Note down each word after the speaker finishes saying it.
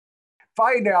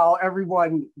by now,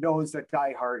 everyone knows that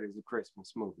Die Hard is a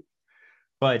Christmas movie.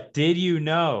 But did you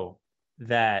know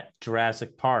that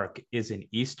Jurassic Park is an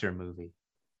Easter movie?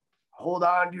 Hold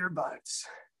on to your butts.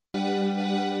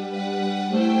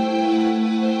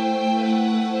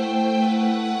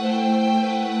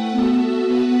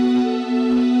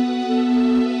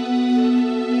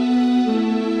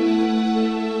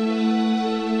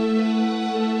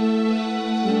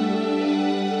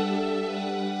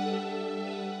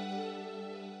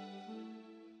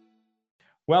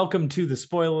 Welcome to the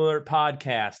Spoiler Alert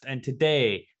podcast, and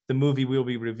today the movie we'll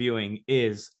be reviewing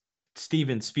is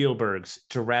Steven Spielberg's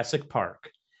Jurassic Park.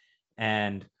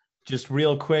 And just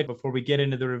real quick, before we get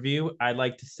into the review, I'd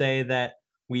like to say that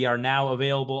we are now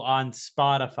available on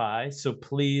Spotify, so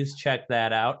please check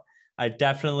that out. I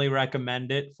definitely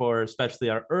recommend it for especially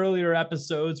our earlier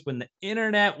episodes when the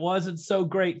internet wasn't so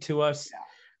great to us.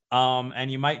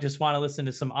 And you might just want to listen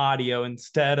to some audio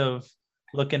instead of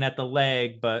looking at the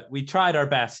leg, but we tried our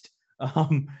best.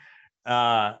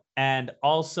 And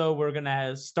also we're going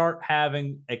to start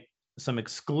having some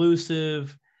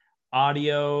exclusive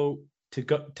audio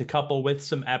to couple with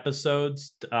some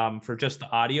episodes for just the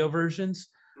audio versions.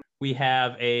 We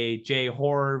have a J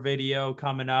horror video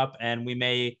coming up, and we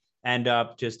may end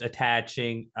up just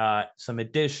attaching some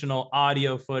additional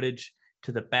audio footage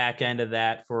to the back end of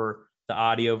that for the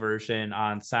audio version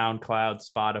on SoundCloud,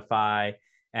 Spotify,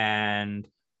 and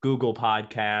Google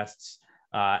Podcasts.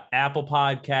 Apple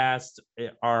Podcasts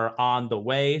are on the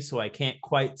way, so I can't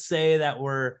quite say that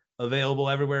we're available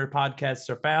everywhere podcasts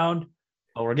are found,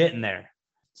 but we're getting there.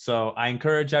 So I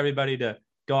encourage everybody to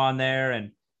go on there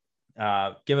and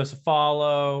give us a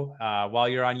follow. While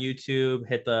you're on YouTube,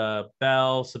 hit the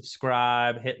bell,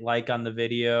 subscribe, hit like on the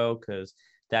video, because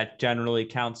that generally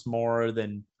counts more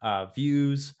than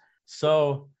views.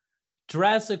 So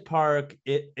Jurassic Park,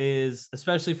 it is,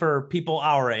 especially for people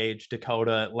our age,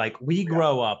 Dakota, like we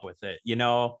grow up with it, you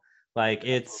know, like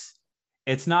it's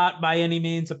not by any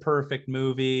means a perfect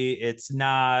movie. It's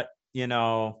not, you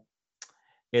know,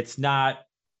 it's not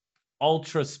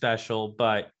ultra special,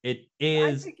 but it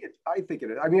is. I think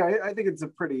it is. I mean, I think it's a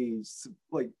pretty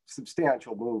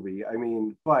substantial movie. I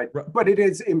mean, but it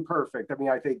is imperfect. I mean,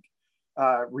 I think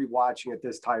rewatching it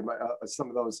this time, some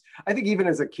of those, I think even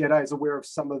as a kid, I was aware of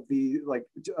some of the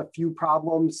a few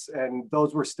problems, and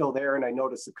those were still there, and I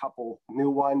noticed a couple new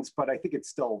ones, but I think it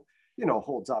still,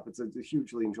 holds up. It's a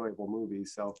hugely enjoyable movie.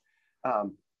 So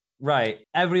right,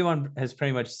 everyone has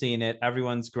pretty much seen it.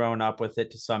 Everyone's grown up with it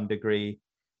to some degree,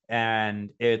 and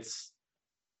it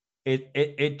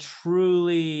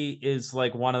truly is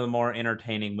like one of the more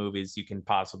entertaining movies you can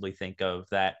possibly think of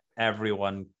that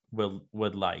everyone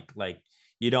would like. Like,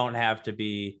 you don't have to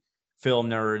be film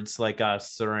nerds like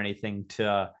us or anything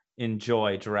to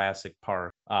enjoy Jurassic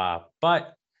Park.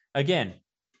 But again,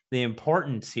 the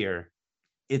importance here,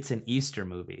 it's an Easter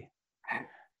movie.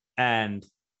 And,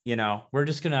 I'm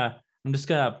just gonna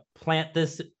plant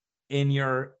this in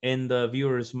the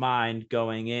viewer's mind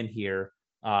going in here.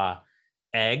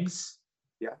 Eggs,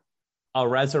 yeah, a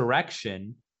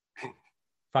resurrection,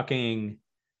 fucking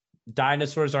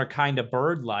dinosaurs are kind of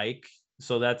bird-like,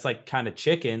 so that's like kind of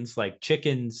chickens. Like,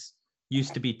 chickens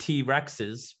used to be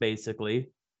T-Rexes, basically.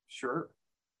 Sure.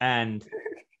 And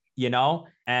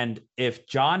and if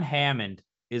John Hammond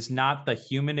is not the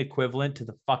human equivalent to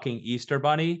the fucking Easter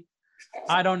Bunny,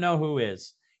 I don't know who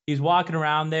is. He's walking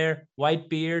around there, white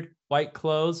beard, white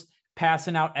clothes,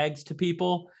 passing out eggs to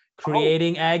people,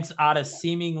 creating eggs out of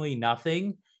seemingly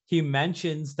nothing. He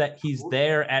mentions that he's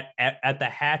there at the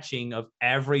hatching of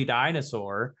every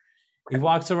dinosaur. He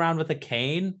walks around with a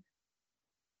cane.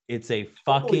 It's a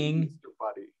fucking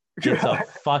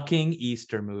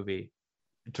Easter movie.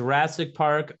 Jurassic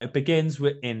Park, it begins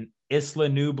in Isla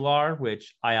Nublar,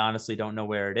 which I honestly don't know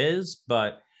where it is,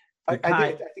 but I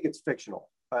think it's fictional.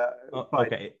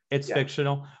 Okay, it's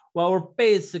fictional. Well, we're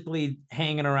basically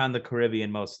hanging around the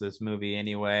Caribbean most of this movie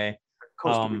anyway.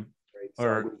 Costa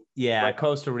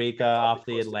Rica, off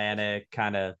the Atlantic,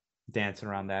 kind of dancing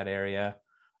around that area.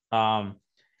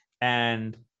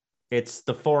 And it's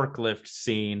the forklift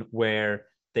scene where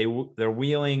they're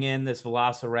wheeling in this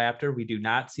velociraptor. We do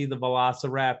not see the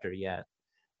velociraptor yet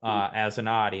as an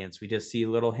audience. We just see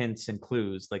little hints and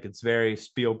clues. Like, it's very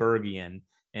Spielbergian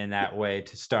in that way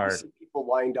to start. People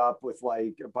lined up with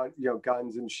like a bunch,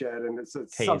 guns and shit, and it's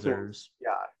tasers.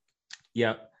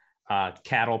 Yep.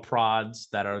 Cattle prods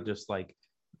that are just like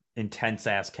intense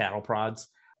ass cattle prods,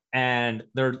 and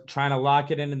they're trying to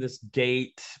lock it into this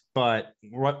gate, but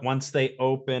once they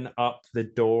open up the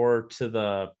door to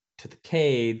the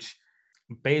cage,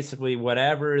 basically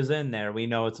whatever is in there, we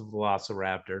know it's a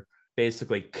velociraptor,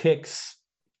 basically kicks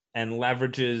and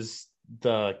leverages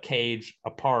the cage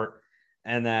apart.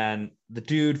 And then the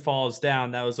dude falls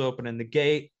down that was opening the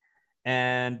gate,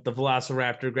 and the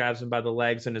velociraptor grabs him by the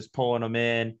legs and is pulling him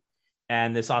in.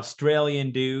 And this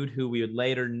Australian dude, who we would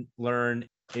later learn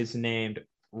is named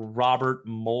Robert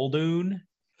Muldoon,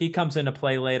 he comes into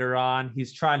play later on.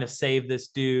 He's trying to save this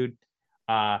dude.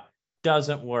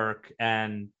 Doesn't work,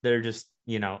 and they're just,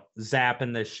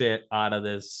 zapping the shit out of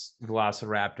this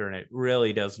velociraptor, and it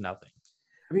really does nothing.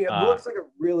 I mean, it looks like a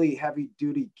really heavy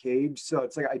duty cage. So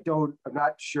it's like, I'm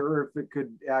not sure if it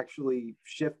could actually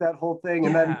shift that whole thing.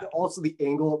 And then also the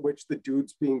angle at which the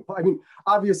dude's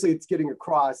obviously it's getting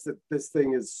across that this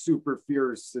thing is super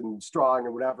fierce and strong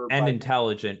and whatever. And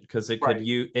intelligent, because it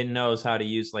it knows how to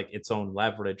use like its own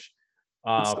leverage.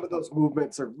 Some of those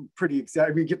movements are pretty exact.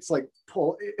 I mean, it's like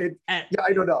pull it. I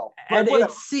don't know. And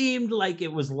it seemed like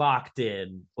it was locked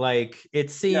in. Like it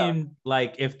seemed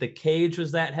like if the cage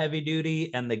was that heavy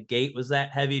duty and the gate was that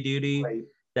heavy duty,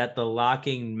 that the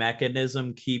locking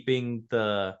mechanism keeping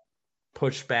the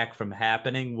pushback from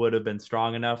happening would have been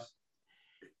strong enough.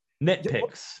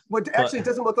 Nitpicks. It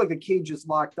doesn't look like the cage is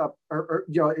locked up,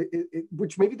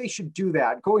 which maybe they should do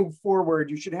that going forward.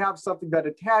 You should have something that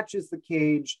attaches the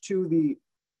cage to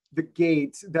the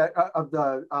gate that of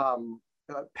the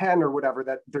pen or whatever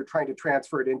that they're trying to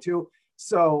transfer it into.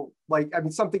 So,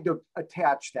 something to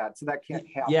attach that, so that can't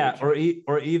happen. Yeah,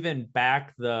 or even ram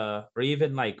the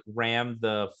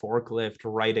forklift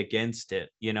right against it.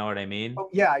 You know what I mean? Oh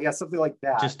yeah, something like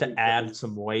that. Just to add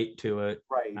some weight to it,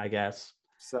 right? I guess.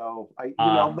 So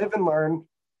live and learn.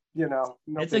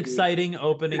 It's exciting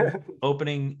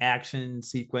opening action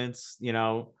sequence.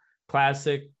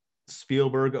 Classic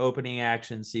Spielberg opening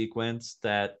action sequence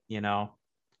that I'm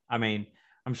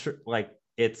sure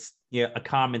it's a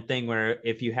common thing where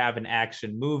if you have an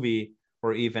action movie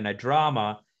or even a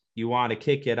drama, you want to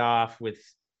kick it off with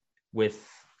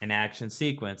an action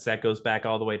sequence that goes back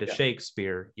all the way to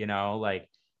Shakespeare.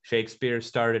 Shakespeare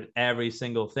started every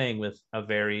single thing with a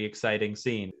very exciting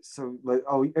scene. So,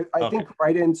 I think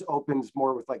Crichton's opens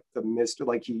more with like the mystery,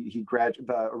 like he graduated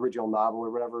the original novel or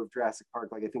whatever of Jurassic Park.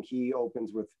 Like I think he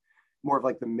opens with more of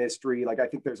like the mystery. Like I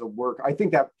think there's I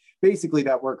think that basically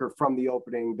that worker from the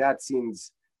opening, that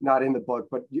scene's not in the book,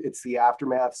 but it's the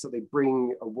aftermath. So they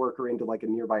bring a worker into like a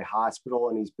nearby hospital,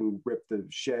 and he's been ripped to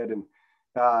shit, and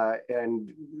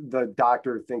the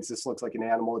doctor thinks this looks like an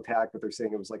animal attack, but they're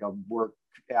saying it was like a work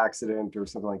accident or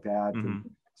something like that. Mm-hmm.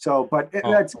 So,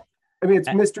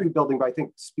 it's mystery building, but I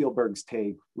think Spielberg's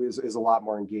take is a lot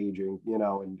more engaging,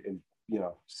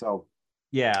 so.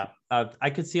 Yeah, I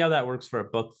could see how that works for a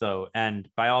book though. And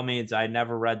by all means, I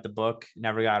never read the book,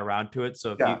 never got around to it.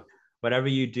 So whatever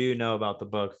you do know about the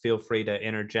book, feel free to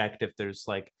interject if there's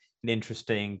like an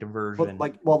interesting diversion.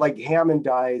 Like Hammond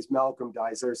dies, Malcolm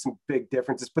dies. There's some big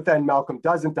differences, but then Malcolm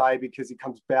doesn't die because he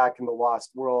comes back in the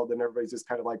Lost World, and everybody's just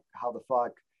kind of like, how the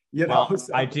fuck,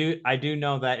 So. I do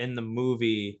know that in the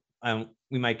movie,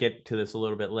 we might get to this a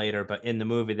little bit later, but in the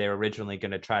movie they were originally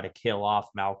going to try to kill off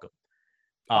Malcolm.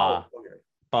 Okay.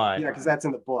 But because that's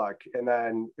in the book, and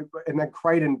then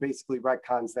Crichton basically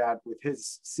retcons that with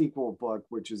his sequel book,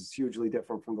 which is hugely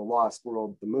different from the Lost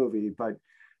World, the movie. But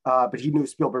he knew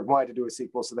Spielberg wanted to do a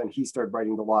sequel, so then he started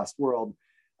writing the Lost World,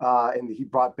 and he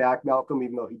brought back Malcolm,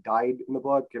 even though he died in the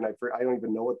book. And I don't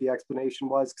even know what the explanation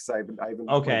was, because I haven't.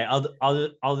 Okay,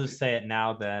 I'll just say it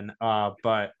now then.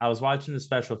 But I was watching the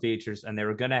special features, and they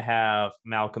were gonna have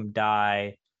Malcolm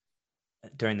die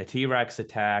during the T-Rex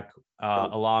attack,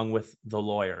 along with the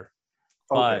lawyer.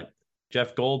 But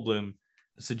Jeff Goldblum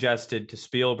suggested to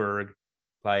Spielberg,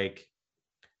 like,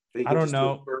 I don't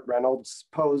know, do Burt Reynolds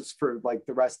pose for like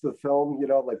the rest of the film,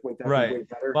 wouldn't that be way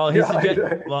better? Well,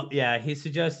 he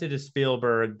suggested to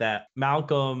Spielberg that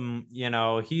Malcolm,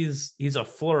 he's a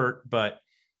flirt, but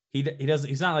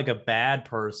he's not like a bad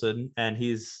person, and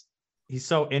he's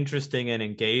so interesting and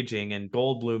engaging, and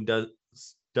Goldblum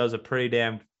does a pretty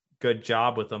damn good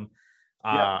job with him.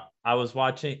 I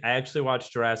actually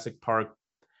watched Jurassic Park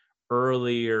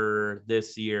earlier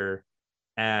this year,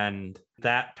 and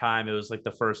that time it was like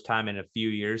the first time in a few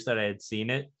years that I had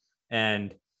seen it,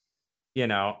 and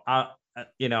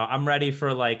I'm ready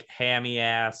for like hammy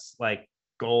ass like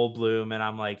Goldblum, and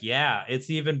I'm like, yeah,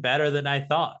 it's even better than I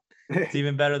thought. It's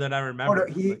even better than I remember.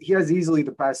 He has easily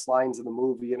the best lines in the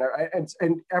movie,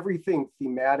 and everything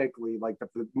thematically, like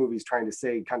the movie's trying to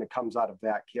say, kind of comes out of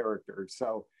that character.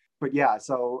 So, but yeah,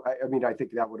 so I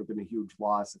think that would have been a huge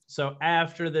loss. So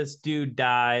after this dude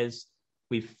dies,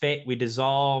 we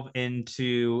dissolve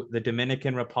into the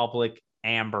Dominican Republic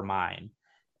amber mine,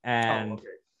 and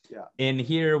in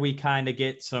here we kind of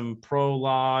get some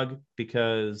prologue,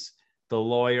 because the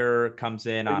lawyer comes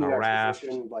in on a raft.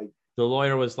 Like the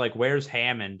lawyer was like, "Where's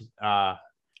Hammond?" I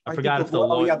forgot if the lawyer.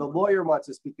 lawyer. Oh yeah, the lawyer wants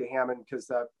to speak to Hammond because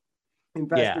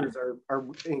investors are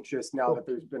anxious now that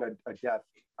there's been a death.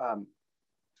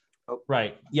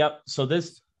 Right. Yep. So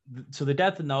the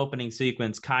death in the opening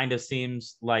sequence kind of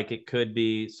seems like it could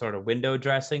be sort of window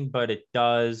dressing, but it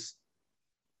does,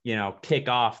 kick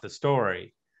off the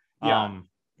story. Yeah.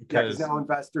 Because now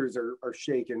investors are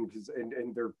shaken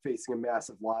and they're facing a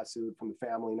massive lawsuit from the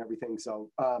family and everything. So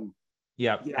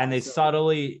and they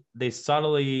subtly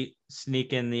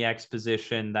sneak in the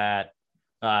exposition that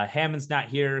Hammond's not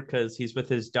here because he's with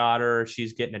his daughter.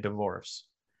 She's getting a divorce.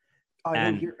 I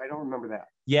don't remember that.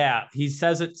 Yeah, he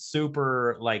says it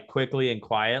super like quickly and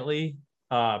quietly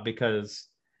because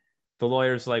the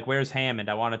lawyer's like, "Where's Hammond?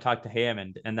 I want to talk to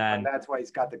Hammond." And that's why he's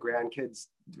got the grandkids.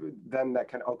 Then that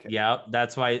kind of okay. Yeah,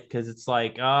 that's why, because it's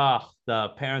like, the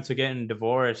parents are getting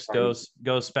divorced. Right.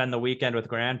 Go spend the weekend with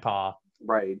grandpa.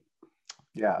 Right.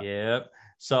 Yeah. Yep.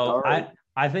 So right.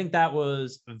 I think that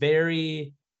was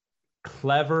very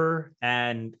clever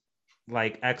and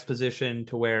like exposition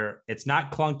to where it's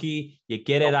not clunky. You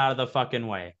get it out of the fucking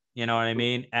way. You know what I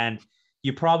mean? And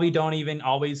you probably don't even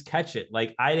always catch it.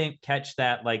 Like I didn't catch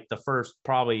that like the first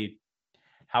probably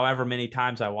however many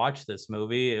times I watched this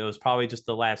movie. It was probably just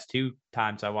the last 2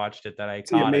 times I watched it that I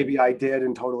caught maybe I did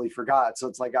and totally forgot. So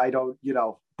it's like I don't,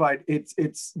 but it's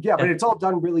but it's all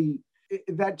done really.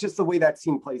 That just the way that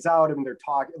scene plays out. I mean, they're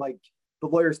talking like the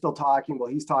lawyer's still talking while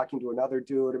he's talking to another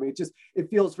dude. I mean, it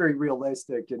feels very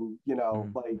realistic and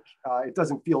it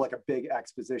doesn't feel like a big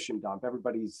exposition dump.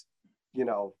 Everybody's,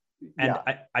 And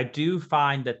I do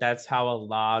find that that's how a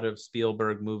lot of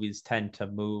Spielberg movies tend to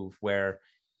move, where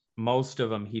most of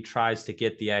them he tries to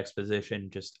get the exposition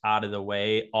just out of the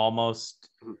way, almost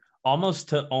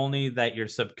to only that your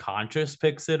subconscious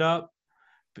picks it up.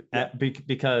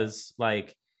 Because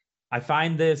like I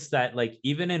find this that like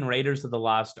even in Raiders of the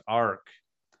Lost Ark,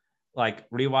 like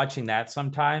rewatching that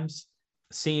sometimes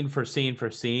scene for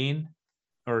scene,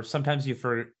 or sometimes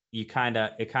it kind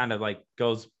of like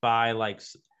goes by like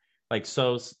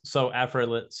so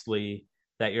effortlessly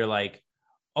that you're like,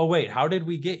 oh wait, how did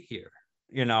we get here?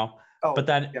 But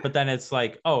then it's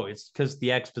like, oh, it's because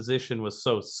the exposition was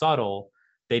so subtle,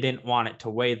 they didn't want it to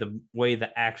weigh the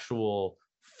actual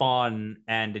fun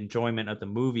and enjoyment of the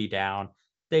movie down.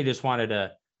 They just wanted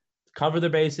to cover the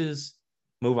bases,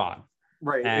 move on.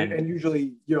 Right. And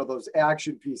usually, those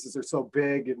action pieces are so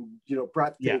big and,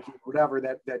 breathtaking, whatever,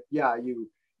 that you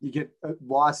get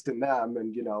lost in them.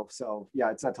 And, so,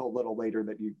 it's not till a little later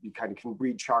that you kind of can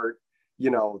rechart,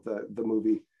 the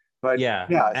movie. But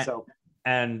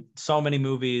and so many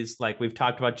movies, like we've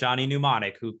talked about Johnny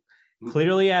Mnemonic, who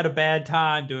clearly had a bad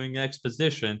time doing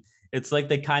exposition. It's like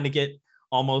they kind of get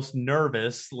almost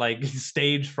nervous, like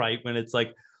stage fright, when it's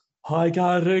like, I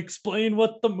gotta explain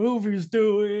what the movie's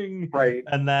doing. Right.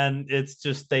 And then it's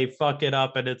just they fuck it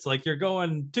up and it's like, you're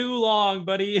going too long,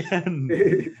 buddy. And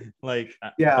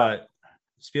but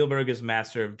Spielberg is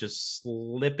master of just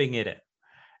slipping it in.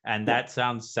 And that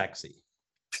sounds sexy.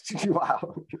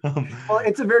 Wow. Well,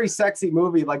 it's a very sexy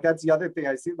movie. Like that's the other thing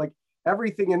I see. Like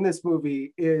everything in this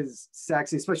movie is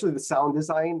sexy, especially the sound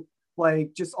design.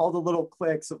 Like just all the little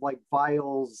clicks of like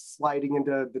vials sliding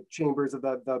into the chambers of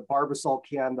the Barbasol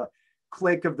can, the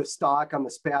click of the stock on the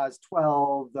Spaz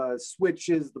 12, the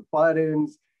switches, the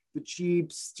buttons, the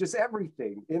Jeeps, just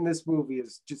everything in this movie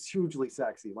is just hugely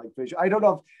sexy. Like visual. I don't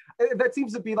know if that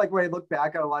seems to be like when I look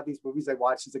back at a lot of these movies I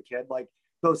watched as a kid, like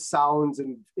those sounds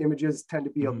and images tend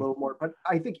to be a little more, but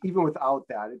I think even without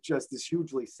that, it just is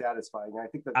hugely satisfying. I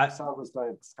think that the sound was done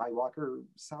at Skywalker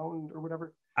Sound or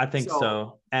whatever. I think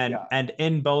so. And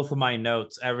in both of my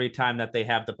notes, every time that they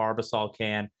have the Barbasol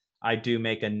can, I do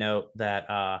make a note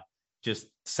that just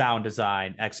sound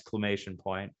design, exclamation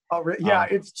point. Oh, yeah,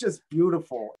 it's just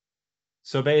beautiful.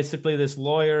 So basically this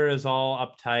lawyer is all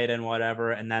uptight and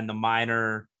whatever, and then the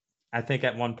miner, I think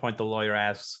at one point the lawyer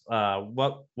asks,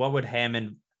 what would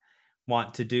Hammond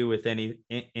want to do with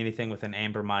anything with an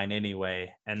amber mine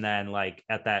anyway? And then like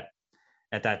at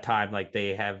that time, like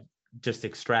they have just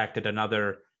extracted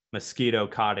another mosquito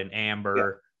caught in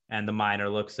amber, and the miner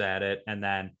looks at it, and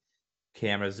then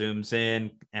camera zooms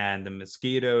in, and the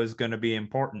mosquito is going to be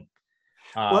important.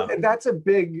 Well, that's a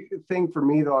big thing for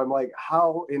me, though. I'm like,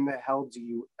 how in the hell do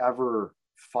you ever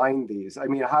find these? I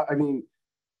mean,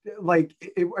 like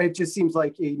it just seems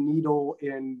like a needle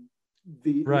in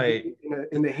the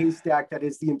in the haystack that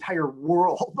is the entire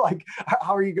world. Like,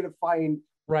 how are you going to find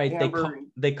amber?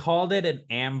 They called it an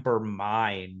amber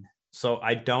mine, so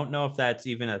I don't know if that's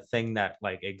even a thing that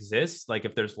like exists, like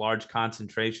if there's large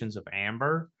concentrations of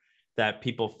amber that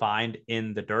people find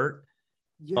in the dirt.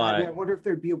 Yeah, I mean, I But wonder if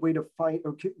there'd be a way to find,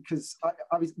 okay, because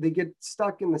obviously they get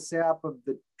stuck in the sap of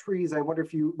the trees. I wonder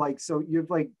if you like, so you have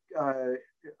like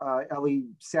Ellie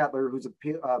Sattler, who's a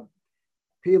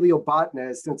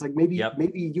paleobotanist, and it's like yep,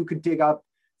 maybe you could dig up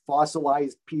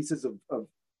fossilized pieces of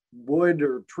wood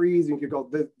or trees, and you could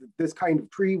go, this kind of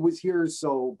tree was here,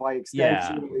 so by yeah,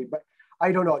 extension, but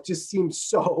I don't know. It just seems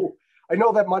so. I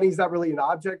know that money's not really an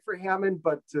object for Hammond,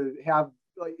 but to have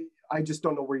like, I just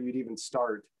don't know where you'd even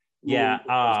start. I yeah, mean,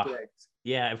 with those digs.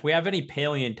 yeah. If we have any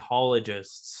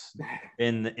paleontologists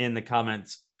in the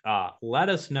comments, let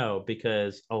us know,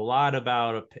 because a lot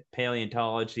about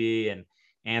paleontology and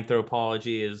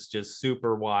anthropology is just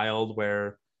super wild.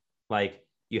 Where like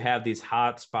you have these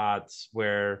hot spots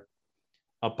where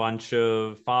a bunch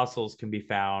of fossils can be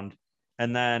found,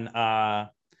 and then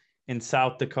in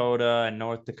South Dakota and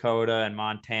North Dakota and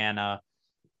Montana,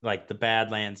 like the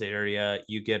Badlands area,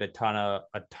 you get a ton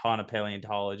of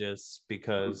paleontologists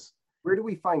because Where do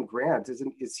we find Grant? Is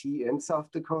he in South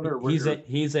Dakota or he's where? in,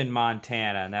 he's in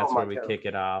Montana, and Oh, that's where we Montana. kick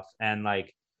it off. And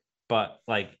like, but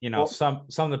like, Well, some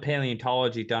of the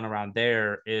paleontology done around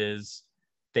there is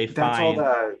they that's all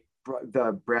find,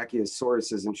 the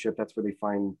brachiosauruses and shit. That's where they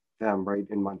find them, right,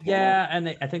 in Montana. yeah,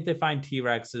 and I think they find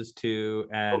T-Rexes too.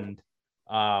 Okay. And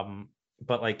um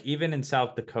but like even in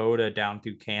South Dakota down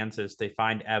through Kansas, they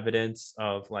find evidence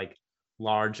of like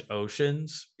large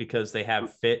oceans, because they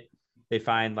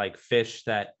find like fish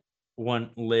that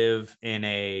wouldn't live in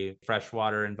a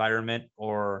freshwater environment,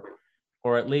 or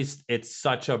at least it's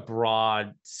such a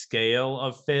broad scale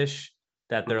of fish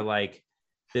that they're like,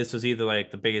 this was either like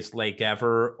the biggest lake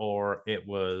ever, or it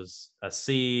was a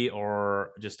sea,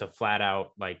 or just a flat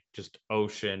out like just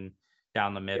ocean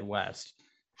down the Midwest.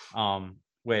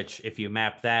 Which if you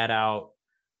map that out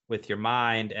with your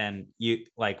mind, and you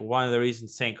like, one of the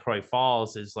reasons St. Croix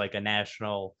Falls is like a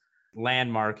national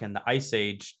landmark, and the Ice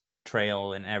Age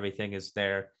trail and everything is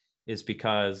there, is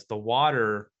because the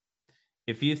water,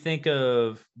 if you think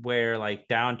of where like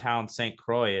downtown St.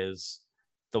 Croix is,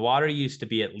 the water used to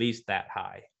be at least that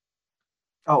high.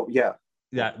 Oh yeah.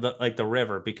 Yeah. Yeah, like the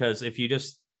river. Because if you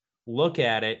just look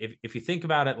at it, if you think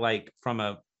about it like from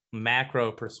a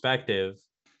macro perspective,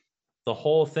 the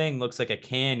whole thing looks like a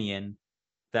canyon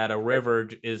that a Right. river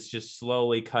is just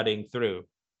slowly cutting through.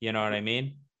 You know what I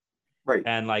mean? Right.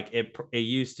 And like it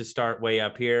used to start way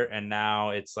up here, and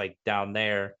now it's like down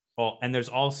there. Oh, and there's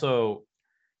also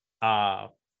uh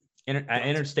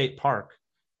interstate park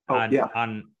Oh yeah.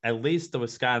 on at least the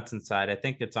Wisconsin side. I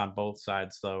think it's on both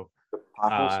sides though. The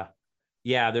potholes. Uh,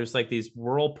 yeah, there's like these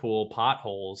whirlpool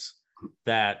potholes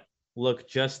that look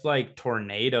just like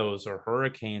tornadoes or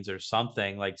hurricanes or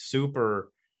something, like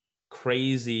super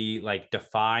crazy, like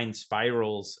defined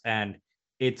spirals, and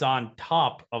it's on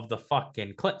top of the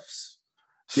fucking cliffs.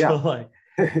 So Yeah.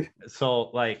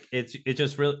 like, it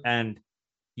just really, and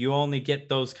you only get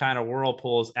those kind of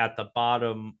whirlpools at the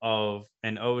bottom of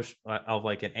an ocean, of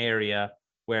like an area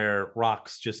where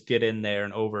rocks just get in there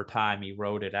and over time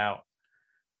erode it out.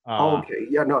 uh Okay.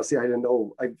 Yeah. No. See, I didn't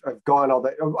know. I've gone all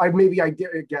that. I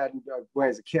did again when I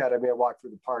was a kid. I mean, I walked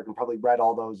through the park and probably read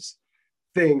all those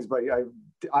things, but I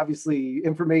obviously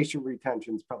information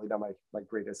retention is probably not my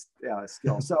greatest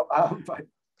skill. So, but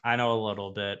I know a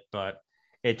little bit, but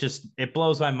it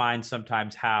blows my mind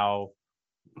sometimes how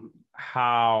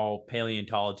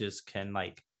paleontologists can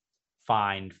like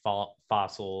find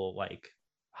fossil like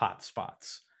hot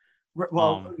spots.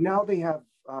 well, now they have.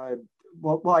 I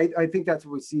think that's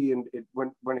what we see in it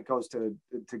when it goes to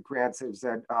grants is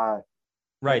that that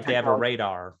Right, they have a technology.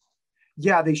 radar.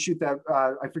 Yeah, they shoot that.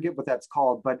 I forget what that's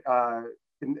called, but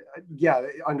yeah,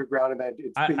 underground, and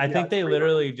then I yeah, think it's they radar.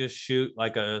 literally just shoot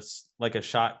like a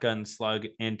shotgun slug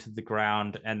into the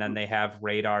ground, and then they have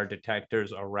radar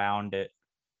detectors around it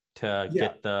to Yeah,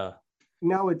 get the.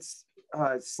 now it's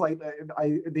slightly.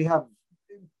 They have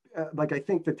like I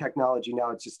think the technology now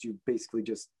it's just you basically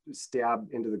just stab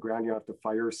into the ground. You don't have to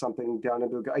fire something down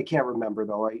into the. I can't remember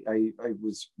though. I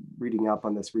was reading up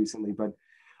on this recently, but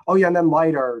oh yeah, and then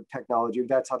lidar technology.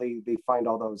 That's how they find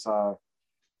all those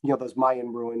those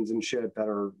Mayan ruins and shit that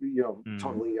are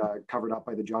totally covered up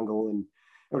by the jungle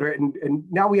and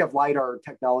now we have lidar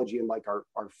technology in like our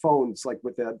phones like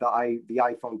with the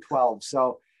iPhone 12.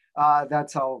 So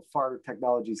that's how far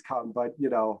technology's come. But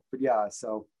yeah.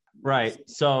 So Right.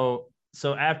 So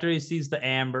after he sees the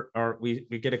amber, or we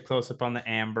get a close up on the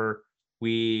amber,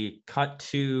 we cut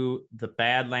to the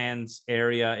Badlands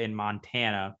area in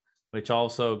Montana, which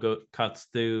also cuts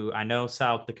through, I know,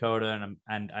 South Dakota,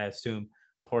 and I assume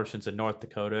portions of North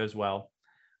Dakota as well.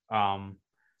 Um,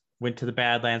 Went to the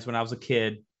Badlands when I was a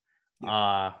kid. yeah,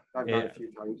 Uh, I've gone a it,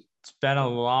 few times. It's been a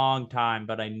long time,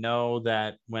 but I know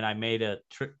that when I made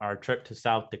our trip to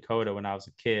South Dakota when I was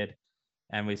a kid,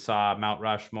 and we saw Mount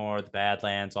Rushmore, the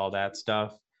Badlands, all that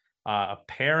stuff.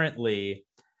 Apparently,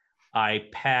 I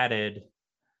patted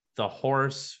the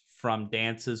horse from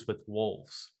Dances with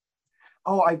Wolves.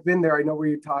 Oh, I've been there. I know where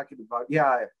you're talking about.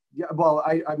 Yeah, yeah. Well,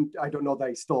 I don't know that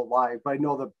he's still alive, but I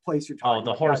know the place you're talking Oh,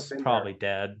 the about. horse Yeah, is probably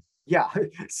dead. yeah.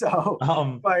 So,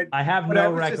 I have but I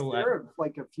no was just recollection. there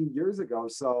like a few years ago.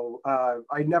 So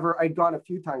I'd gone a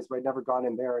few times, but I'd never gone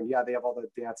in there. And yeah, they have all the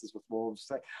Dances with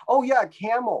Wolves. Oh yeah,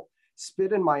 camel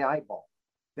spit in my eyeball.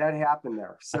 That happened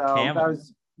there. A So that camel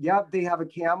was, yeah, they have a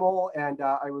camel, and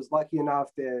I was lucky enough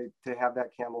to have that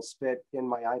camel spit in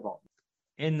my eyeball.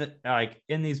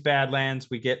 in these Badlands,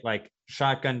 we get like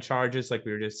shotgun charges, like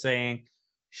we were just saying,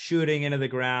 shooting into the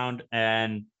ground,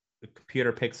 and the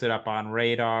computer picks it up on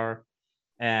radar.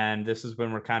 And this is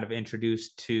when we're kind of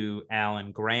introduced to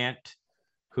Alan Grant,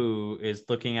 who is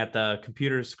looking at the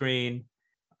computer screen.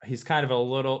 He's kind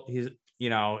of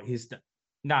he's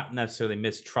not necessarily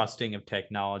mistrusting of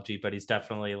technology, but he's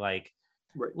definitely like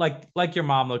your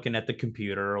mom looking at the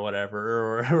computer or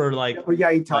whatever, or like, yeah, but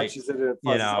yeah, he touches it and it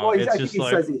fuzzes. Well, it's I think just he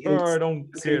like, says he oh, hates, I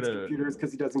don't get it. computers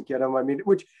because he doesn't get them. I mean,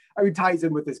 which ties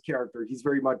in with his character. He's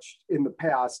very much in the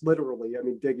past, literally. I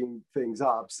mean, digging things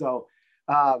up. So,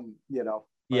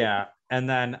 Yeah, and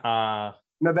then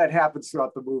now that happens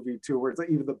throughout the movie too, where it's like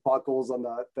even the buckles on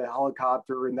the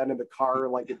helicopter, and then in the car,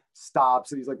 like it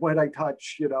stops, and he's like, "What did I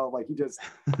touch?" Like he just,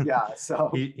 yeah. So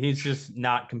he's just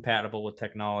not compatible with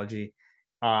technology.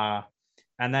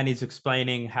 And then he's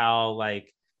explaining how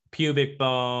like pubic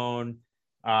bone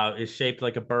is shaped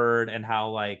like a bird, and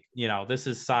how this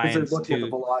is they're science looking at the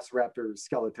too. Velociraptor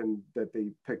skeleton that they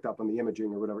picked up on the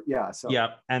imaging or whatever. Yeah. So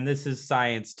Yeah, and this is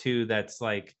science too. That's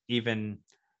like even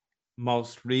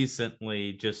most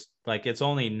recently, just like it's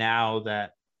only now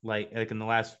that like in the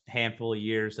last handful of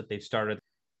years that they've started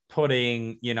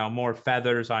putting more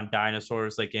feathers on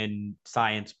dinosaurs, like in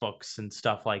science books and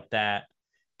stuff like that.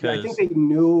 yeah, I think Because they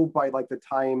knew by like the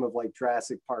time of like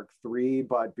Jurassic Park 3,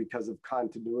 but because of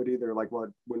continuity, they're like, well,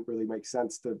 it wouldn't really make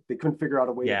sense they couldn't figure out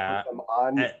a way to put yeah, them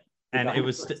on the and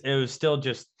dinosaurs. it was still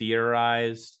just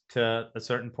theorized to a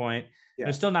certain point. They're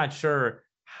Yeah. still not sure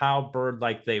how bird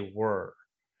like they were.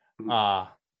 Mhm. Uh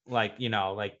like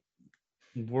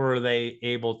were they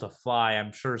able to fly?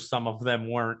 I'm sure some of them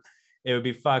weren't. It would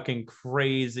be fucking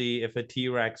crazy if a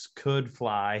T-Rex could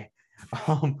fly.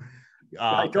 Um,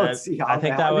 I don't see I how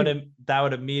think that, I mean, that would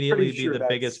pretty immediately be sure the that's,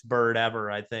 biggest bird ever,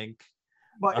 I think.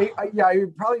 but Uh, yeah, it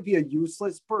would probably be a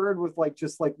useless bird with like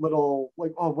just like little,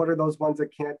 like, oh, what are those ones that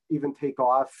can't even take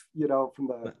off, from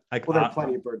the, like well, there are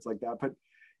plenty of birds like that, but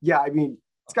yeah, I mean,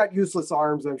 it's got useless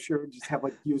arms. I'm sure it would just have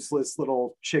like useless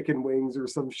little chicken wings or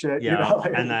some shit, yeah,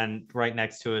 like, and then right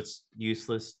next to it's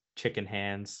useless chicken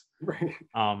hands. right.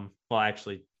 Well,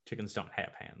 actually, chickens don't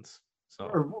have hands, so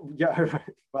Or, yeah,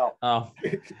 well,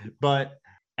 but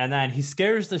and then he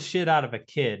scares the shit out of a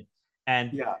kid.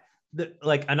 And yeah,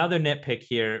 like another nitpick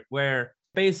here, where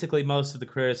basically most of the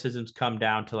criticisms come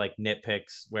down to like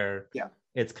nitpicks, where yeah.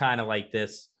 it's kind of like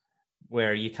this,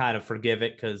 where you kind of forgive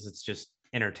it because it's just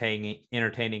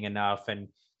entertaining enough, and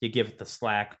you give it the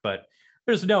slack. But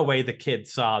there's no way the kid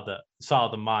saw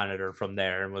the monitor from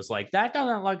there and was like, that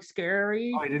doesn't look Oh,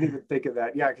 scary. I didn't even think of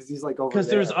that. Yeah, because he's like over Because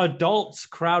there's there. adults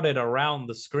crowded around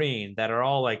the screen that are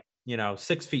all like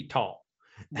 6 feet tall.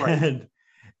 Right.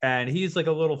 And he's like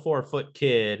a little 4-foot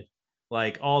kid,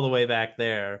 like all the way back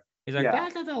there. He's like, Yeah.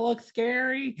 that doesn't look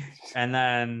scary. And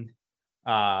then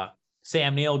uh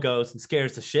Sam Neill goes and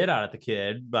scares the shit out of the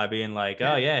kid by being like,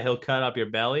 oh yeah, he'll cut up your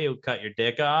belly, he'll cut your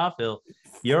dick off,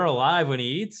 you're alive when he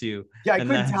eats you. Yeah, I And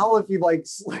couldn't then tell if he like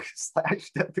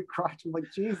slashed at the crotch. I'm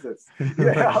like, Jesus.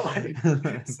 Yeah,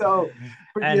 like, so,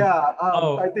 but and yeah, I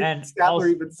oh, think and Statler also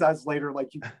even says later, like,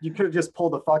 you could have just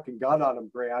pulled a fucking gun on him,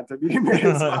 Grant. I mean, you may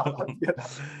as well.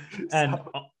 and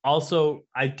So, also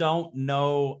I don't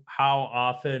know how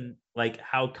often, like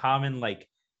how common like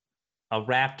a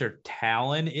raptor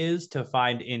talon is to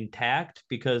find intact,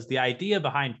 because the idea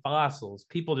behind fossils,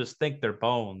 people just think they're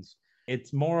bones.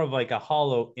 It's more of like a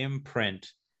hollow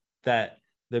imprint that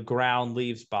the ground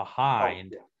leaves oh,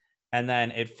 behind, yeah, and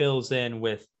then it fills in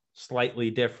with slightly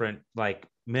different like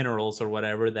minerals or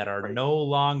whatever that are right, no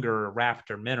longer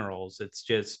raptor minerals. It's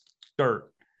just dirt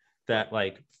right. that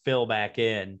like fill back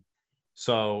in.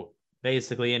 So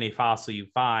basically any fossil you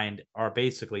find are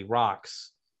basically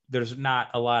rocks. There's not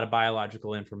a lot of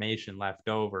biological information left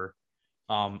over.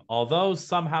 Although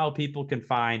somehow people can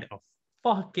find a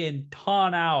fucking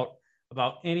ton out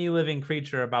about any living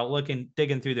creature about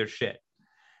digging through their shit.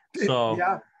 So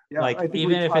Yeah. Yeah, like I think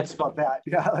even we if talked it's about that.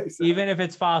 Yeah, like even if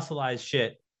it's fossilized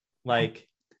shit, like,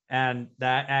 and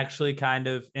that actually kind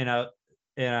of in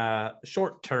a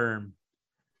short term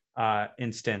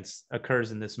instance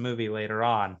occurs in this movie later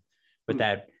on with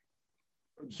that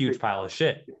huge pile of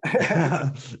shit.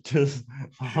 Just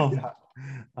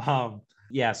yeah.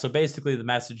 Yeah, so basically the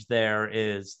message there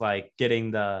is like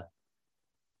getting the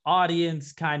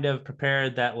audience kind of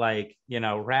prepared that, like, you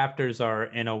know, raptors are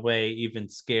in a way even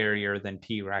scarier than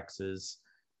T-Rexes.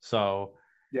 So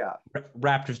Yeah,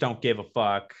 raptors don't give a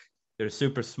fuck. They're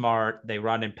super smart. They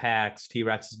run in packs.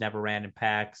 T-Rexes never ran in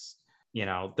packs. You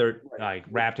know, they're like,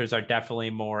 raptors are definitely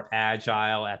more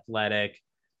agile, athletic,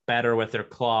 better with their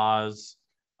claws.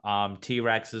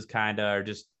 T-Rexes kind of are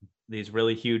just these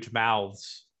really huge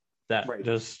mouths that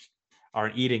just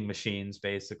are eating machines,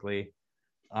 basically,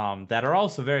 that are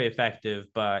also very effective,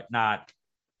 but not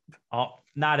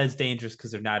as dangerous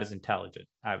because they're not as intelligent,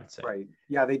 I would say. Right.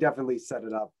 Yeah, they definitely set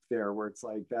it up there where it's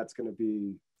like that's going to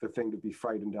be the thing to be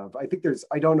frightened of. I think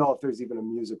I don't know if there's even a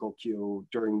musical cue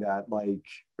during that, like,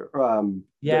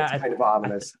 that's kind of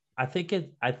ominous. I think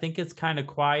it's kind of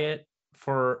quiet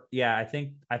for, I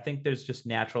think there's just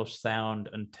natural sound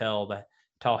until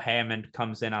Hammond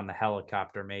comes in on the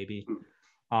helicopter, maybe.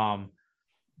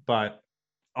 But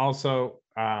also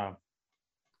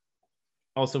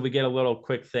we get a little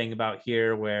quick thing about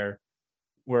here where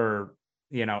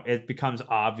you know, it becomes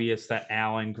obvious that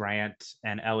Alan Grant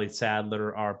and Ellie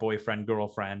Sadler are boyfriend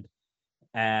girlfriend,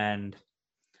 and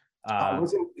I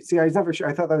was never sure.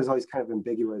 I thought that was always kind of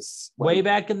ambiguous. Way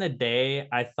back in the day,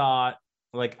 I thought,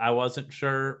 like, I wasn't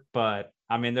sure, but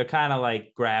I mean, they're kind of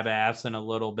like grab assing a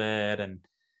little bit, and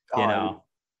you know.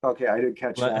 Okay, I didn't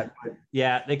catch that. But...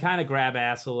 Yeah, they kind of grab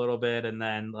ass a little bit, and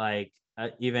then like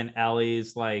even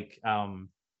Ellie's like,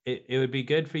 it would be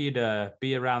good for you to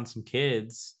be around some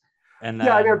kids, and then,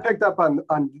 yeah, I mean, I picked up on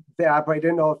that, but I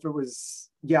didn't know if it was.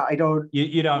 Yeah, I don't.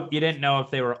 You didn't know if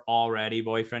they were already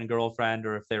boyfriend girlfriend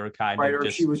or if they were kind of or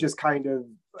just she was just kind of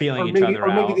feeling each other or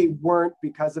maybe out. they weren't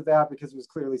because of that, because it was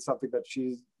clearly something that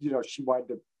she's, you know, she wanted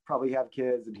to probably have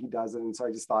kids and he doesn't, and so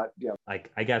I just thought, yeah,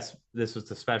 like, I guess this was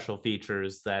the special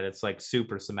features that it's like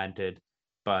super cemented,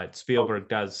 but Spielberg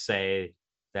does say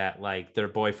that like they're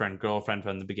boyfriend girlfriend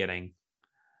from the beginning.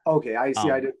 Okay, I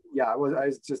see. I did. Yeah, I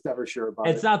was just never sure about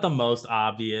it. It's not the most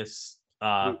obvious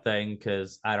thing,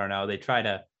 because I don't know. They try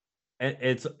to.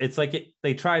 It's like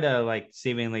they try to like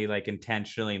seemingly like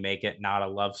intentionally make it not a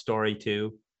love story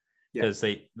too, because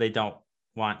they don't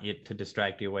want it to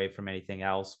distract you away from anything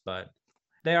else. But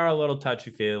they are a little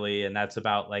touchy feely, and that's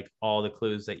about like all the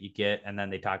clues that you get. And then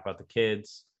they talk about the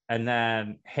kids, and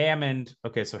then Hammond.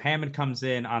 Okay, so Hammond comes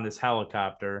in on this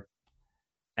helicopter,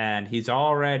 and he's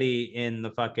already in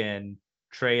the fucking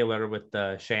trailer with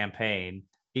the champagne.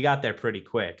 He got there pretty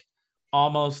quick,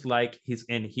 almost like he's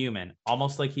Inhuman,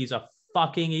 almost like he's a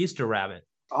fucking Easter rabbit.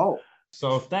 Oh,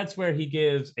 so if that's where he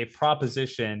gives a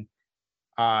proposition,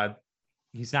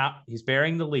 he's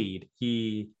bearing the lead.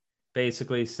 He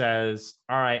basically says,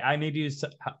 all right, I need you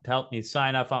to help me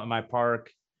sign up on my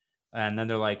park. And then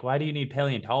they're like, why do you need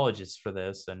paleontologists for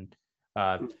this? And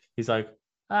he's like,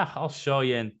 I'll show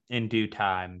you in due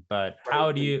time. But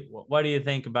what do you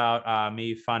think about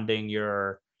me funding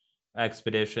your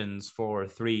expeditions for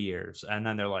 3 years? And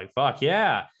then they're like, fuck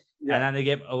yeah. And then they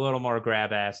get a little more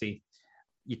grab assy.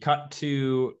 You cut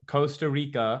to Costa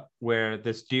Rica, where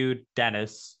this dude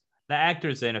Dennis, the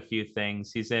actor's in a few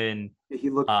things. He's in. He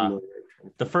looked familiar.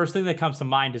 The first thing that comes to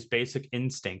mind is Basic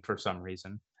Instinct for some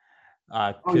reason.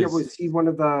 Was he one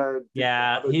of the?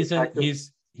 Yeah, he's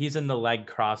in the leg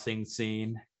crossing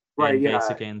scene. Right. In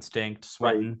Basic Instinct,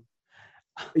 sweating.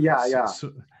 Right.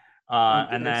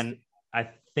 And then I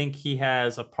think he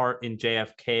has a part in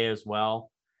JFK as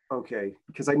well. Okay,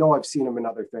 because I know I've seen him in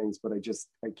other things, but I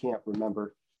can't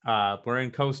remember. We're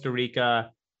in Costa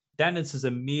Rica. Dennis is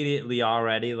immediately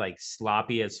already like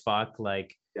sloppy as fuck.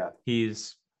 Like,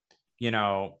 he's, you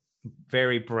know,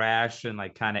 very brash and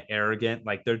like kind of arrogant.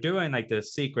 Like, they're doing like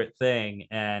this secret thing,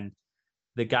 and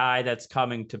the guy that's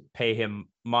coming to pay him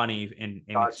money in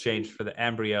exchange for the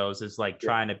embryos is like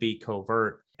trying to be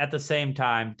covert. At the same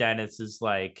time, Dennis is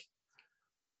like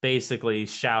basically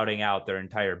shouting out their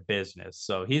entire business.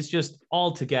 So he's just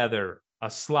altogether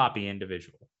a sloppy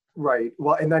individual. Right.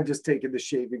 Well, and then just taking the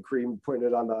shaving cream, putting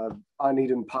it on the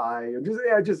uneaten pie, and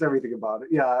just everything about it.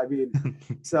 Yeah, I mean,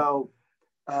 so.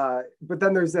 But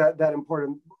then there's that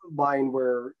important line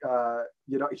where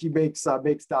you know, he makes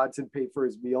Dodson pay for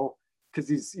his meal, because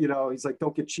he's like,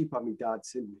 don't get cheap on me,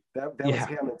 Dotson. That was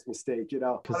Hammond's mistake. A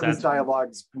lot of his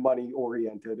dialogue's money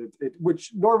oriented,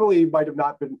 which normally might have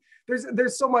not been.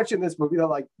 There's so much in this movie that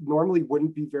like normally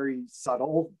wouldn't be very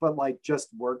subtle, but like just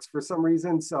works for some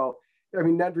reason. So I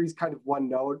mean, Nedry's kind of one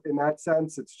note in that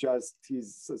sense. It's just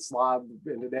he's a slob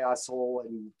and an asshole,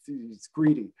 and he's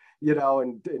greedy,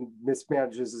 and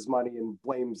mismanages his money and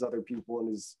blames other people,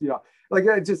 and is like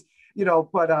it just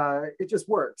but it just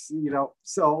works,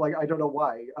 So like I don't know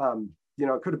why,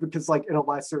 it could have, because like in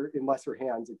lesser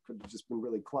hands it could have just been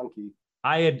really clunky.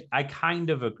 I kind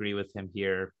of agree with him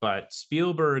here, but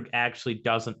Spielberg actually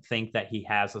doesn't think that he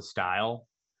has a style.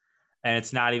 And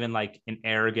it's not even like an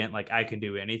arrogant, like I can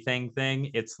do anything thing.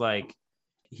 It's like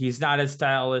he's not as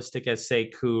stylistic as,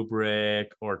 say, Kubrick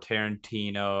or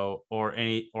Tarantino or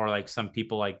like some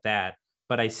people like that.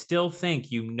 But I still think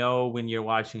when you're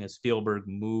watching a Spielberg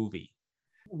movie.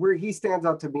 Where he stands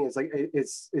out to me is like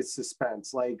it's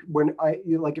suspense. Like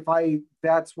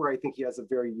that's where I think he has a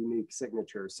very unique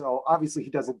signature. So obviously he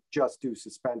doesn't just do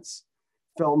suspense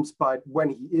films, but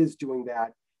when he is doing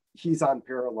that, he's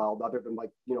unparalleled, other than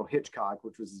like Hitchcock,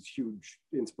 which was his huge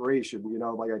inspiration.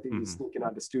 Like I think he's sneaking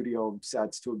onto studio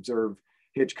sets to observe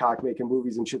Hitchcock making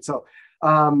movies and shit. So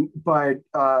so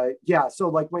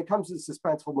like when it comes to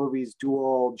suspenseful movies,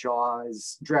 Duel,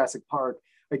 Jaws, Jurassic Park,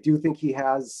 I do think he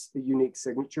has a unique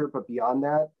signature, but beyond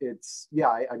that, it's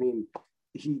I mean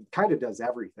he kind of does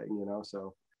everything,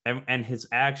 so and his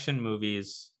action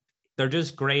movies, they're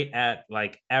just great at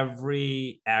like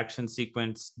every action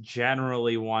sequence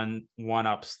generally one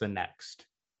ups the next.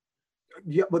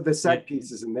 Yeah, but the set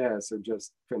pieces in this are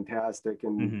just fantastic,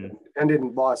 and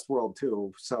in Lost World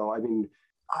too. So I mean,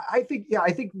 I think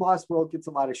Lost World gets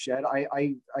a lot of shed.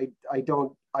 I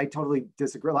totally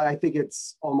disagree. I think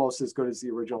it's almost as good as the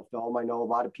original film. I know a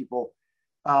lot of people,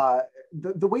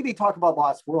 the way they talk about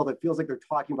Lost World, it feels like they're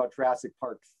talking about Jurassic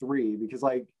Park 3, because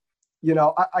like,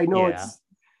 I know it's,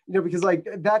 because like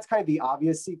that's kind of the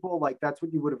obvious sequel. Like that's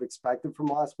what you would have expected from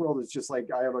Lost World. It's just like,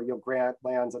 I don't know, Grant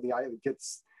lands on the island,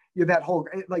 gets that whole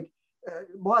like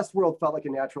Lost World felt like a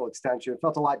natural extension. It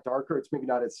felt a lot darker. It's maybe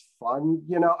not as fun.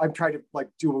 I'm trying to like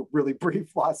do a really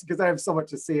brief Lost because I have so much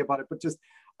to say about it, but just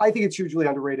I think it's hugely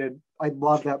underrated. I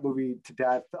love that movie to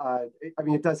death. I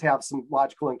mean, it does have some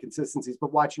logical inconsistencies,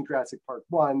 but watching Jurassic Park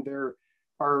 1, there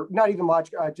are not even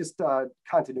just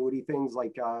continuity things.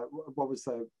 Like what was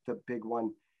the big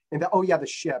one? And the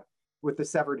ship with the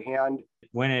severed hand.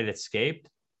 When it escaped?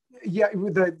 Yeah,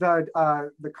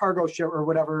 the cargo ship or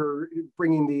whatever,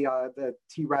 bringing the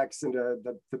T-Rex and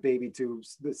the baby to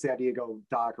the San Diego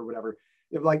dock or whatever.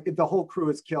 If the whole crew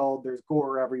is killed, there's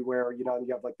gore everywhere, and you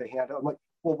have like the hand. I'm like,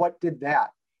 well, what did that?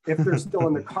 If they're still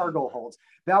in the cargo holds,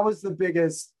 that was the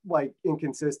biggest like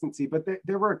inconsistency. But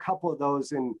there were a couple of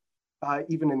those in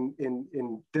even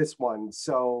in this one.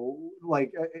 So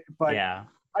like, but yeah.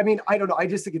 I mean, I don't know. I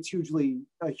just think it's a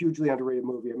hugely underrated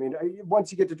movie. I mean,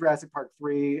 once you get to Jurassic Park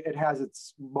 3, it has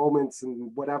its moments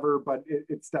and whatever, but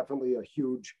it's definitely a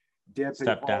huge dip in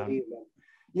quality.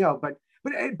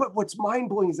 But what's mind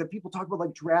blowing is that people talk about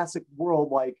like Jurassic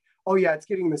World, like, oh yeah, it's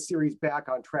getting the series back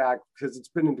on track because it's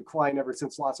been in decline ever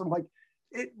since Lost. I'm like,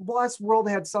 Lost World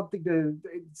had something to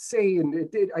say, and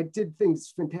I did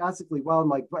things fantastically well. And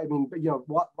like, I mean,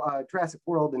 Jurassic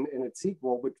World and its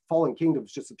sequel with Fallen Kingdom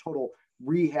is just a total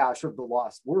rehash of the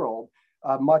Lost World,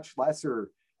 much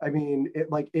lesser. I mean,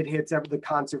 it hits the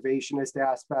conservationist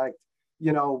aspect,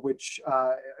 which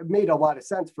made a lot of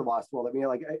sense for Lost World. I mean,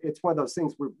 like it's one of those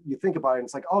things where you think about it and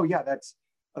it's like, oh yeah, that's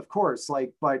of course,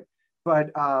 like, but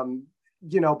the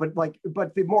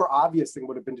more obvious thing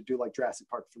would have been to do like Jurassic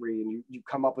Park 3, and you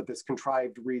come up with this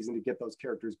contrived reason to get those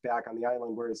characters back on the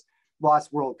island, whereas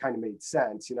Lost World kind of made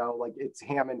sense, like it's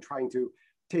Hammond trying to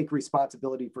take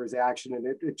responsibility for his action, and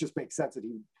it just makes sense that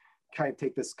he kind of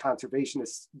take this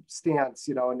conservationist stance,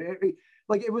 and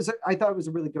I thought it was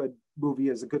a really good movie,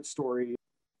 as a good story.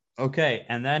 Okay,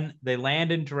 and then they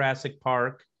land in Jurassic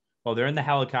Park. Well, they're in the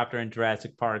helicopter in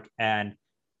Jurassic Park, and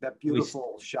that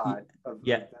beautiful shot of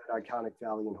that iconic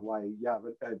valley in Hawaii. Yeah,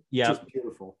 but just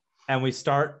beautiful. And we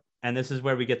start, and this is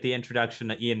where we get the introduction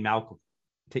to Ian Malcolm,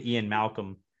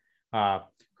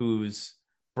 who's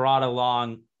brought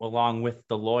along with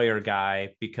the lawyer guy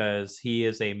because he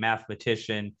is a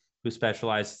mathematician who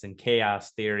specializes in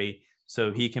chaos theory.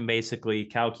 So he can basically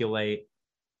calculate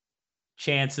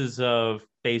chances of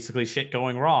basically shit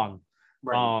going wrong.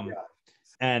 Right.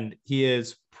 And he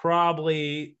is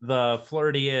probably the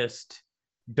flirtiest,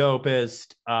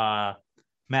 dopest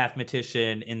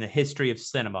mathematician in the history of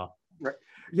cinema. Right.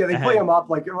 Yeah, they play him up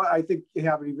like, I think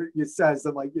it says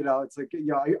that, like, it's like,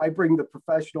 I bring the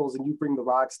professionals and you bring the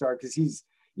rock star, because he's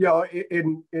you know,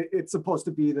 it's supposed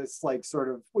to be this like sort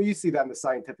of, well, you see that in the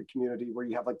scientific community where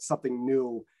you have like something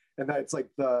new, and then it's like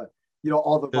all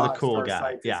the They're the rock cool star guy.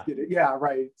 scientists Yeah. get it. Yeah,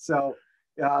 right. So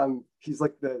he's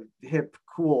like the hip,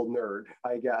 cool nerd,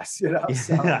 I guess, you know. Yeah.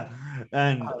 So,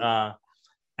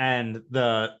 And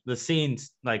the scene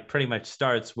like pretty much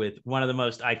starts with one of the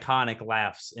most iconic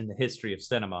laughs in the history of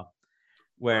cinema,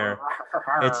 where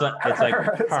it's like it's like,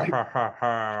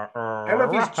 I don't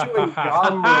know if he's chewing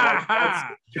gum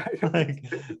or like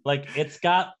what's like it's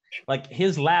got like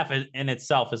his laugh in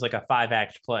itself is like a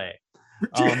 5-act play.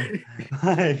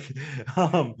 Like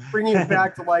bringing it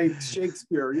back to like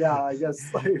Shakespeare. Yeah, I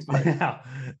guess. Yeah.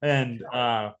 And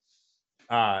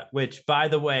which, by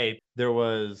the way, there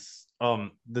was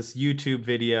this YouTube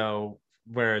video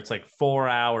where it's like 4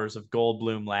 hours of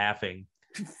Goldblum laughing,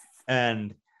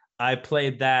 and I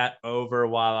played that over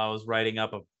while I was writing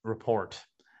up a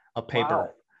paper. Wow.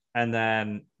 And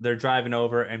then they're driving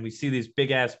over, and we see these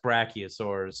big ass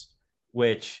brachiosaurs,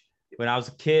 which when I was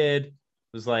a kid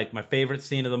was like my favorite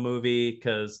scene of the movie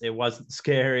because it wasn't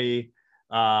scary,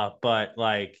 but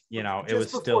like, you know, it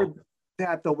was still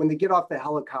that though, when they get off the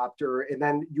helicopter and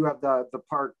then you have the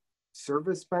park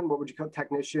servicemen, what would you call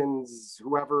technicians,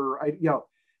 whoever,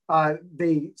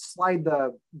 they slide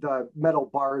the metal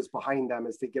bars behind them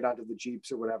as they get onto the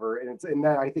Jeeps or whatever, and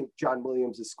then I think John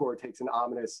Williams' score takes an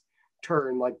ominous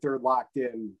turn, like they're locked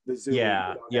in the zoo.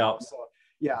 Yeah, So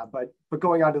yeah, but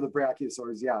going on to the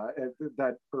brachiosaurs,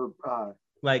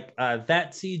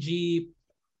 that CG,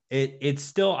 it's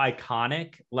still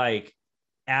iconic. Like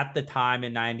at the time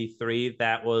in '93,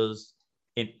 that was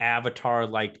an Avatar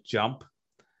like jump.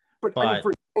 But I mean,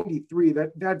 for '93,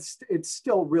 it's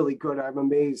still really good. I'm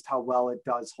amazed how well it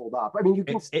does hold up. I mean, you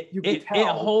can tell it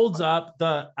holds up.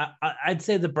 I'd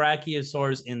say the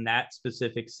brachiosaurs in that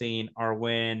specific scene are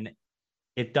when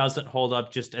it doesn't hold up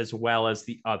just as well as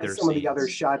the other some scenes. of the other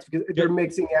shots, because they're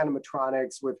mixing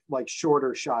animatronics with like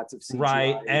shorter shots of CGI.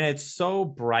 Right, and it's so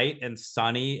bright and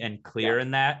sunny and clear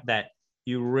in that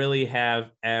you really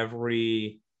have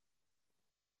there's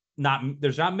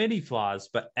not many flaws,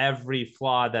 but every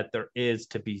flaw that there is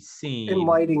to be seen. And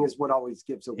lighting is what always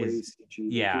gives away CG.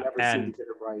 Yeah, you never seem to get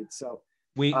it right. So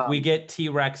we get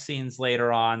T-Rex scenes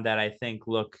later on that I think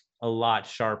look a lot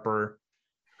sharper.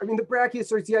 I mean, the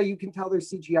brachiosaurs, yeah, you can tell they're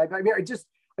CGI. But I mean, I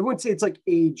wouldn't say it's like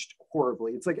aged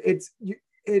horribly. It's like this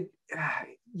is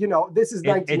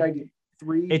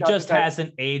 1993. It just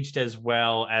hasn't aged as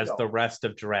well as the rest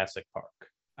of Jurassic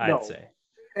Park, I'd say.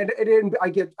 And I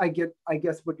guess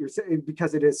what you're saying,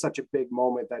 because it is such a big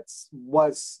moment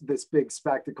was this big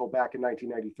spectacle back in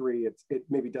 1993. It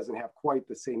maybe doesn't have quite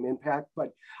the same impact, but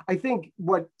I think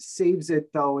what saves it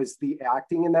though is the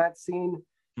acting in that scene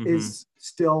is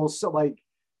still so like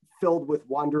filled with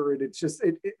wonder, and it's just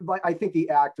like I think the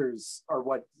actors are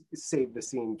what saved the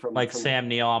scene from Sam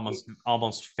Neill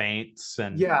almost faints,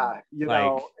 and and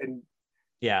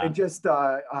just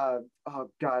oh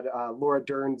god, Laura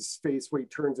Dern's face when he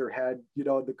turns her head, in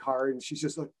the car, and she's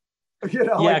just like,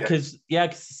 because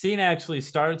the scene actually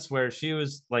starts where she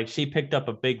was like, she picked up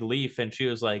a big leaf and she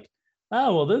was like,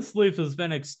 oh, well, this leaf has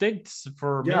been extinct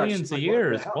for millions of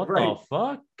years. What the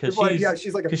fuck? Because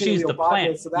she's like she's the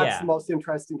plant. So that's the most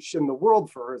interesting shit in the world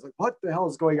for her. It's like, what the hell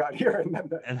is going on here? And then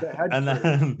the head. And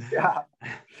then,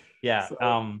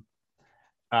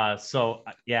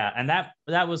 and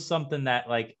that was something that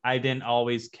like I didn't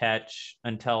always catch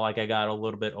until like I got a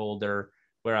little bit older,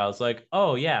 where I was like,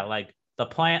 oh yeah, like the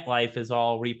plant life is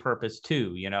all repurposed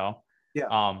too,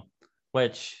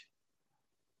 which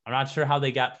I'm not sure how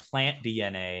they got plant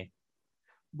DNA.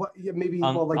 What? Yeah, maybe.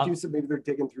 You said, maybe they're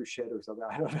digging through shit or something.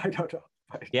 I don't know.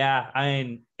 Yeah, I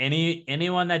mean,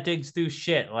 anyone that digs through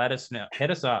shit, let us know.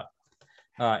 Hit us up.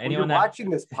 Anyone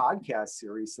watching this podcast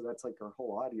series, so that's like our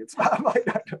whole audience.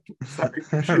 Sorry.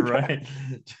 Right.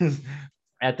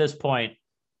 At this point,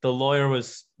 the lawyer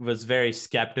was very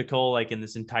skeptical, like in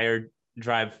this entire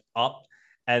drive up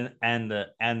and the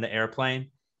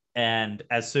airplane. And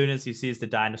as soon as he sees the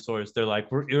dinosaurs, they're like,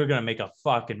 "You're gonna make a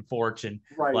fucking fortune!"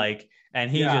 Right. Like,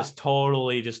 and he just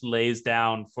totally just lays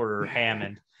down for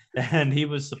Hammond, and he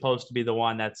was supposed to be the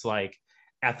one that's like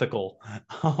ethical,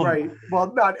 right?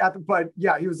 Well, not ethical, but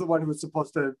yeah, he was the one who was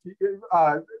supposed to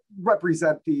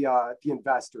represent the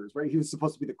investors, right? He was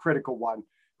supposed to be the critical one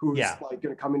who's like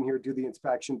going to come in here, do the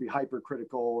inspection, be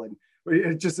hypercritical, and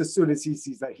just as soon as he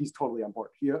sees that, he's totally on board.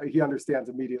 He understands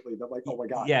immediately that, like, oh my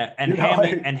god. Yeah, and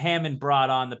Hammond brought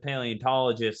on the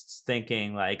paleontologists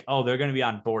thinking like, oh, they're going to be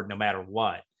on board no matter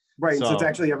what. Right. So it's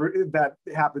actually that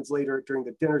happens later during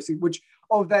the dinner scene. Which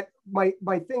my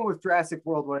thing with Jurassic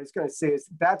World, what I was going to say is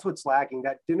that's what's lacking.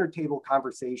 That dinner table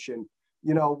conversation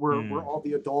where all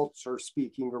the adults are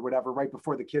speaking or whatever right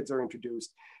before the kids are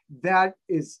introduced. That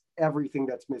is everything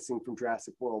that's missing from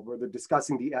Jurassic World, where they're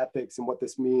discussing the ethics and what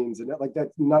this means, and like that,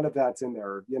 none of that's in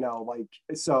there, like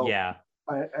so. Yeah.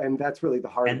 And that's really the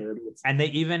heart of it. And they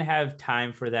even have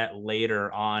time for that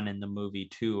later on in the movie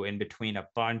too, in between a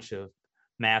bunch of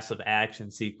massive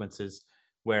action sequences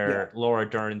where Laura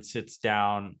Dern sits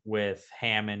down with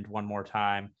Hammond one more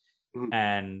time,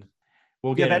 and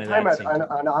we'll get into that time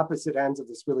on opposite ends of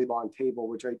this really long table,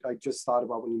 which I just thought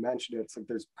about when you mentioned it. It's like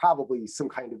there's probably some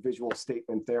kind of visual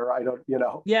statement there. I don't,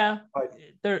 Yeah, but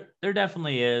there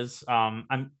definitely is.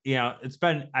 It's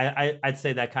been I'd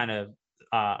say that kind of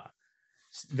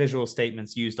visual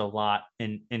statements used a lot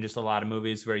in just a lot of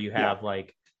movies where you have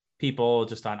like people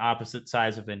just on opposite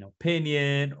sides of an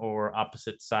opinion or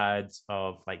opposite sides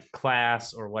of like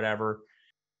class or whatever.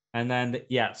 And then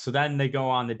so then they go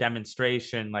on the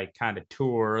demonstration like kind of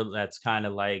tour that's kind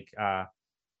of like a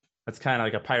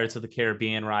Pirates of the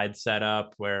Caribbean ride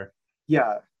setup where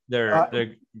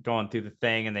they're going through the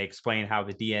thing and they explain how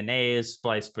the DNA is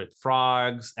spliced with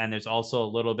frogs, and there's also a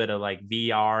little bit of like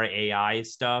VR AI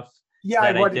stuff. Yeah,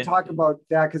 I wanted to talk about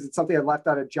that because it's something I left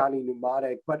out of Johnny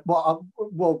Mnemonic, but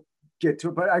we'll get to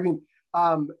it. But I mean,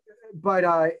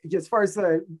 as far as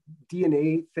the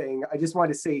DNA thing, I just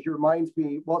wanted to say he reminds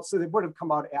me. Well, so they would have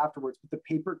come out afterwards, but the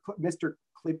paper Mr.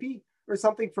 Clippy or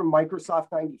something from Microsoft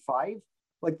 '95,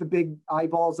 like the big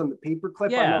eyeballs on the paper clip.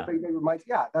 Yeah, I don't know if reminds.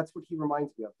 Yeah, that's what he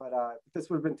reminds me of. But this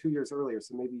would have been 2 years earlier,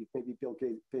 so maybe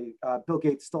Bill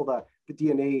Gates stole the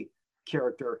DNA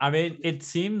character. I mean, it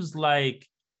seems like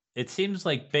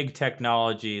big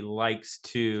technology likes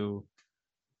to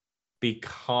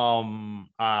become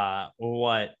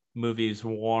what movies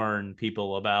warn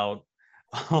people about.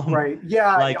 Right.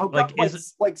 Yeah. Like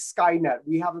Skynet.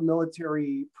 We have a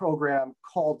military program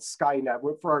called Skynet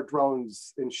for our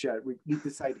drones and shit. We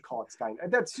decided to call it Skynet.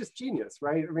 That's just genius,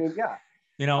 right? I mean, yeah.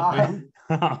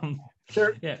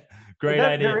 Great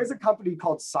idea. There is a company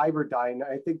called Cyberdyne.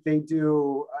 I think they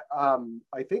do,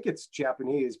 I think it's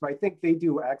Japanese, but I think they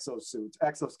do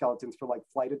exoskeletons for like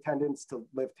flight attendants to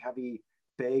lift heavy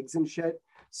bags and shit.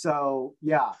 So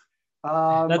yeah.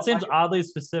 That seems oddly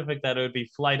specific that it would be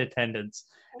flight attendants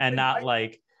and not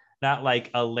like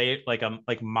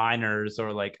miners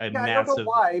or like a massive. I don't know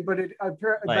why, but I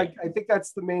think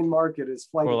that's the main market is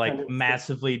flight or attendants. Like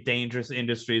massively dangerous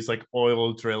industries like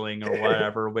oil drilling or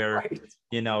whatever, where right.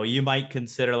 You might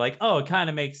consider like, oh, it kind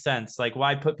of makes sense. Like,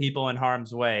 why put people in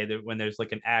harm's way when there's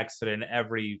like an accident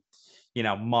every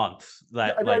month?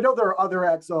 I know there are other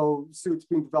exo suits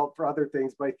being developed for other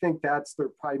things, but I think that's their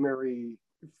primary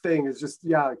thing is just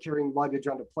carrying luggage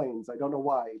onto planes. I don't know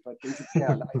why, but in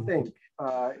Japan, I think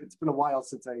it's been a while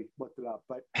since I looked it up.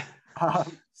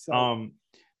 So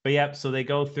they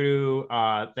go through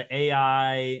the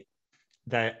AI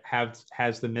that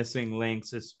has the missing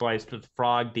links is spliced with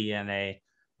frog DNA,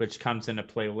 which comes into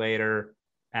play later,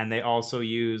 and they also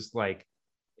use like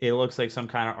it looks like some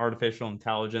kind of artificial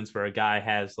intelligence where a guy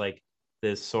has like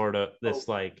this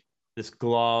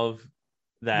glove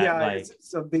that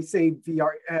so they say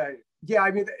VR. I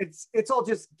mean it's all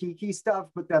just geeky stuff,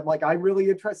 but then like I'm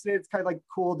really interested in it. It's kind of like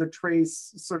cool to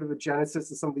trace sort of the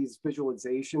genesis of some of these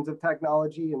visualizations of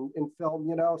technology in film,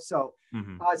 So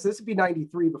so this would be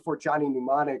 93 before Johnny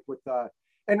Mnemonic with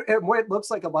and what it looks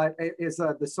like a lot is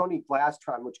the Sony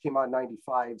Blastron, which came out in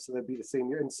 95, so that'd be the same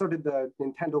year, and so did the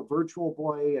Nintendo Virtual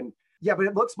Boy. And but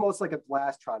it looks most like a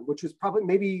Blastron, which was probably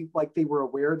maybe like they were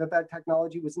aware that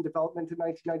technology was in development in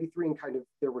 1993, and kind of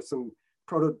there were some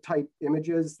prototype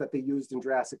images that they used in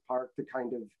Jurassic Park to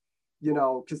kind of,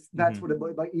 because that's what it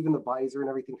looked like. Even the visor and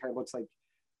everything kind of looks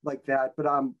like that. But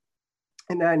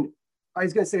and then I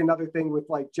was going to say another thing with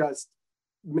like just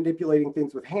manipulating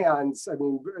things with hands. I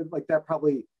mean, like that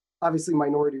probably obviously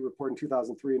Minority Report in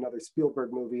 2003, another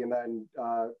Spielberg movie, and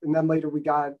then later we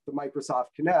got the Microsoft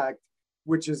Kinect,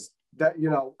 which is that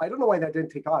I don't know why that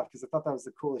didn't take off, because I thought that was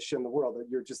the coolest shit in the world, that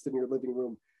you're just in your living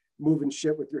room moving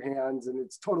shit with your hands, and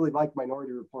it's totally like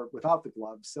Minority Report without the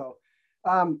gloves. So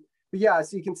so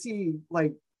you can see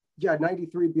like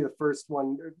 93 would be the first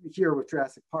one here with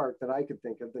Jurassic Park that I could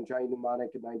think of, then Johnny Mnemonic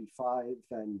in 95.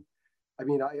 And I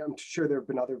mean I'm sure there have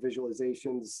been other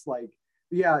visualizations so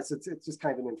it's just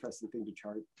kind of an interesting thing to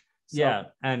chart.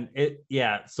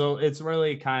 So it's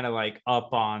really kind of like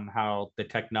up on how the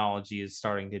technology is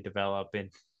starting to develop, and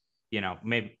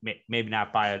maybe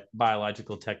not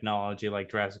biological technology like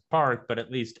Jurassic Park, but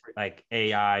at least like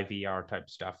AI, VR type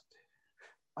stuff.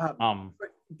 But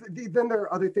then there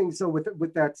are other things. So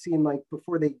with that scene, like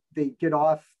before they get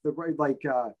off the like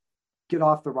get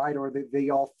off the ride, or they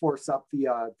all force up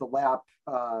the lap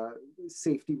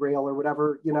safety rail or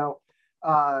whatever,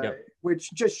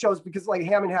 which just shows, because like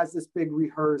Hammond has this big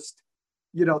rehearsed,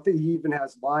 he even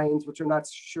has lines, which I'm not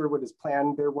sure what his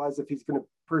plan there was, if he's going to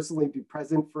personally be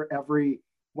present for every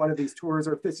one of these tours,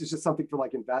 or if this is just something for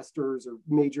like investors or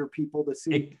major people to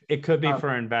see. It could be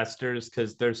for investors,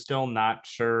 because they're still not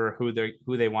sure who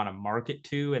they want to market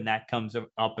to, and that comes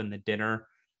up in the dinner,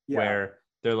 where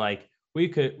they're like, we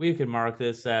could mark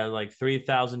this at like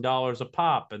 $3,000 a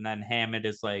pop, and then Hammond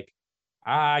is like,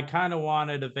 I kind of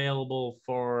want it available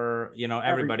for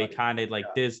everybody, kind of like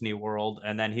Disney World,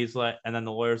 and then he's like, and then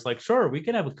the lawyer's like, sure, we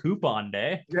can have a coupon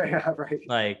day. Yeah, right.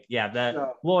 Like,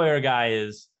 that lawyer guy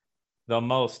is the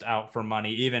most out for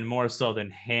money, even more so than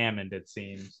Hammond, it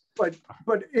seems. But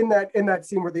in that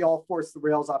scene where they all force the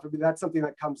rails off, I mean, that's something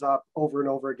that comes up over and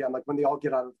over again. Like when they all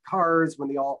get out of cars, when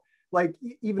they all, like,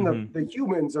 even the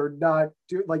humans are not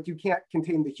like, you can't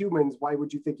contain the humans. Why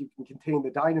would you think you can contain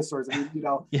the dinosaurs? I mean,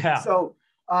 Yeah. So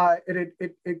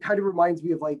it kind of reminds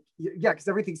me of like, because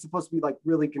everything's supposed to be like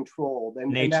really controlled,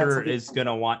 and nature is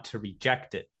gonna want to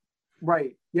reject it.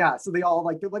 Right. Yeah. So they're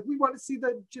like, we want to see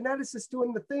the geneticist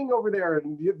doing the thing over there,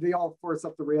 and they all force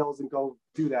up the rails and go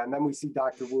do that. And then we see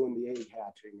Dr. Wu and the egg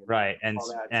hatching. Right.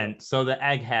 And so the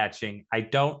egg hatching, I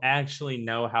don't actually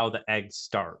know how the eggs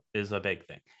start is a big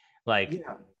thing. Like,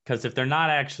 because if they're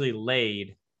not actually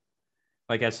laid,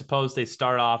 like I suppose they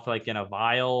start off like in a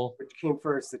vial. Which came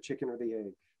first, the chicken or the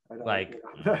egg? I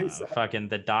don't know. Fucking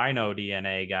the dino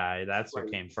DNA guy. That's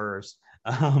what came first.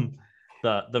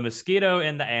 The mosquito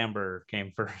and the amber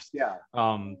came first. Yeah.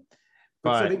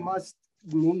 But so they must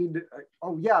need.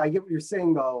 Oh yeah, I get what you're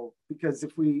saying though, because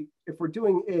if we're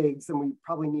doing eggs, then we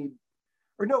probably need.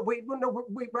 Or no, wait.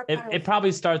 It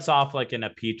probably starts off like in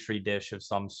a petri dish of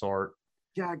some sort.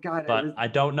 Yeah, got it. But I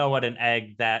don't know what an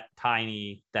egg that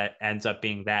tiny that ends up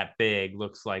being that big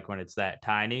looks like when it's that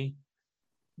tiny.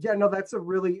 Yeah, no, that's a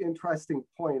really interesting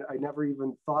point. I never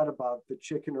even thought about the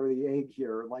chicken or the egg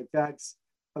here. Like that's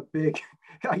a big,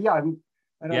 I don't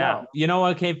know. You know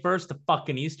what came first? The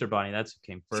fucking Easter Bunny. That's what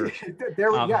came first.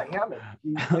 Hammond.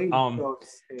 He laid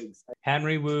those eggs.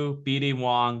 Henry Wu, BD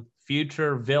Wong,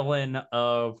 future villain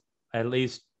of at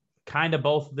least kind of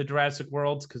both of the Jurassic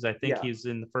Worlds, because I think he's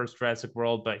in the first Jurassic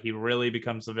World, but he really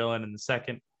becomes the villain in the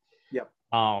second. Yep.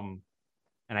 And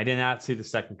I did not see the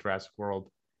second Jurassic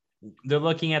World. They're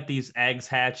looking at these eggs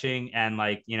hatching, and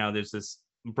like, there's this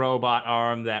robot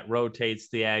arm that rotates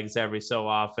the eggs every so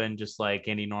often, just like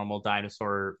any normal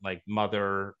dinosaur like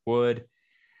mother would,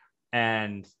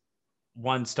 and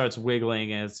one starts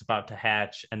wiggling and it's about to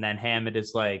hatch, and then Hammond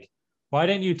is like, why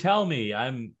didn't you tell me?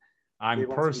 I'm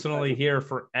personally here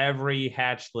for every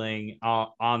hatchling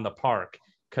on the park,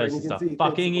 because it's a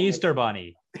fucking Easter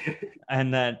Bunny.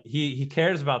 And then he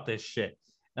cares about this shit,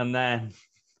 and then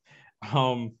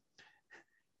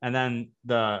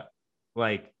the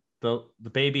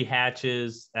baby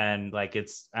hatches, and like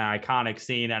it's an iconic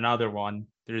scene. Another one,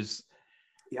 there's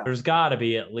got to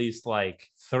be at least like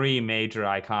 3 major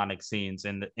iconic scenes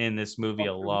in this movie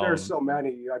alone. There's so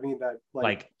many. I mean, that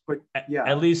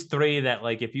at least 3 that,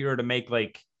 like, if you were to make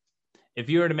like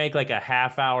a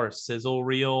half-hour sizzle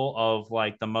reel of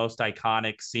like the most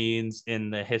iconic scenes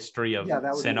in the history of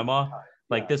cinema,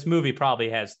 like this movie probably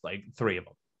has like 3 of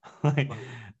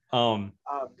them.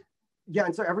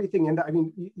 And so everything, and I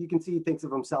mean, you can see he thinks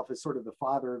of himself as sort of the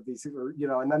father of these,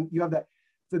 and then you have that.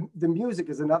 The music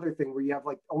is another thing where you have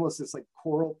like almost this like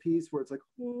choral piece where it's like,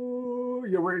 ooh,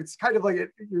 where it's kind of like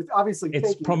you're obviously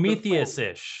it's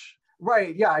Prometheus-ish.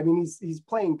 Right. Yeah. I mean, he's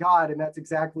playing God, and that's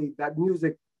exactly that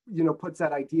music, puts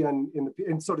that idea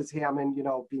and so does Hammond,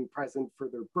 being present for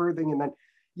their birthing. And then,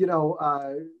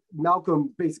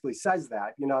 Malcolm basically says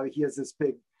that, he has this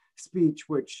big speech,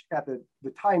 which at the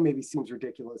time maybe seems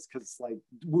ridiculous, because like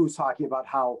Wu's talking about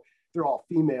how they're all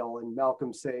female, and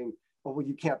Malcolm's saying, well,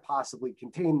 you can't possibly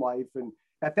contain life. And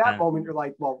at that moment, you're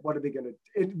like, well, what are they going to?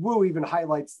 And Wu even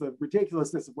highlights the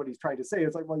ridiculousness of what he's trying to say.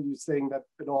 It's like, well, you're saying that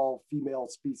an all female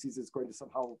species is going to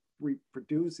somehow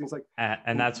reproduce. And he's like,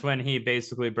 and that's when he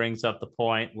basically brings up the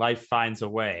point: life finds a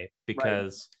way,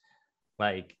 because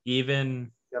like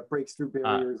even breaks through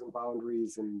barriers and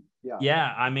boundaries, and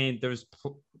I mean, there's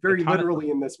very literally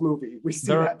in this movie we see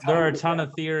there are a ton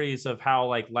of theories of how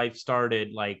like life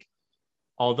started. Like,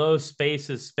 although space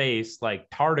is space, like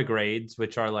tardigrades,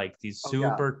 which are like these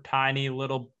super tiny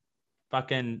little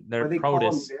fucking, they're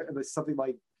protists. Something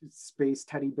like space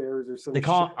teddy bears or something. They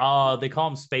call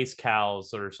them space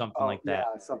cows or something like that.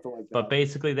 Yeah, something like that. But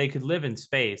basically, they could live in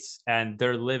space, and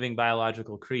they're living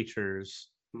biological creatures.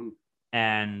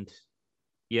 And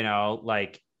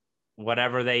like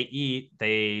whatever they eat,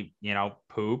 they,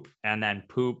 poop, and then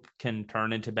poop can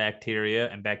turn into bacteria,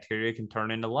 and bacteria can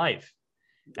turn into life.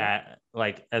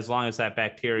 Like, as long as that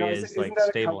bacteria is isn't like that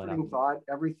stable a comforting enough. thought?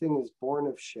 Everything is born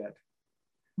of shit.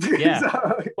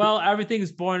 Yeah. Well,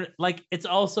 everything's born, like, it's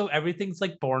also, everything's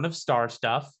like born of star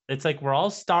stuff. It's like we're all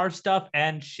star stuff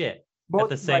and shit at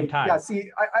the same time. Yeah,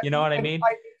 see, you know what I mean?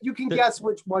 You can guess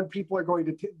which one people are going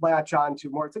to latch on to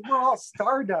more. It's like, we're all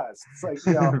stardust. It's like,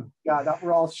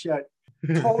 we're all shit.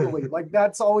 Totally. Like,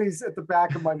 that's always at the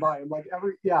back of my mind. Like,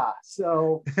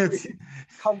 so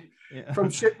come from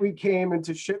shit we came,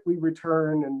 into shit we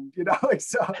return, and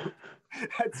so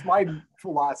that's my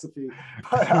philosophy.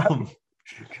 But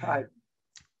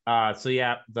God. So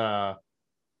yeah, the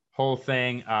whole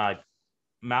thing,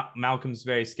 Malcolm's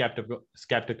very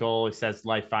skeptical. He says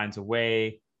life finds a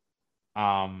way.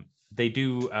 They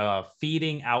do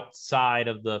feeding outside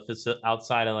of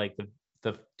like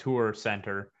the tour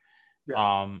center,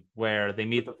 where they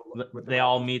meet they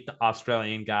all meet the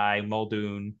Australian guy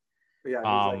Muldoon. Yeah,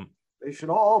 he's like, they should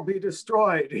all be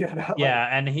destroyed. Yeah,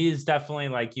 and he's definitely,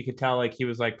 like, you could tell, like, he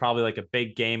was like probably like a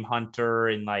big game hunter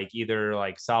in like either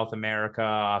like South America,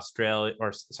 Australia,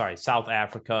 or South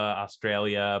Africa,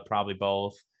 Australia, probably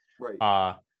both.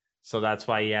 Right. So that's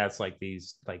why he has like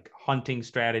these like hunting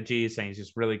strategies, and he's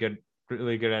just really good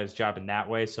at his job in that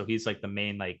way. So he's like the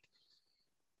main, like,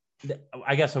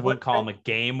 I guess I wouldn't call him a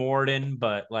game warden,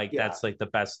 but like that's like the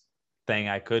best thing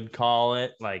I could call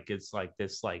it. Like, it's like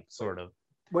this, like, sort of,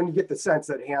 when you get the sense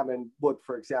that Hammond looked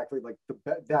for exactly like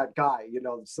that guy,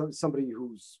 somebody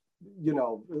who's, the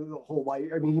whole life.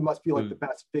 I mean, he must be like the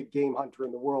best big game hunter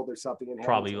in the world or something. And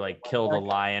probably like killed a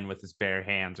lion with his bare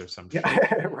hands or some shit.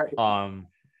 Right.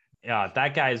 Yeah,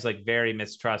 that guy's like very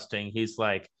mistrusting. He's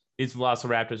like, these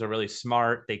velociraptors are really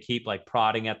smart. They keep like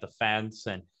prodding at the fence,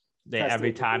 and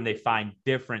every time they find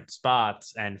different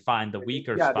spots and find the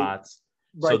weaker spots.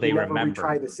 So they never remember.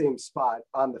 Retry the same spot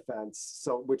on the fence,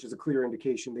 so which is a clear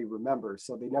indication they remember.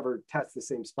 So they never test the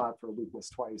same spot for a weakness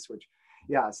twice, which,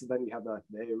 so then you have the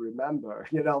 "they remember,"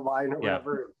 line or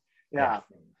whatever. Yeah.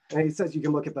 And he says you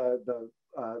can look at the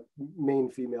main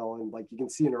female, and like you can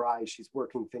see in her eyes she's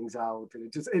working things out,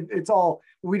 and it's all,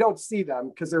 we don't see them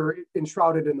because they're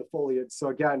enshrouded in the foliage. So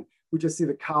again, we just see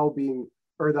the cow being,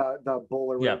 or the bull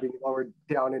or whatever, being lowered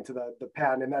down into the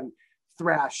pen, and then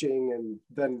thrashing, and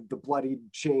then the bloodied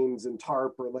chains and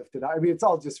tarp are lifted. I mean, it's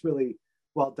all just really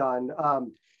well done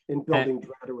in building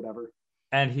dread or whatever.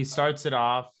 And he starts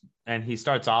off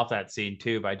that scene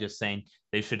too by just saying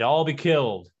they should all be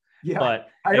killed. Yeah, but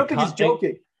I don't think he's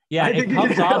joking. It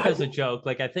comes off as a joke.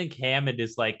 Like, I think Hammond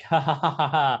is like, ha ha ha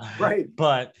ha. Right.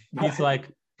 But he's like,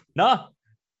 no.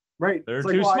 Right. They're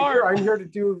too smart. I'm here to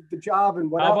do the job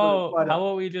and whatever. How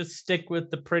about we just stick with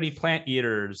the pretty plant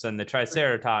eaters and the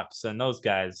triceratops and those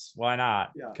guys? Why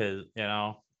not? Because,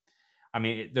 I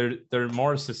mean, they're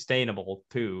more sustainable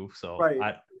too. So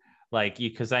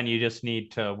because then you just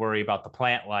need to worry about the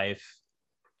plant life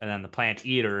and then the plant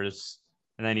eaters,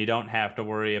 and then you don't have to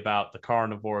worry about the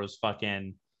carnivores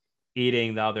fucking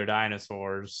eating the other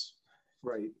dinosaurs.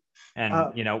 Right.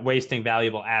 And wasting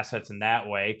valuable assets in that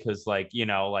way, because like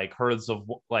herds of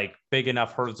big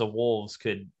enough herds of wolves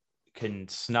can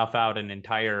snuff out an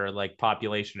entire like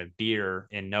population of deer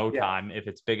in no time if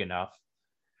it's big enough.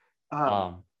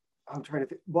 I'm trying to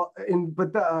think. Well, and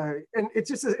it's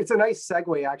just it's a nice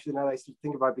segue actually, now that I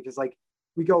think about it, because like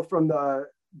we go from the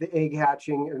egg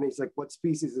hatching, and he's like, what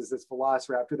species is this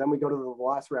velociraptor? Then we go to the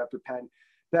velociraptor pen.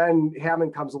 Then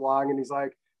Hammond comes along and he's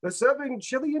like, they're serving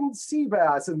Chilean sea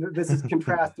bass. And this is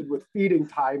contrasted with feeding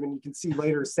time. And you can see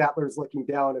later Sattler's looking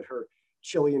down at her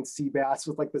Chilean sea bass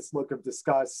with like this look of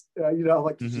disgust,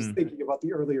 like she's thinking about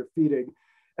the earlier feeding.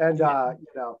 And,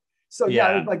 so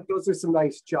like those are some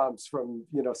nice jumps from,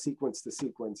 sequence to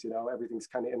sequence, everything's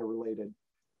kind of interrelated.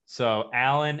 So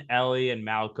Alan, Ellie, and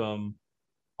Malcolm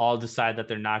all decide that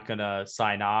they're not going to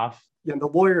sign off. Yeah, and the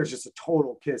lawyer is just a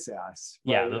total kiss ass.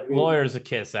 Right? Yeah, the lawyer's a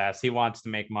kiss ass. He wants to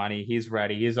make money. He's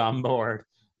ready. He's on board.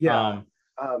 Yeah.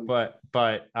 But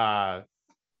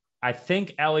I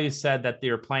think Ellie said that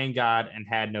you're playing God and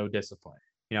had no discipline.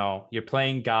 You're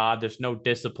playing God. There's no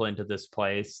discipline to this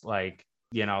place. Like,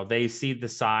 they see the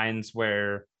signs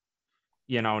where,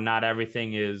 not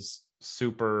everything is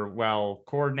super well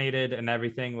coordinated and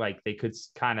everything. Like, they could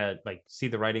kind of like see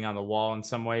the writing on the wall in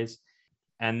some ways.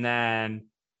 And then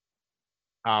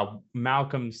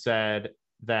Malcolm said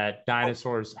that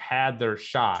dinosaurs had their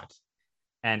shot,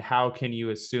 and how can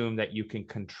you assume that you can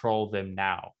control them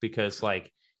now? Because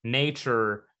like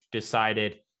nature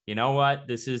decided, you know what,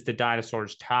 this is the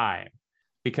dinosaurs' time.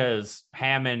 because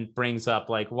Hammond brings up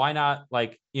like, why not,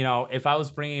 like, you know, if I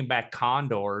was bringing back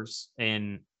condors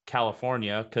in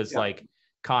California, because like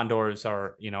condors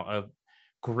are, you know, a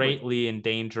greatly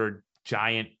endangered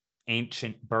giant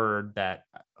ancient bird that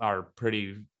are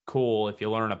pretty cool if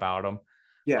you learn about them.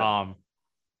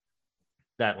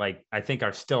 That like I think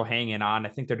are still hanging on. I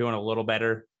think they're doing a little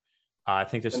better. I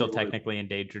think they're still technically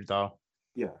endangered though.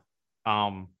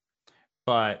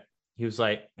 But he was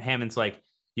like, Hammond's like,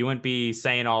 you wouldn't be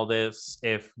saying all this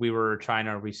if we were trying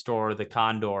to restore the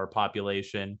condor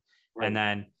population. And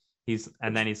then he's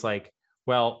like,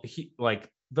 well,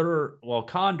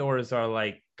 condors are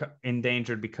like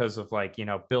endangered because of like, you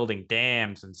know, building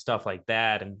dams and stuff like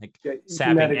that, and like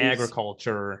sapping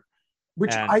agriculture.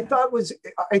 Which I thought was,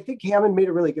 I think Hammond made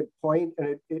a really good point,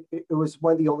 and it was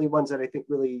one of the only ones that I think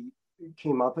really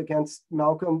came up against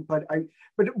Malcolm. But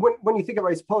when you think of it,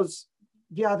 I suppose,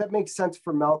 yeah, that makes sense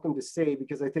for Malcolm to say,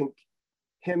 because I think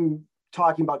him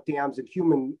talking about dams and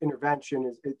human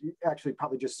intervention it actually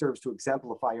probably just serves to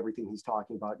exemplify everything he's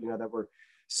talking about. You know, that we're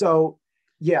so,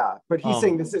 yeah. But he's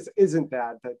saying this isn't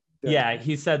that. Yeah,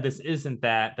 he said this isn't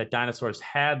that dinosaurs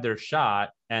had their shot,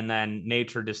 and then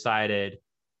nature decided,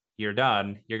 you're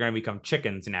done. You're going to become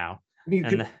chickens now. You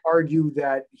could argue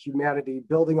that humanity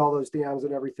building all those dams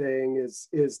and everything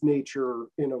is nature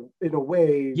in a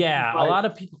way. Yeah, a lot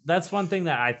of people. That's one thing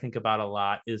that I think about a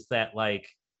lot, is that like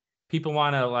people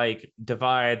want to like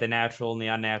divide the natural and the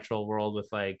unnatural world with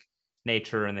like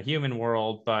nature and the human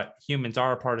world, but humans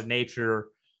are a part of nature.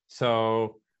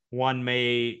 So one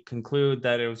may conclude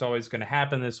that it was always going to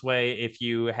happen this way if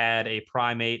you had a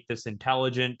primate this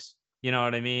intelligent, you know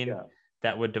what I mean? Yeah.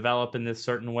 That would develop in this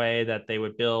certain way, that they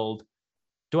would build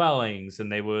dwellings,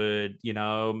 and they would, you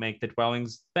know, make the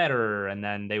dwellings better, and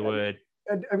then they would.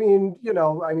 And I mean, you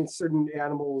know, I mean, certain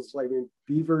animals, like, I mean,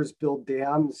 beavers build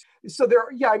dams. So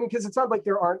I mean, because it's not like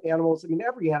there aren't animals. I mean,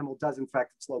 every animal does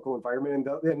infect its local environment,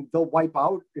 and they'll wipe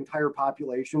out entire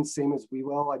populations, same as we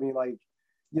will. I mean, like,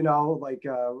 you know, like,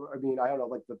 I mean, I don't know,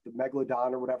 like the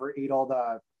megalodon or whatever ate all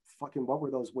the fucking, what were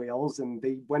those whales, and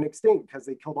they went extinct because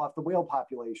they killed off the whale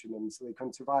population, and so they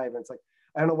couldn't survive. And it's like,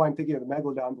 I don't know why I'm thinking of the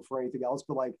megalodon before anything else,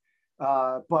 but like,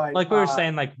 but like we were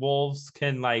saying, like wolves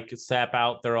can like sap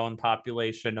out their own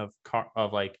population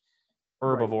of like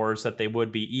herbivores that they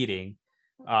would be eating,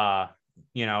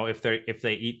 you know, if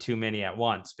they eat too many at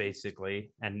once,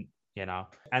 basically. And you know,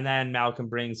 and then Malcolm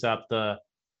brings up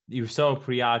you're so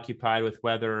preoccupied with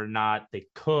whether or not they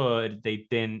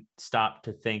didn't stop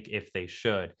to think if they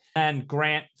should. And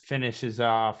Grant finishes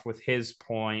off with his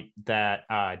point that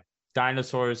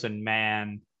dinosaurs and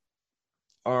man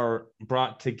are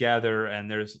brought together, and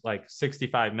there's like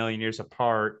 65 million years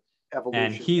apart. Evolution,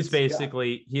 and he's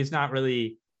basically, he's not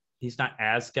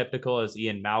as skeptical as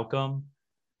Ian Malcolm,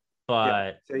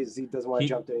 but he doesn't want to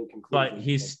jump to any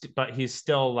conclusions. But he's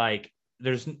still like,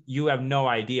 you have no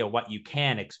idea what you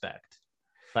can expect.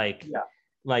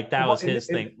 Like that was his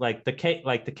thing. Like the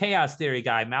chaos theory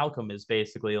guy, Malcolm, is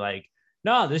basically like,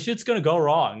 no, this shit's gonna go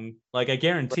wrong. Like, I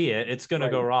guarantee it's gonna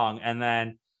go wrong. And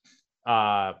then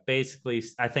basically,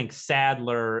 I think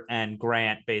Sadler and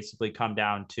Grant basically come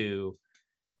down to,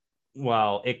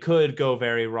 well, it could go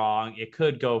very wrong, it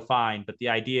could go fine, but the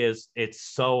idea is it's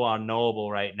so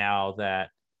unknowable right now that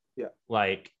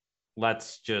like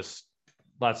let's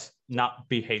not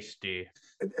be hasty.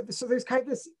 So there's kind of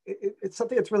this, it's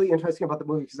something that's really interesting about the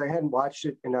movie, because I hadn't watched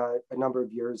it in a number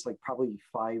of years, like probably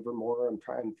 5 or more,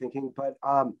 I'm thinking, but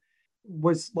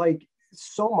was like,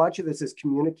 so much of this is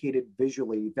communicated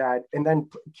visually, that, and then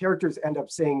characters end up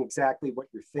saying exactly what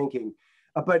you're thinking.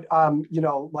 But you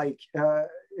know, like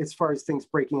as far as things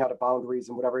breaking out of boundaries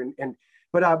and whatever,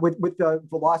 but with the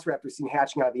velociraptor scene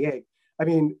hatching out of the egg, I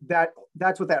mean,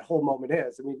 that's what that whole moment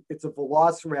is. I mean, it's a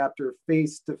velociraptor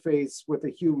face to face with a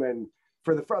human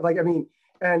for the front. Like, I mean,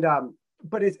 and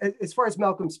but as far as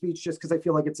Malcolm's speech, just because I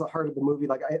feel like it's the heart of the movie,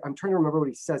 like I'm trying to remember what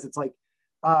he says. It's like,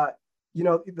 you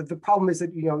know, the problem is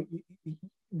that, you know,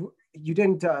 you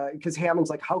didn't, because Hammond's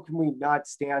like, how can we not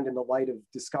stand in the light of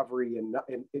discovery, and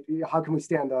how can we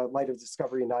stand in the light of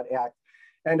discovery and not act?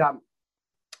 And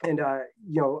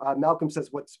you know, Malcolm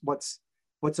says, what's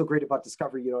so great about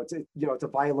discovery? You know, it's a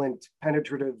violent,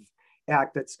 penetrative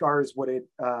act that scars what it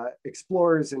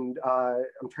explores. And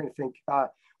I'm trying to think,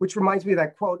 which reminds me of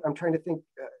that quote. I'm trying to think,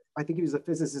 I think he was a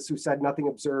physicist who said, nothing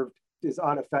observed is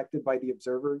unaffected by the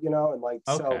observer, you know, and like,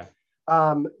 so.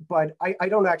 But I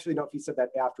don't actually know if he said that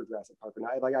after Jurassic Park or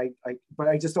not. But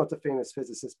I just know it's a famous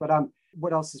physicist. But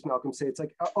what else does Malcolm say? It's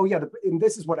like, oh yeah, and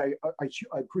this is what I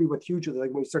agree with hugely.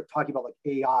 Like when we start talking about like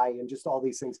AI and just all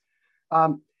these things,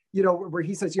 you know, where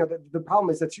he says, you know, the problem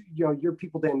is that, you know, your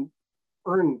people didn't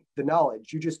earn the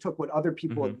knowledge. You just took what other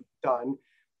people had done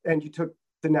and you took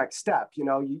the next step.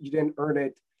 You didn't earn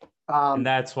it. And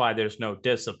that's why there's no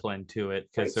discipline to it,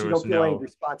 because there was no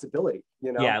responsibility.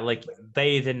 Yeah, like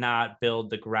they did not build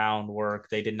the groundwork.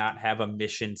 They did not have a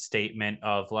mission statement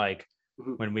of like,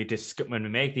 when we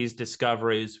make these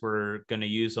discoveries, we're going to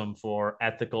use them for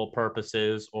ethical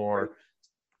purposes or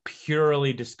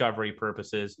purely discovery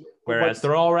purposes. Whereas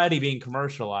they're already being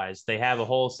commercialized. They have a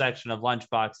whole section of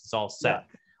lunchboxes all set.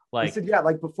 Yeah. Like, said,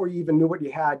 like before you even knew what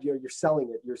you had, you're selling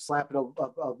it. You're slapping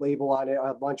a label on it,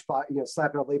 a lunchbox.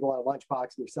 Slapping a label on a lunchbox,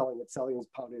 and you're selling it. Selling is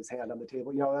pounding his hand on the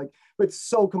table. But it's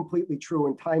so completely true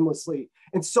and timelessly,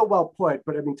 and so well put.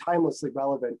 But I mean, timelessly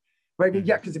relevant. But I mean,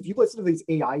 yeah, because if you listen to these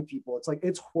AI people, it's like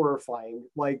it's horrifying.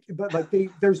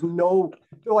 There's no.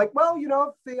 They're like, well,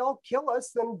 if they all kill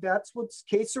us, then that's what's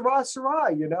que sera, sera.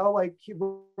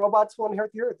 Robots will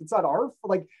inherit the earth. It's not our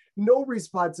no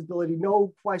responsibility,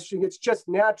 no questioning. It's just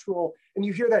natural. And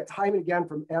you hear that time and again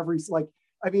from every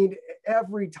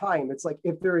every time. It's like,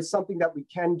 if there is something that we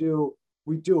can do,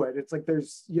 we do it. It's like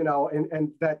there's,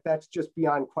 and that's just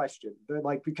beyond question.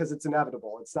 Because it's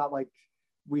inevitable. It's not like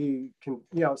we can,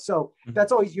 so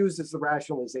that's always used as the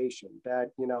rationalization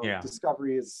that,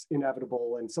 discovery is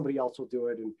inevitable and somebody else will do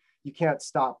it and you can't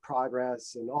stop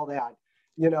progress and all that.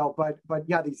 But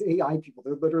yeah, these AI people,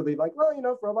 they're literally like, well,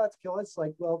 if robots kill us,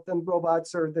 well, then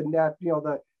robots are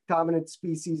the dominant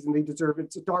species and they deserve it.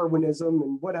 It's Darwinism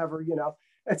and whatever,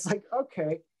 it's like,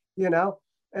 okay, and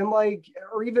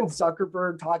or even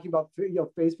Zuckerberg talking about,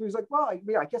 Facebook, he's like, well,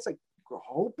 I guess I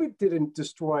hope it didn't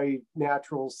destroy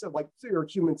natural, or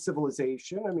human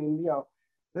civilization. I mean,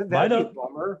 that'd be a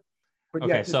bummer. But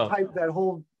okay, that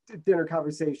whole dinner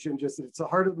conversation, it's the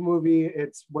heart of the movie.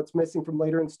 It's what's missing from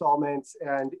later installments,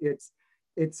 and it's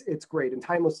great and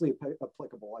timelessly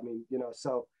applicable. I mean,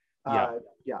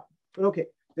 yeah. But okay,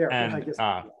 there. And I guess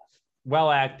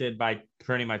well acted by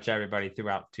pretty much everybody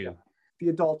throughout too. Yeah. The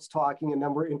adults talking, and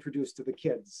then we're introduced to the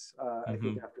kids. I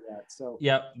think after that. So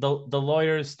the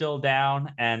lawyer is still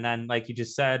down, and then like you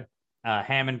just said,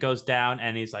 Hammond goes down,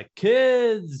 and he's like,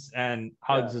 "Kids," and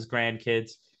hugs his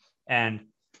grandkids, and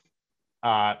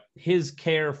his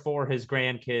care for his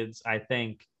grandkids, I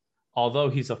think, although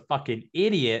he's a fucking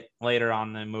idiot later on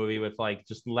in the movie with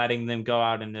just letting them go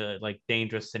out into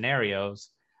dangerous scenarios,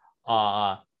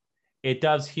 it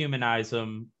does humanize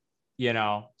him,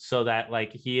 so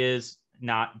that he is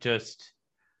not just.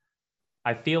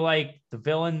 I feel like the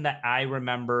villain that I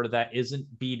remember that isn't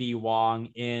BD Wong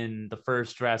in the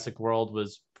first Jurassic World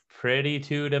was pretty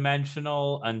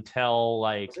two-dimensional until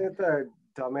Isn't the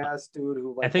dumbass dude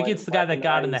who I think it's the guy that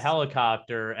got in the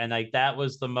helicopter, and that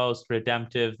was the most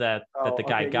redemptive that the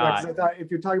guy got. I thought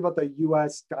if you're talking about the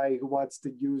US guy who wants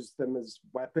to use them as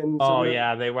weapons. Oh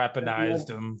yeah, they weaponized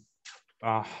him.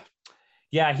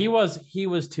 Yeah, he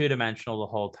was two-dimensional the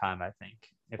whole time, I think.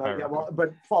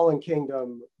 But Fallen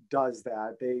Kingdom does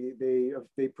that.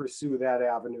 They pursue that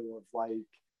avenue of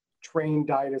trained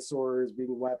dinosaurs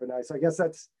being weaponized. So I guess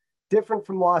that's different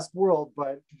from Lost World,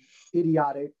 but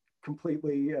idiotic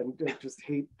completely, and just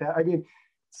hate that. I mean,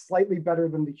 slightly better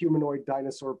than the humanoid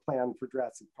dinosaur plan for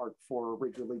Jurassic Park 4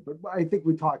 originally, but I think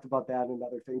we talked about that in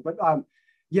another thing. But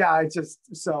yeah, it's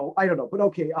just, so I don't know, but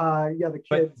okay. The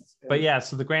kids.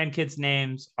 So the grandkids'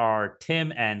 names are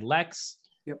Tim and Lex.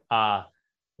 Yep.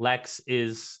 Lex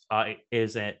is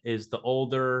the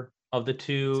older of the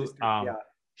two. Sister,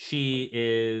 she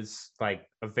is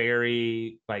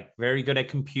very good at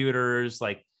computers,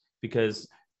 because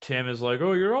Tim is like,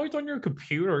 oh, you're always on your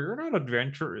computer, you're not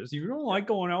adventurous, you don't like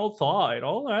going outside,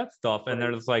 all that stuff. And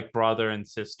there's brother and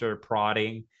sister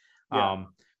prodding.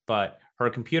 But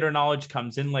her computer knowledge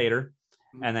comes in later.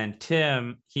 And then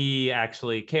Tim, he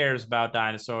actually cares about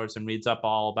dinosaurs and reads up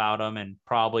all about them, and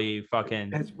probably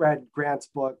fucking has read Grant's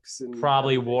books and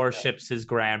probably worships his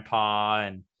grandpa,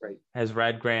 and has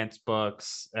read Grant's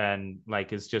books, and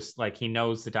is just he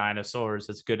knows the dinosaurs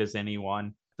as good as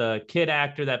anyone. The kid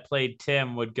actor that played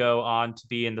Tim would go on to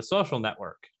be in The Social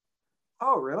Network.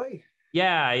 Oh, really?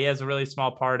 Yeah, he has a really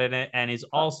small part in it, and he's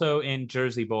also in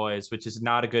Jersey Boys, which is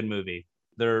not a good movie.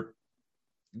 They're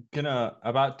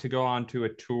about to go on to a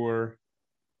tour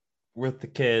with the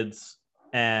kids,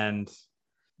 and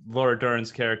Laura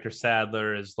Dern's character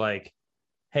Sadler is like,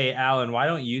 hey Alan, why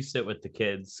don't you sit with the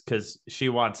kids, because she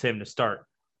wants him to start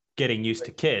getting used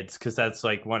to kids, because that's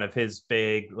one of his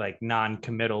big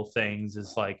non-committal things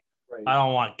is I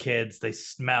don't want kids, they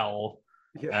smell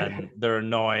and they're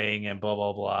annoying and blah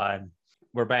blah blah. And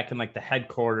we're back in the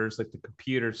headquarters, the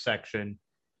computer section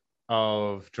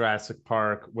of Jurassic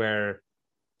Park, where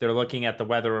they're looking at the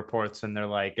weather reports and they're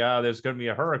like, oh, there's going to be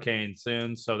a hurricane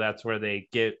soon. So that's where they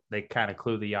kind of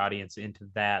clue the audience into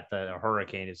that a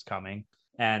hurricane is coming.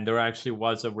 And there actually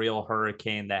was a real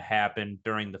hurricane that happened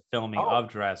during the filming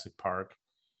of Jurassic Park.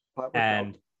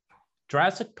 And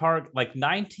Jurassic Park, like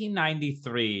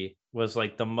 1993 was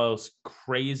like the most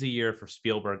crazy year for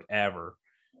Spielberg ever,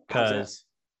 because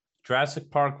Jurassic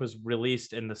Park was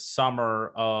released in the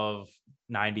summer of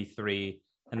 93.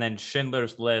 And then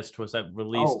Schindler's List was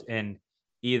released in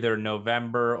either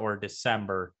November or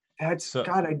December.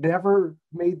 God, I never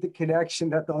made the connection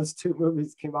that those two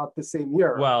movies came out the same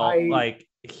year. Well, like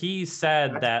he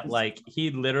said that like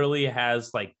he literally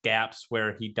has like gaps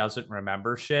where he doesn't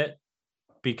remember shit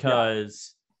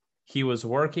because he was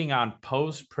working on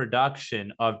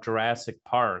post-production of Jurassic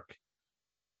Park.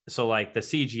 So like the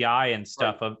CGI and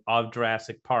stuff of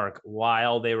Jurassic Park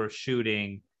while they were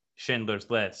shooting Schindler's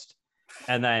List.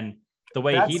 And then the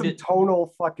way he did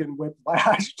tonal fucking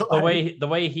whiplash. The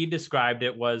way he described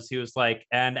it was he was like,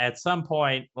 and at some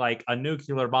point, like a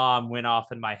nuclear bomb went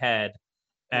off in my head,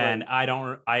 and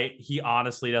he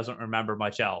honestly doesn't remember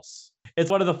much else. It's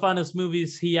one of the funnest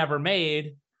movies he ever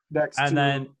made.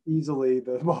 Easily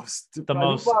the most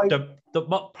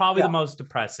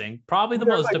depressing. Probably the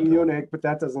most like Munich, but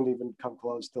that doesn't even come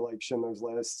close to like Schindler's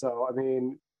List. So I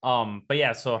mean, but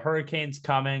yeah, so hurricane's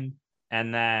coming,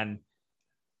 and then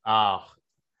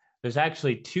there's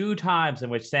actually 2 times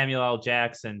in which Samuel L.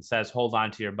 Jackson says, "Hold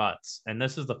on to your butts," and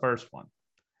this is the first one.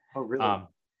 Oh, really?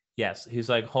 Yes, he's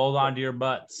like, "Hold on to your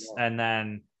butts," and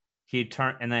then he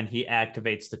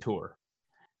activates the tour.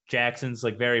 Jackson's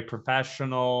like very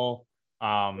professional.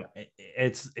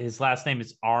 It's his last name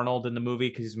is Arnold in the movie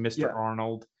because he's Mr.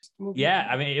 Arnold. Yeah,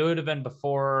 I mean, it would have been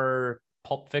before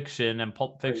Pulp Fiction, and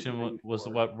Pulp Fiction was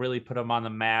what really put him on the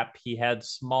map. He had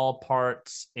small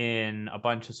parts in a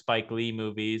bunch of Spike Lee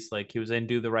movies, like he was in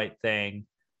Do the Right Thing.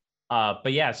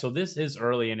 But yeah, so this is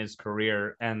early in his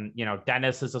career, and you know,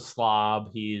 Dennis is a slob.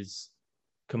 He's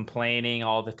complaining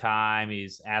all the time.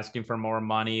 He's asking for more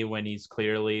money when he's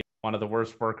clearly one of the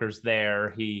worst workers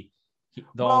there. The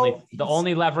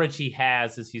only leverage he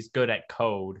has is he's good at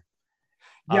code.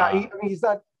 Yeah, I mean,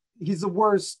 he's the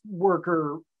worst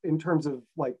worker in terms of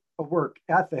like a work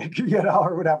ethic, you know,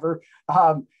 or whatever.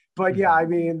 But yeah, I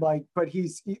mean, like, but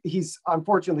he's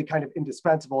unfortunately kind of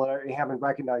indispensable. And Hammond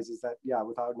recognizes that,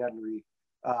 without Nedry,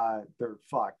 they're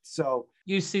fucked. So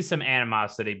you see some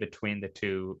animosity between the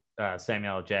two,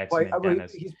 Samuel L. Jackson and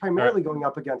Dennis. He's primarily going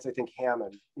up against, I think,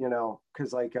 Hammond, you know,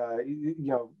 because like,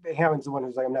 Hammond's the one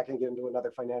who's like, I'm not going to get into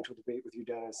another financial debate with you,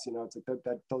 Dennis. You know, it's like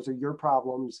that those are your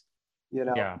problems, you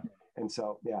know? Yeah. And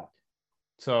so, yeah.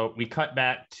 So we cut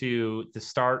back to the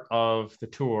start of the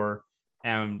tour,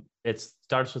 and it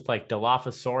starts with like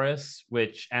Dilophosaurus,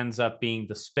 which ends up being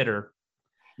the spitter.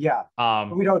 Yeah.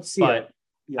 We don't see it.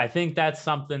 Yeah. I think that's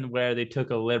something where they took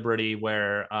a liberty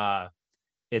where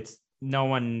it's no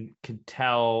one could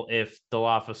tell if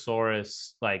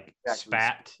Dilophosaurus like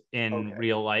spat in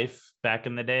real life back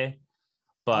in the day,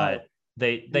 but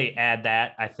they add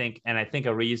that, I think, and I think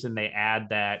a reason they add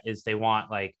that is they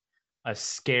want like a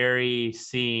scary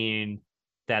scene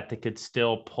that they could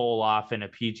still pull off in a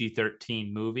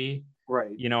PG-13 movie.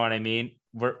 Right. You know what I mean?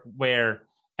 Where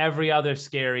every other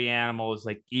scary animal is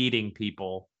like eating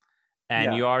people.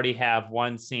 And you already have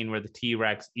one scene where the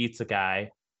T-Rex eats a guy.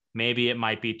 Maybe it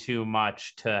might be too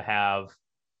much to have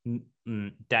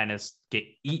Dennis get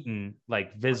eaten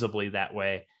like visibly that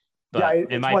way. But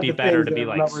it might be better to be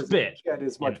like spit. It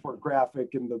is much more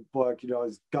graphic in the book. You know,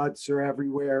 his guts are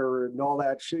everywhere and all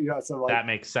that shit. You know, so like that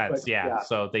makes sense. Yeah.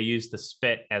 So they use the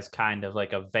spit as kind of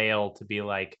like a veil to be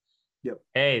like,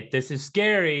 hey, this is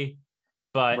scary,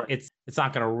 but it's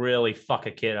not gonna really fuck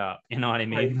a kid up. You know what I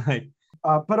mean? Like.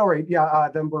 But all right,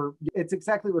 then it's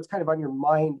exactly what's kind of on your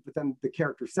mind, but then the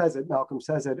character says it, Malcolm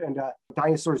says it, and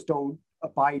dinosaurs don't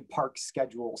abide park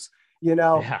schedules, you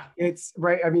know? It's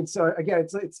right. I mean, so again,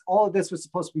 it's all of this was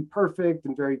supposed to be perfect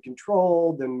and very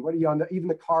controlled, and even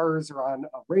the cars are on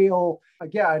a rail.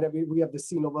 Again, I mean, we have the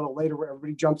scene a little later where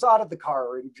everybody jumps out of the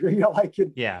car and, you know, like,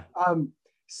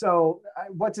 so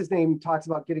what's his name talks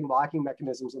about getting locking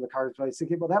mechanisms in the cars, but I was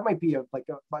thinking, well, that might be a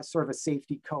sort of a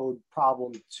safety code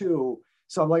problem too.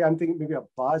 So I'm thinking maybe a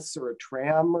bus or a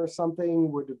tram or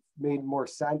something would have made more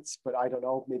sense, but I don't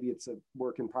know. Maybe it's a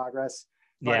work in progress.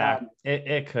 But,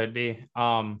 it could be.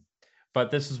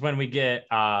 But this is when we get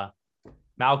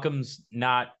Malcolm's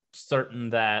not certain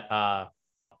that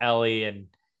Ellie and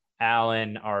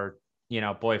Alan are, you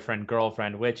know, boyfriend,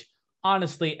 girlfriend, which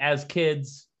honestly, as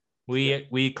kids,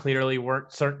 we clearly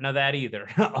weren't certain of that either.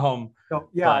 Some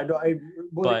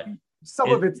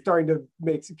of it's starting to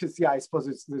make, because I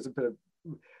suppose there's a bit of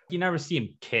You never see him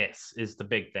kiss is the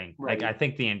big thing. Right. Like I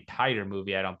think the entire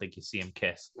movie, I don't think you see him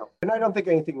kiss. No. And I don't think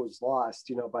anything was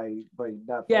lost, by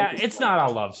not. Yeah, it's not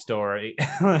a love story.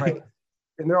 Right.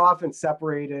 And they're often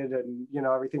separated and,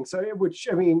 everything. So, which,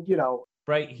 I mean,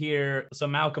 right here. So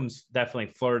Malcolm's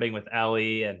definitely flirting with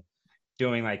Ellie and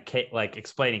doing like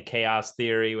explaining chaos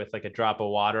theory with like a drop of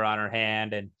water on her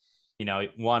hand. And,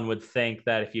 one would think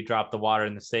that if you drop the water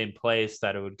in the same place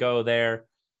that it would go there,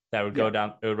 that would go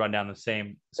down, it would run down the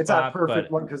same spot. It's not a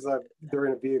perfect one because they're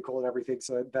in a vehicle and everything.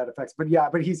 So that affects, but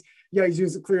he's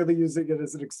clearly using it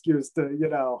as an excuse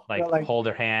to, like hold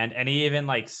her hand. And he even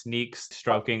like sneaks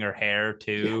stroking her hair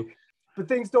too. But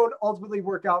things don't ultimately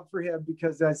work out for him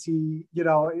because as he,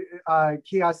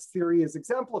 chaos theory is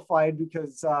exemplified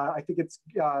because I think it's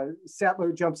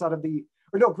Grant jumps out of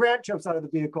the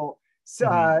vehicle.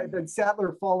 Then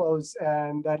Sattler follows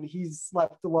and then he's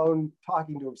left alone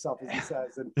talking to himself, as he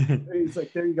says. And he's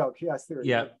like, there you go, chaos theory.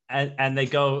 Yeah. And they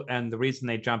go, and the reason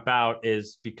they jump out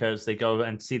is because they go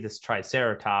and see this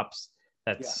Triceratops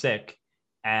that's sick.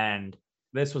 And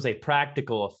this was a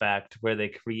practical effect where they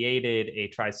created a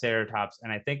Triceratops.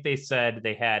 And I think they said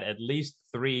they had at least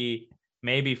 3,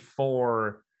 maybe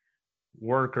 4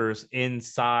 workers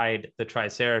inside the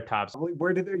Triceratops.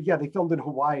 Where did they filmed in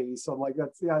Hawaii. So I'm like,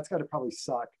 it's got to probably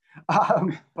suck.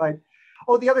 But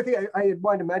the other thing I had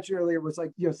wanted to mention earlier was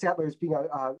like, Sattler as being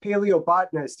a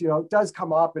paleobotanist, it does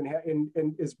come up and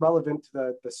is relevant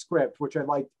to the script, which I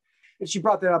liked. And she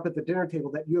brought that up at the dinner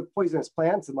table that you have poisonous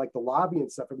plants in like the lobby and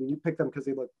stuff. I mean, you pick them because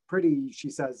they look pretty, she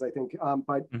says, I think.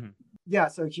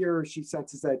 So here she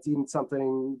senses that it's eaten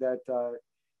something that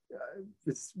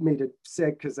it's made it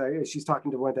sick because she's talking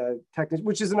to one of the technicians,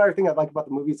 which is another thing I like about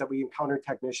the movies, that we encounter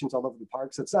technicians all over the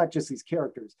park. So it's not just these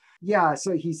characters. Yeah.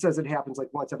 So he says it happens like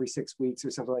once every 6 weeks or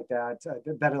something like that,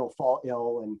 that it'll fall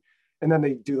ill. And then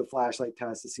they do the flashlight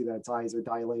test to see that its eyes are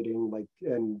dilating,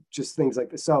 and just things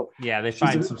like this. So yeah, they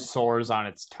find some sores on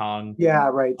its tongue. Yeah,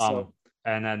 right.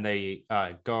 And then they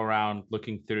go around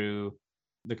looking through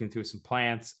some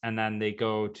plants, and then they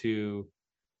go to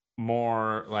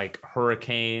more like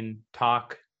hurricane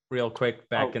talk real quick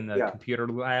back in the computer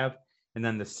lab. And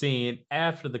then the scene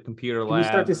after the computer lab, you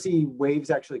start to see waves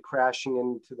actually crashing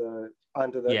onto the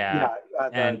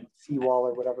seawall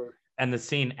or whatever. And the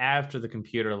scene after the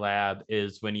computer lab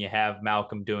is when you have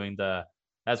Malcolm doing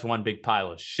that's one big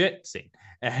pile of shit scene.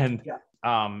 And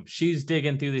she's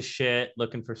digging through the shit,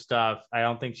 looking for stuff. I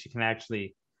don't think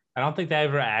they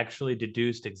ever actually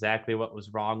deduced exactly what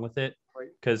was wrong with it.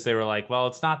 Because they were like, well,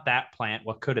 it's not that plant.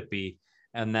 What could it be?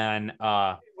 And then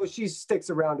she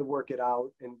sticks around to work it out.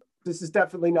 And this is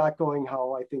definitely not going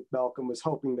how I think Malcolm was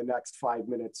hoping the next 5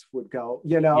 minutes would go.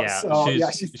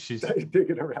 She's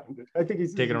digging around it. I think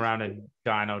he's digging around in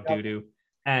dino doo-doo.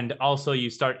 And also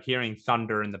you start hearing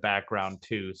thunder in the background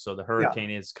too. So the hurricane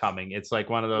is coming. It's like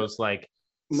one of those like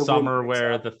summer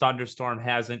where the thunderstorm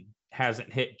hasn't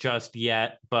hit just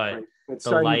yet, but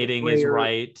the lighting is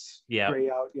right. Yeah. Gray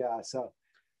out. Yeah. So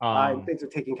things are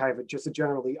taking kind of just a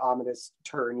generally ominous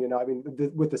turn, I mean,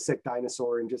 with the sick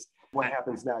dinosaur and just what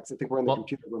happens next. I think we're in the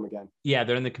computer room again. Yeah,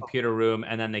 they're in the computer room,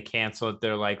 and then they cancel it.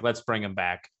 They're like, let's bring him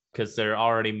back, because they're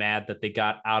already mad that they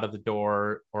got out of the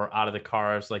door or out of the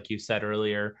cars, like you said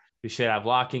earlier. We should have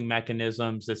locking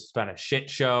mechanisms. This has been a shit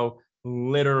show,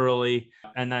 literally.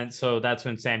 And then so that's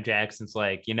when Sam Jackson's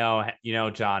like,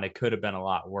 John, it could have been a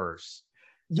lot worse.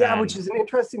 Yeah, which is an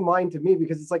interesting line to me,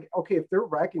 because it's like, okay, if they're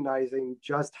recognizing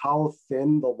just how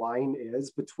thin the line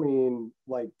is between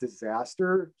like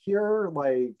disaster here,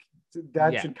 like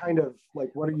that should kind of like,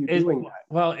 what are you doing?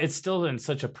 Well, it's still in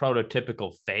such a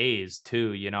prototypical phase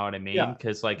too, you know what I mean?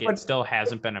 Because it still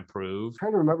hasn't been approved. I'm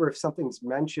trying to remember if something's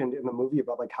mentioned in the movie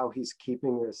about like how he's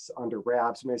keeping this under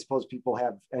wraps. I mean, I suppose people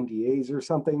have NDAs or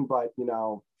something, but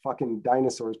fucking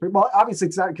dinosaurs. But well, obviously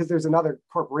it's not, because there's another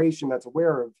corporation that's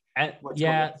aware of. And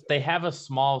they have a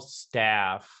small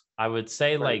staff. I would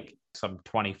say like some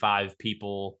 25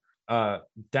 people.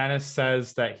 Dennis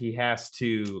says that he has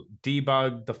to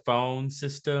debug the phone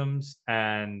systems,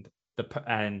 and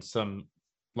some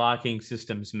locking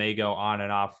systems may go on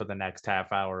and off for the next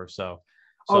half hour or so.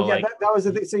 That was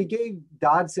the thing. So he gave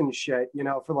Dodson shit,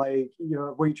 for like,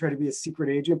 where you try to be a secret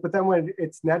agent. But then when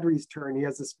it's Nedry's turn, he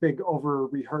has this big over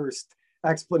rehearsed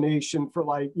explanation for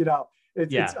like,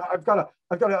 it's I've got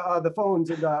the phones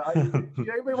and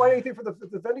anybody want anything for the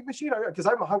vending machine? Because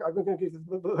I'm hungry. I'm going to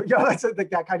get that's like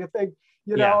that kind of thing,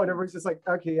 and everybody's just like,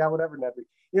 okay, yeah, whatever, Nedry,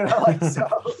 like so.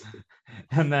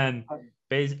 And then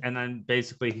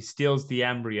basically he steals the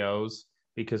embryos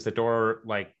because the door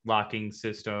like locking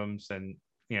systems and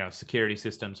security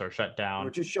systems are shut down.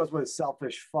 It just shows what a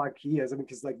selfish fuck he is. I mean,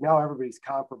 because like now everybody's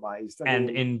compromised. And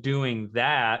in doing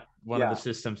that, one of the Yeah.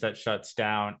 systems that shuts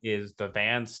down is the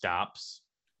van stops.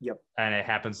 Yep. And it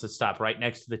happens to stop right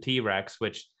next to the T-Rex,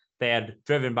 which they had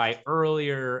driven by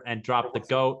earlier and dropped the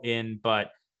goat in,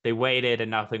 but they waited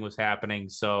and nothing was happening.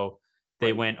 So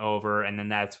they went over, and then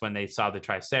that's when they saw the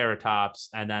Triceratops,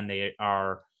 and then they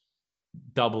are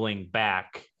doubling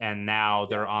back, and now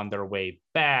they're on their way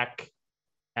back,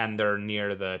 and they're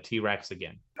near the T-Rex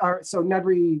again. All right, so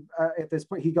Nedry, at this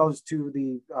point, he goes to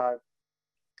the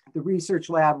research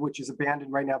lab, which is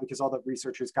abandoned right now because all the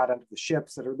researchers got onto the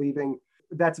ships that are leaving.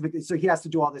 That's a big, so he has to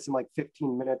do all this in like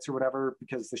 15 minutes or whatever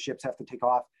because the ships have to take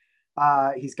off.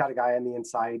 He's got a guy on the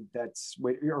inside that's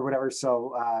or whatever.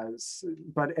 So,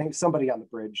 but somebody on the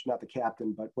bridge, not the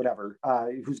captain, but whatever,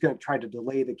 who's going to try to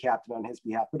delay the captain on his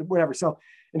behalf, but whatever. So,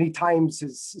 and he times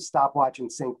his stopwatch in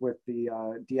sync with the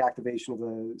deactivation of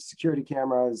the security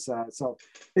cameras. So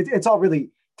it's all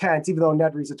really tense, even though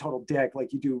Nedry's a total dick.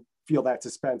 Like you do feel that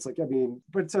suspense. Like, I mean,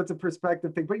 but so it's a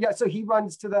perspective thing. But yeah, so he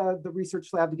runs to the research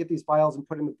lab to get these vials and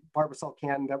put in the barbasol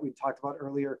can that we talked about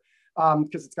earlier.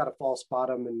 Because it's got a false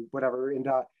bottom and whatever. And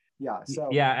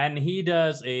and he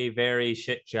does a very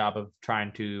shit job of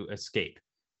trying to escape.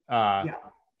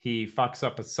 He fucks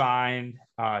up a sign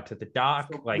to the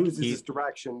dock, so like loses his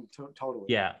direction totally.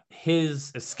 Yeah,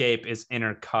 his escape is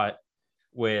intercut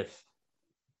with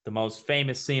the most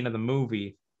famous scene of the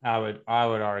movie. I would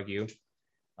argue,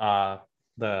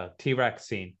 the T-Rex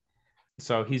scene.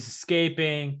 So he's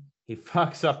escaping. He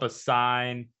fucks up a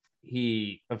sign.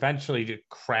 He eventually just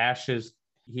crashes.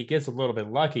 He gets a little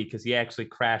bit lucky because he actually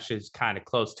crashes kind of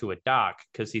close to a dock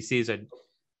because he sees the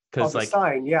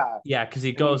sign, because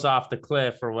he goes off the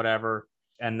cliff or whatever,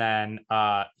 and then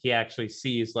he actually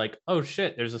sees like, oh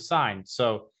shit, there's a sign.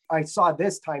 So I saw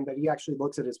this time that he actually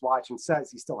looks at his watch and says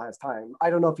he still has time.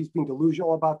 I don't know if he's being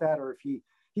delusional about that or if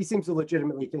he seems to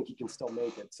legitimately think he can still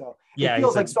make it. So it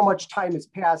feels like so much time has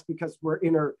passed because we're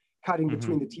cutting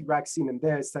between the T-Rex scene and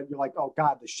this that you're like, oh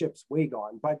God, the ship's way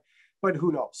gone. But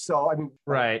who knows? So I mean,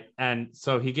 right. And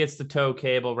so he gets the tow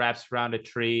cable, wraps around a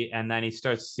tree, and then he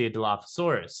starts to see a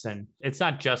Dilophosaurus. And it's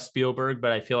not just Spielberg,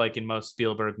 but I feel like in most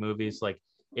Spielberg movies, like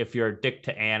if you're a dick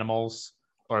to animals,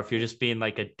 or if you're just being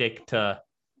like a dick to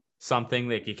something,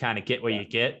 like you kind of get what you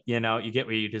get, you get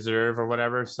what you deserve or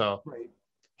whatever. So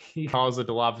he calls the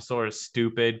Dilophosaurus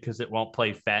stupid because it won't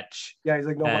play fetch. Yeah, he's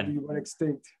like, no wonder you went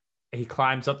extinct. He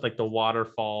climbs up like the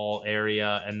waterfall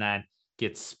area and then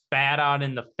gets spat on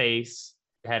in the face.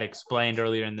 Had explained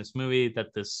earlier in this movie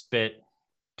that the spit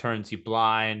turns you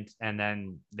blind and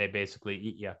then they basically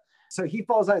eat you. So he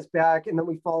falls on his back and then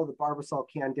we follow the barbasol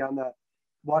can down the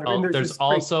water. Oh, there's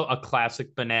also a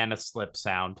classic banana slip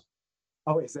sound.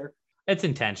 Oh, is there? It's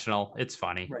intentional. It's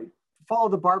funny. Right. Follow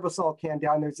the barbasol can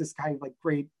down. There's this kind of like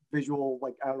great visual,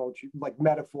 like, I don't know, like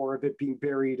metaphor of it being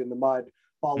buried in the mud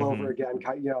all over again,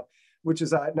 which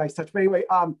is a nice touch. But anyway,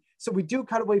 so we do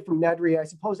cut away from Nedry. I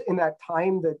suppose in that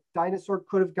time, the dinosaur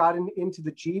could have gotten into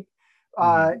the Jeep,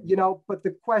 but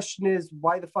the question is,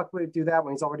 why the fuck would it do that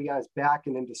when he's already on his back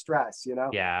and in distress,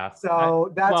 Yeah.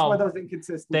 So that's one of those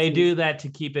inconsistencies. They do that to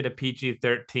keep it a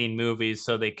PG-13 movie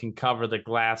so they can cover the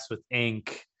glass with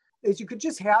ink. Is you could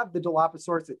just have the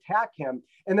Dilophosaurus attack him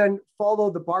and then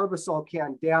follow the barbasol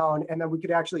can down, and then we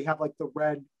could actually have like the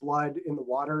red blood in the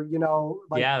water,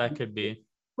 that could be.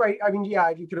 Right. I mean, yeah,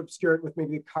 you could obscure it with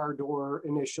maybe a car door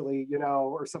initially,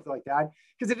 or something like that.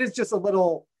 Because it is just a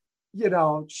little,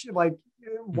 like,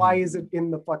 why is it in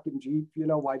the fucking Jeep?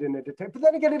 Why didn't it attack? But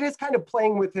then again, it is kind of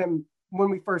playing with him when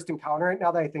we first encounter it.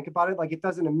 Now that I think about it, like it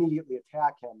doesn't immediately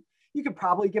attack him. You could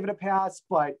probably give it a pass,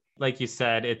 but like you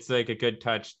said, it's like a good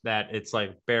touch that it's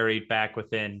like buried back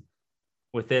within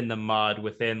the mud,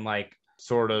 within like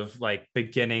sort of like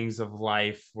beginnings of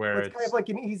life where it's kind of like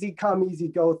an easy come, easy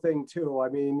go thing too. I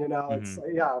mean, it's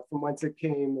from whence it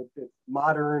came,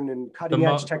 modern and cutting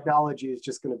edge technology is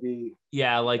just going to be.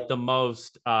 Yeah, like the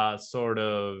most sort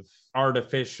of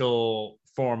artificial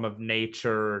form of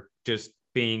nature just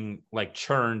being like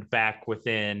churned back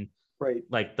within. Right.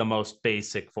 Like the most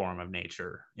basic form of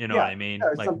nature. You know what I mean?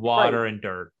 Yeah, like water and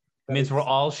dirt. It means we're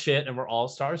all shit and we're all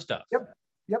star stuff. Yep.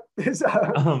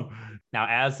 Now,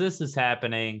 as this is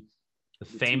happening, the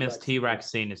famous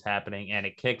T-Rex scene is happening, and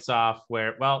it kicks off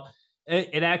where,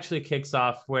 it actually kicks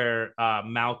off where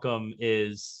Malcolm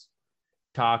is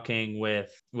talking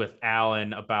with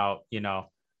Alan about,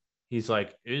 he's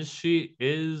like,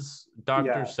 is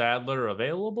Dr. Sadler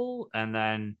available? And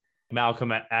then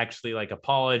Malcolm actually like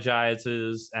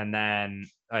apologizes, and then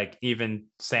like even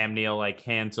Sam Neill like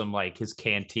hands him like his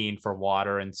canteen for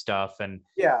water and stuff, and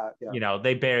yeah.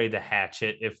 they bury the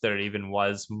hatchet if there even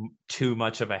was too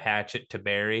much of a hatchet to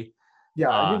bury. Yeah,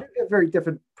 I mean, they're very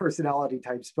different personality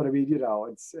types, but I mean,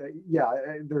 it's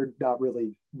they're not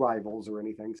really rivals or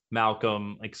anything.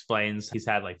 Malcolm explains he's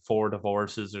had like 4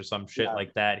 divorces or some shit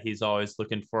like that. He's always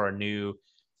looking for a new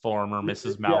former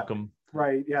Mrs. Malcolm.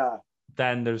 Right, yeah.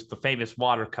 Then there's the famous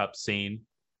water cup scene,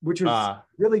 which was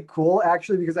really cool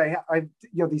actually, because I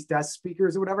these desk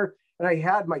speakers or whatever, and I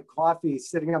had my coffee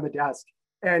sitting on the desk,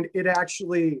 and it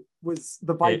actually was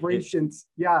the vibrations.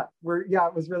 It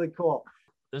was really cool.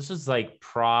 This is like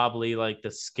probably like the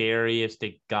scariest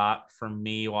it got for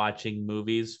me watching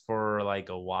movies for like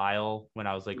a while when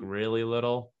I was like really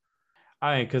little.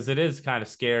 I mean, because it is kind of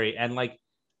scary, and like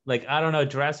I don't know,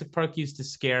 Jurassic Park used to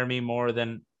scare me more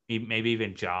than maybe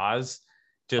even Jaws.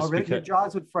 Just because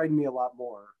Jaws would frighten me a lot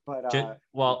more, but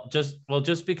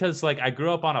just because like I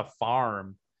grew up on a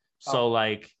farm, so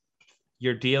like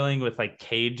you're dealing with like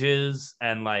cages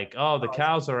and like the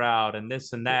cows are out and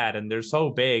this and that, and they're so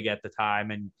big at the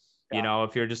time, and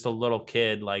if you're just a little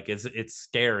kid, like it's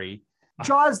scary.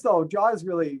 Jaws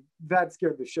really, that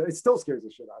scared the shit. It still scares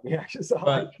the shit out of me, actually. So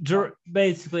but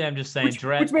basically, I'm just saying,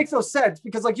 which makes no sense,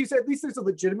 because, like you said, at least there's a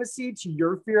legitimacy to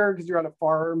your fear because you're on a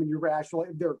farm and you're rational.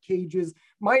 There are cages.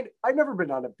 Mine, I've never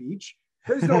been on a beach.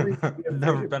 There's no reason to be afraid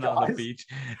never of been Jaws. on a beach.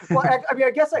 Well, I mean,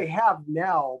 I guess I have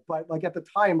now, but like at the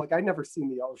time, like I'd never seen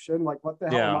the ocean. Like, what the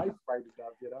hell am I frightened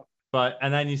of? But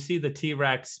and then you see the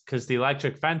T-Rex because the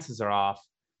electric fences are off,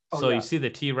 so you see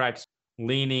the T-Rex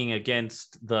leaning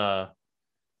against the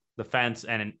fence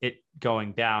and it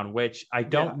going down, which I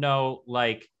don't know,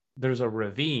 like there's a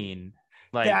ravine,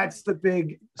 like that's the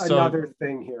big another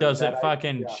thing here. Does it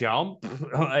fucking jump?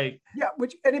 Like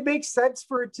which, and it makes sense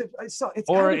for it to, so it's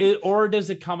or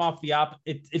does it come off the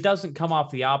it doesn't come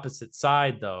off the opposite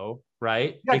side though,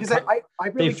 right? Yeah, because I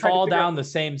really they fall down the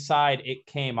same side it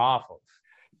came off of.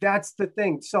 That's the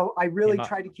thing. So I really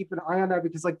try to keep an eye on that,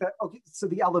 because like so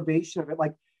the elevation of it,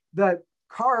 like the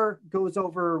car goes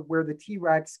over where the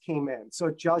T-Rex came in, so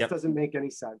it just doesn't make any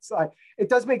sense. It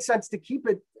does make sense to keep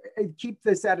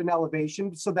this at an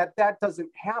elevation so that doesn't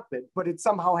happen, but it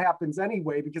somehow happens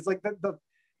anyway, because like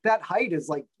that height is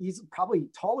like he's probably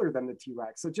taller than the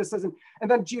T-Rex, so it just doesn't.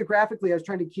 And then geographically, I was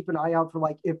trying to keep an eye out for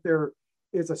like if there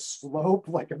is a slope,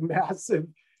 like a massive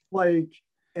like.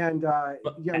 And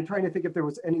I'm trying to think if there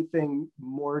was anything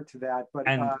more to that, but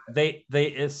they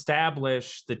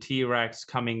establish the T-Rex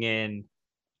coming in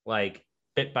like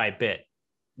bit by bit,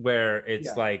 where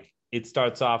it's like it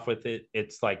starts off with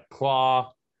it's like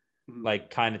claw,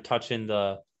 like kind of touching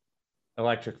the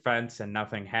electric fence and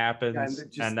nothing happens,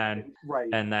 and then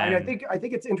I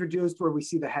think it's introduced where we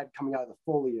see the head coming out of the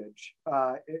foliage,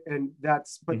 and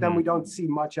that's then we don't see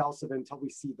much else of it until we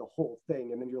see the whole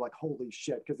thing, and then you're like, holy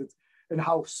shit, because it's and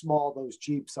how small those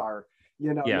Jeeps are,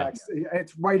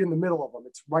 it's right in the middle of them,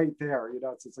 it's right there,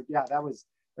 it's like that was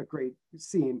a great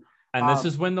scene. And this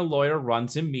is when the lawyer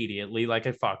runs immediately like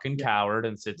a fucking coward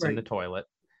and sits in the toilet.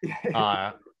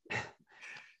 When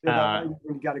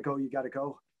you gotta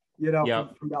go,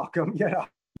 from Malcolm.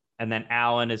 And then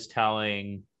Alan is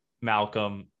telling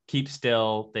Malcolm, keep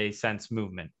still, they sense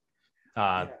movement.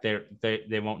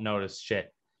 They won't notice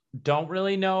shit. Don't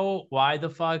really know why the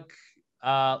fuck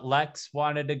Lex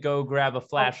wanted to go grab a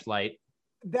flashlight.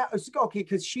 That was okay,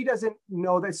 because she doesn't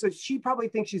know that, so she probably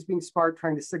thinks she's being smart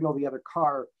trying to signal the other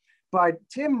car. But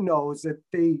Tim knows that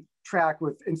they track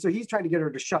with, and so he's trying to get her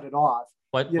to shut it off.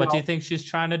 What do you think she's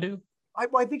trying to do?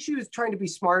 I think she was trying to be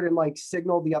smart and like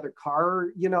signal the other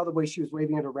car, the way she was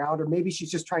waving it around, or maybe she's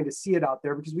just trying to see it out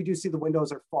there, because we do see the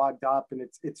windows are fogged up and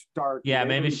it's dark. Yeah,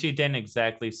 maybe she didn't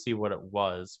exactly see what it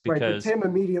was, because right, but Tim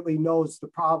immediately knows the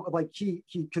problem. Like he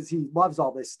because he loves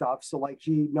all this stuff, so like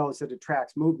he knows that it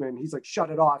tracks movement. He's like, shut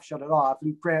it off.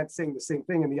 And Grant's saying the same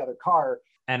thing in the other car.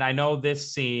 And I know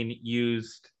this scene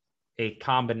used a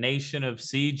combination of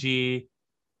CG,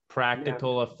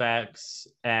 practical effects,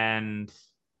 and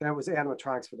that was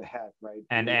animatronics for the head, right?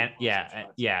 And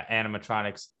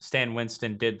animatronics. Stan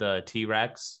Winston did the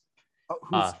T-Rex.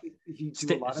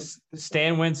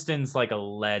 Stan Winston's like a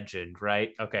legend,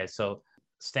 right? Okay, so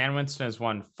Stan Winston has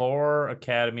won 4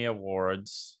 Academy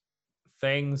Awards.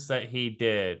 Things that he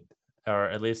did, or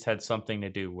at least had something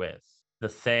to do with The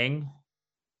Thing.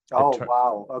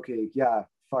 Wow. Okay, yeah.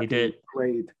 He did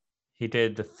great. He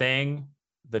did The Thing,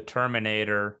 The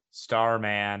Terminator,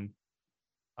 Starman,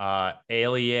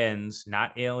 Aliens,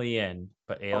 not Alien,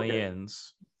 but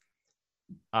Aliens,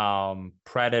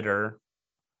 Predator.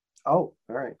 Oh, all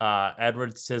right.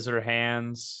 Edward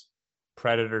Scissorhands,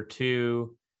 Predator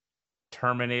 2,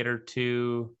 Terminator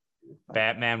 2,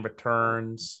 Batman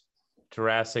Returns,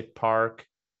 Jurassic Park,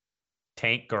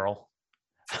 Tank Girl.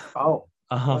 Oh,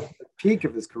 the peak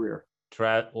of his career.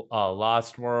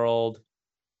 Lost World,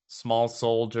 Small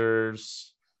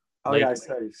Soldiers. Oh yeah, I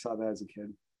saw that as a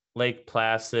kid. Lake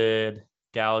Placid,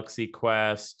 Galaxy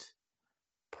Quest,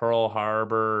 Pearl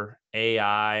Harbor,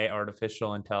 AI,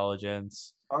 artificial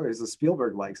intelligence. Oh, he's a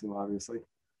Spielberg likes him, obviously.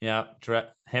 Yeah,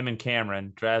 him and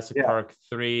Cameron. Jurassic Yeah. Park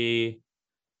 3,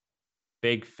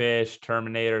 Big Fish,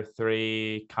 Terminator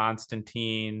 3,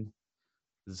 Constantine,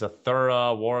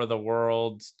 Zathura, War of the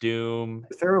Worlds, Doom.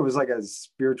 Zathura was like a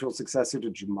spiritual successor to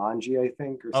Jumanji, I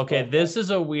think. Or Okay, this is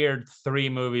a weird 3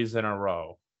 movies in a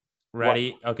row.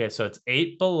 Ready? What? Okay, so it's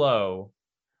 8 Below,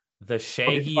 The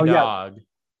Shaggy Dog,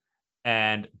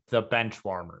 and The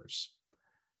Benchwarmers.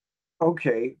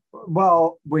 Okay.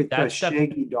 Well, wait, that's the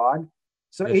Shaggy Dog?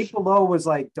 So 8 Below was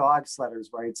like dog sledders,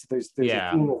 right? So there's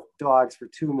a theme of dogs for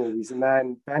 2 movies, and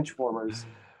then Benchwarmers.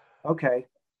 Okay.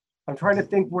 I'm trying to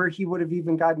think where he would have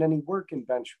even gotten any work in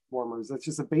Benchwarmers. That's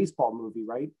just a baseball movie,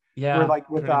 right? Yeah. Where, like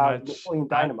with Napoleon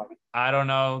Dynamite. I don't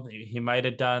know. He might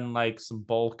have done like some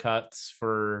bowl cuts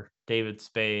for David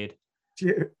Spade.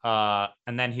 And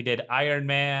then he did Iron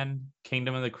Man,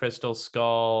 Kingdom of the Crystal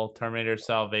Skull, Terminator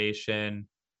Salvation.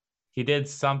 He did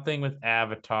something with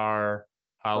Avatar,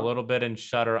 a little bit in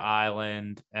Shutter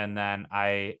Island, and then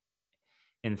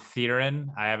in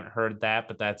Theron. I haven't heard that,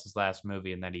 but that's his last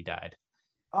movie, and then he died.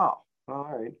 Oh, all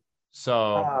right.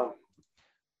 So,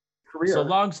 career. So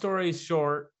long story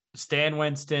short, Stan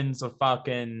Winston's a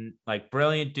fucking like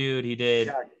brilliant dude. He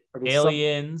did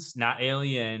Aliens, not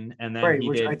Alien, and then he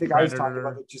which did I think Predator. I was talking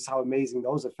about just how amazing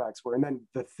those effects were, and then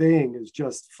The Thing is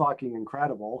just fucking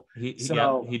incredible. He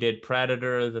did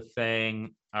Predator, The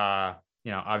Thing,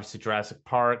 obviously Jurassic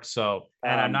Park. So,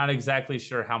 and I'm not exactly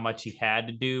sure how much he had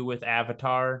to do with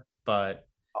Avatar, but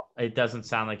it doesn't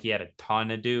sound like he had a ton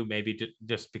to do. Maybe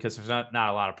just because there's not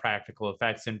a lot of practical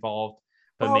effects involved.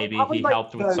 But maybe he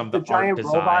helped with some of the giant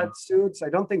art robot suits. I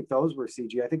don't think those were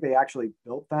CG. I think they actually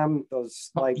built them.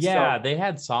 Those they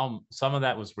had some of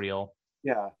that was real.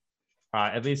 Yeah.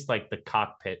 At least like the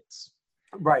cockpits.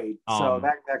 Right. So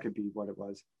that could be what it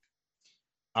was.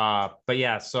 But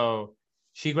yeah, so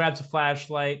she grabs a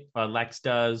flashlight, Lex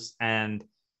does, and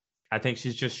I think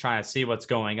she's just trying to see what's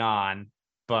going on,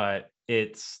 but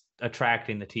it's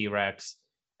attracting the T-Rex,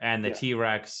 and the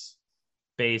T-Rex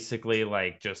basically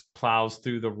like just plows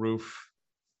through the roof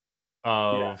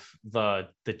of the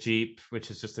Jeep,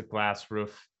 which is just a glass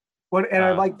roof. Well, and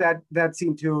I like that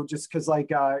scene too, just because like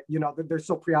they're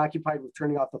so preoccupied with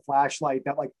turning off the flashlight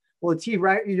that like, well, the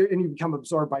T-Rex, and you become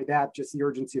absorbed by that, just the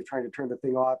urgency of trying to turn the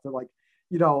thing off. They're like,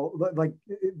 like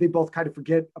they both kind of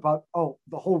forget about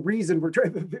the whole reason we're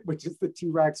trying, which is the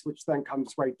T-Rex, which then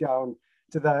comes right down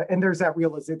to and there's that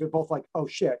realization. They're both like, oh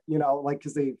shit, like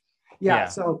because they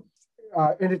so.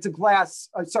 And it's a glass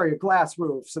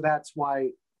roof. So that's why,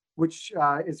 which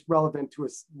is relevant to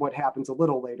what happens a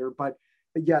little later. But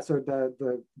so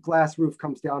the glass roof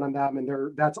comes down on them,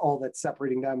 and that's all that's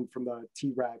separating them from the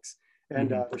T-Rex. And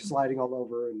they're sliding all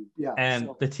over. And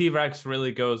the T-Rex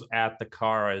really goes at the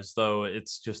car as though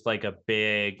it's just like a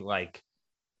big like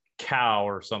cow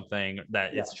or something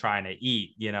that it's trying to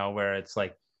eat, where it's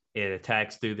like, it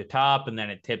attacks through the top and then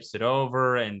it tips it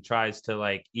over and tries to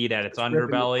like eat at its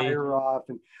underbelly. The tire off.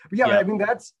 And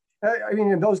I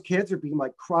mean, and those kids are being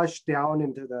like crushed down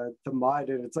into the mud,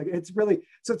 and it's like, it's really,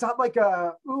 so it's not like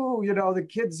the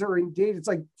kids are in danger. It's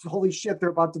like, holy shit, they're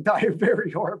about to die a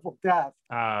very horrible death.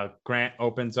 Grant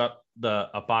opens up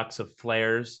a box of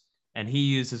flares, and he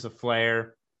uses a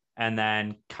flare and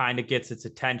then kind of gets its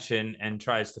attention and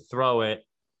tries to throw it,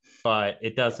 but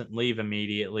it doesn't leave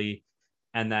immediately.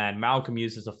 And then Malcolm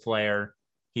uses a flare.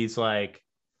 He's like,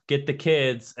 get the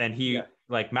kids. And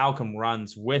like Malcolm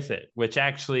runs with it, which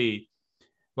actually,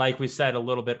 like we said a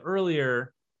little bit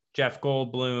earlier, Jeff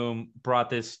Goldblum brought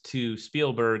this to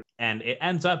Spielberg, and it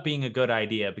ends up being a good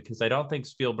idea because I don't think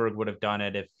Spielberg would have done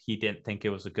it if he didn't think it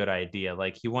was a good idea.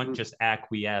 Like he wouldn't just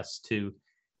acquiesce to.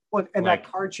 Well, and that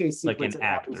car chase sequence that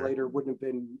happens later wouldn't have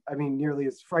been, nearly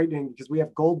as frightening because we have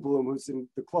Goldblum, who's in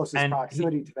the closest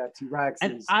proximity to that T-Rex.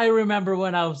 And I remember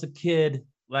when I was a kid,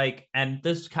 like, and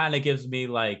this kind of gives me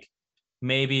like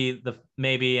maybe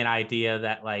an idea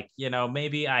that like,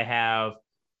 maybe I have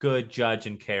good judge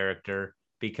and character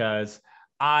because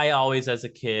I always, as a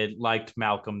kid, liked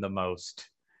Malcolm the most.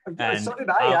 And so did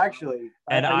I actually.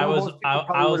 And I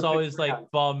was always like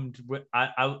bummed.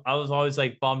 I was always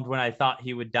like bummed when I thought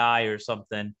he would die or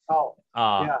something. Oh,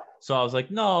 So I was like,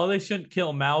 no, they shouldn't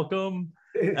kill Malcolm.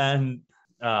 And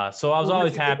So I was Well, what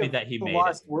always did you think happy of that he The made it.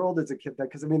 Lost World as a kid?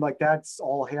 Because I mean, like that's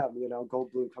all him, you know,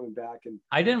 Goldblum coming back and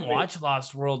I didn't I mean, watch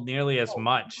Lost World nearly as oh,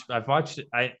 much. I've watched it.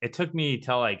 It took me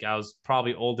till like I was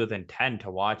probably older than 10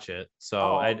 to watch it. So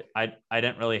oh, I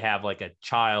didn't really have like a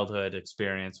childhood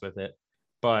experience with it.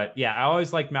 But yeah, I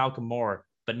always liked Malcolm more.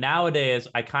 But nowadays,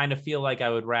 I kind of feel like I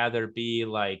would rather be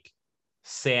like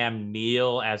Sam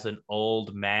Neill as an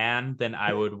old man than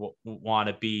I would want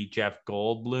to be Jeff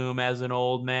Goldblum as an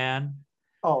old man.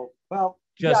 oh, well,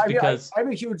 yeah. Just I mean, because,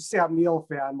 I'm a huge Sam Neill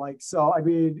fan, like so. I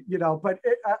mean, you know, but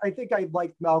I think I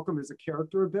liked Malcolm as a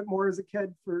character a bit more as a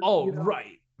kid. For oh, you know,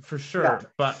 right, for yeah. sure.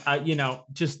 But,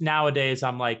 just nowadays,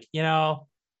 I'm like,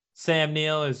 Sam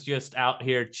Neill is just out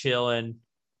here chilling,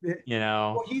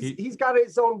 Well, he's got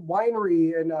his own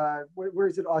winery in where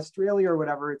is it, Australia or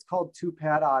whatever. It's called Two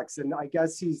Paddocks, and I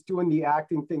guess he's doing the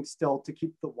acting thing still to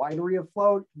keep the winery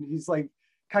afloat. And he's like,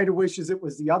 kind of wishes it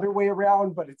was the other way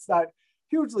around, but it's not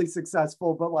hugely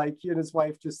successful. But like he and his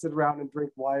wife just sit around and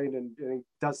drink wine, and he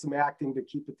does some acting to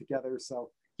keep it together. So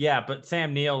yeah, but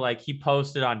Sam Neill, like he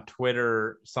posted on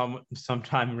Twitter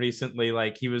sometime recently,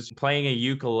 like he was playing a oh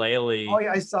ukulele.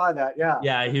 yeah, I saw that. Yeah,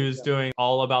 Yeah, he was doing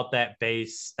all about that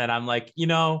bass. And I'm like,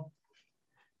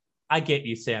 I get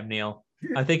you, Sam Neill.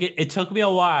 I think it took me a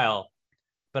while,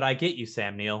 but I get you,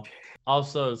 Sam Neill.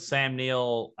 Also, Sam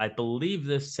Neill, I believe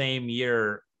this same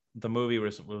year the movie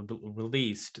was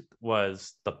released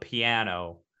was The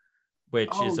Piano, which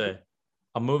oh is a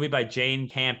movie by Jane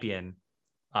Campion.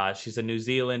 She's a New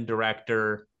Zealand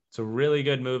director. It's a really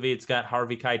good movie. It's got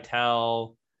Harvey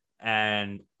Keitel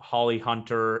and Holly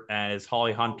Hunter, and it's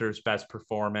Holly Hunter's best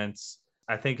performance.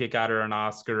 I think it got her an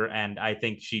Oscar, and I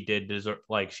think she did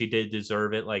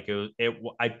deserve it. Like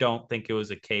I don't think it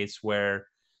was a case where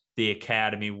the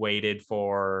Academy waited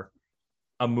for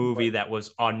a movie right. that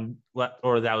was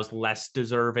or that was less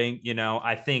deserving.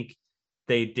 I think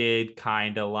they did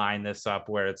kind of line this up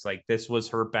where it's like this was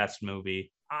her best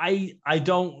movie. I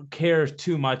don't care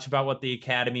too much about what the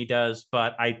Academy does,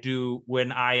 but I do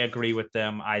when I agree with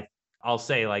them. I'll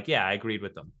say like, yeah, I agreed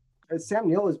with them. Sam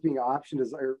Neill is being optioned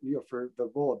as for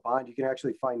the role of Bond. You can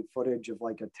actually find footage of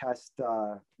like a test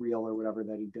reel or whatever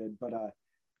that he did, but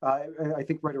I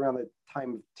think right around the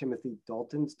time of Timothy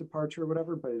Dalton's departure or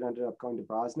whatever, but it ended up going to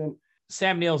Brosnan.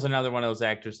 Sam Neill's another one of those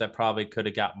actors that probably could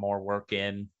have got more work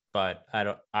in, but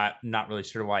I'm not really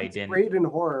sure why he He's didn't. great in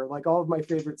horror. Like all of my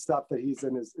favorite stuff that he's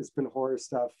in has been horror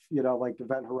stuff. You know, like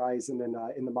Event Horizon and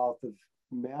In the Mouth of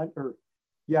Mad, or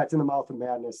yeah, it's In the Mouth of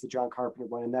Madness, the John Carpenter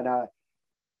one, and then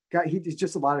he did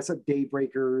just a lot of stuff.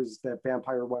 Daybreakers, that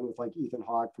vampire one with like Ethan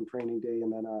Hawke from Training Day,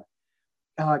 and then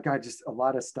God, just a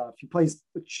lot of stuff. He plays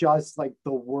just like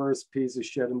the worst piece of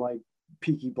shit in like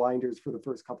Peaky Blinders for the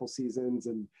first couple seasons.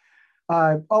 And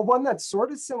one that's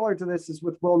sort of similar to this is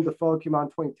with Willem Dafoe, came out in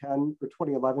 2010 or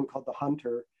 2011, called The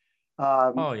Hunter.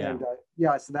 Oh yeah. And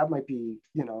yeah, so that might be,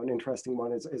 an interesting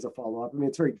one as a follow-up. I mean,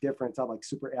 it's very different. It's not like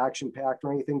super action-packed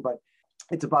or anything, but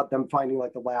it's about them finding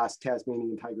like the last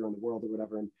Tasmanian tiger in the world or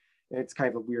whatever. And it's kind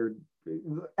of a weird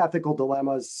ethical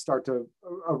dilemmas start to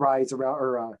arise around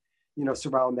or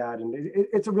surround that. And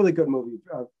it's a really good movie,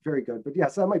 very good. But yeah,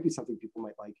 so that might be something people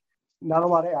might like. Not a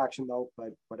lot of action though,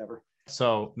 but whatever.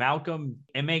 So Malcolm,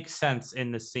 it makes sense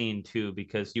in the scene too,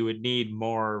 because you would need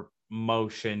more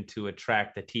motion to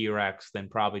attract the T-Rex than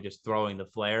probably just throwing the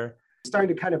flare.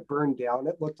 Starting to kind of burn down,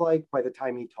 it looked like, by the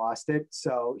time he tossed it.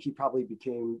 So he probably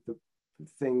became the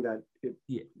thing that it.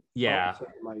 Yeah.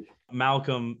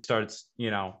 Malcolm starts,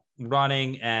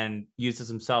 running and uses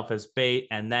himself as bait,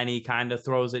 and then he kind of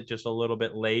throws it just a little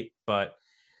bit late, but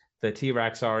the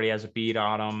T-Rex already has a bead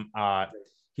on him.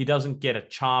 He doesn't get a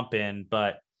chomp in,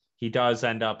 but he does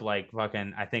end up like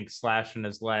fucking, I think, slashing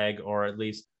his leg or at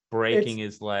least breaking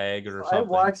his leg or something. I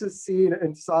watched the scene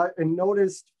and saw it and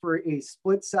noticed for a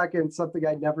split second something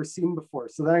I'd never seen before.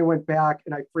 So then I went back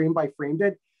and I frame by framed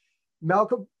it.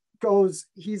 Malcolm goes,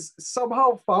 he's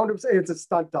somehow found himself. It's a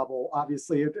stunt double,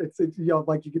 obviously. It's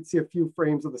like you can see a few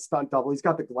frames of the stunt double. He's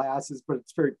got the glasses, but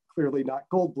it's very clearly not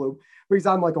Goldblum. But he's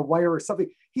on like a wire or something.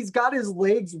 He's got his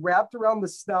legs wrapped around the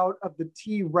snout of the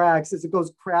T-Rex as it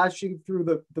goes crashing through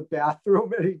the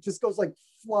bathroom, and he just goes like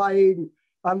flying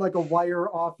on like a wire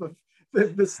off of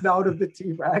the snout of the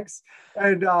T-Rex,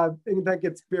 and that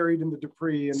gets buried in the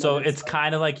debris. And so it's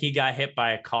kind of like he got hit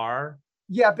by a car.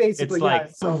 Yeah, basically.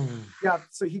 It's like,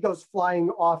 so he goes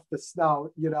flying off the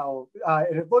snout,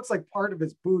 and it looks like part of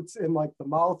his boots in like the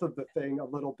mouth of the thing a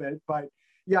little bit, but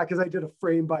yeah, because I did a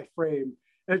frame by frame.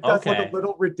 And it does look a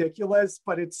little ridiculous,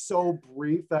 but it's so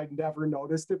brief that I'd never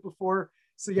noticed it before.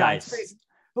 So yeah, nice.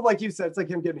 But like you said, it's like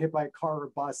him getting hit by a car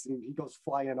or bus, and he goes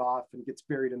flying off and gets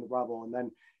buried in the rubble, and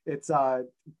then it's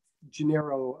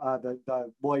Gennaro,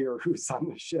 the lawyer who's on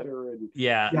the shitter, and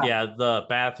the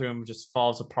bathroom just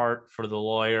falls apart for the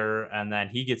lawyer, and then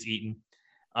he gets eaten.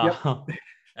 Yep.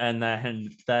 And then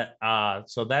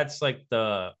so that's like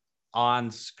the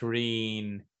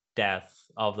on-screen death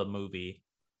of the movie.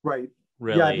 Right.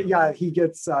 Really. Yeah, he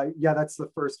gets that's the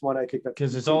first one, I think, that's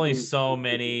because there's only so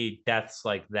many deaths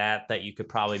like that you could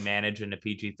probably manage in a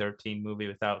PG-13 movie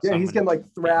without he's getting like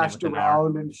thrashed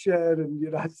around and shit,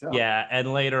 and so.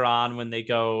 And later on when they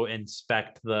go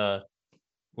inspect the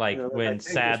when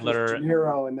Sadler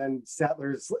and then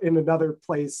Sadler's in another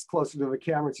place closer to the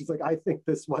camera, she's like, I think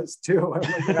this was too. I'm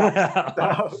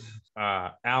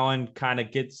like, Alan kind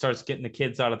of starts getting the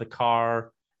kids out of the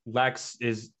car. Lex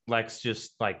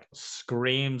just like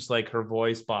screams like her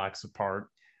voice box apart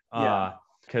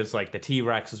because like the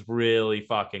T-Rex is really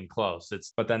fucking close.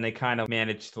 But then they kind of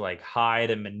manage to like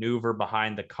hide and maneuver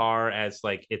behind the car as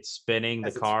like it's spinning the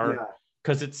car,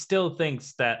 because it still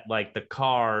thinks that like the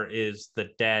car is the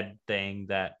dead thing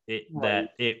that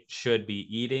it should be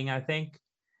eating, I think.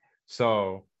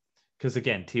 So because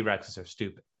again, T-Rexes are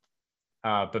stupid.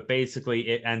 But basically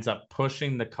it ends up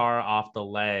pushing the car off the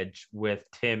ledge with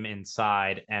Tim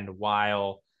inside, and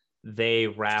while they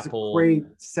rappel. Great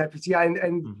set piece.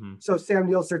 And so Sam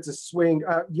Neill starts to swing.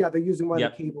 They're using one of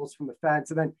the cables from the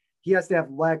fence, and then he has to have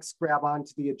Lex grab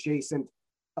onto the adjacent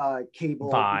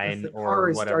cable vine, because the car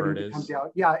is starting to come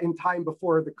down. Yeah, in time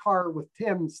before the car with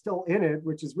Tim still in it,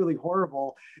 which is really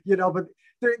horrible, but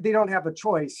they don't have a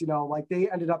choice, like they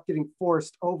ended up getting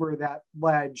forced over that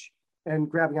ledge and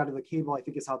grabbing onto the cable, I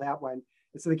think is how that went.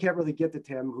 And so they can't really get to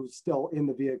Tim, who's still in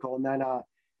the vehicle. And then,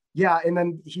 and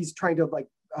then he's trying to like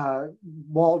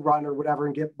wall run or whatever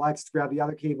and get Lex to grab the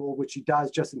other cable, which he does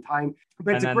just in time.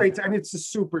 But it's it's a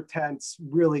super tense,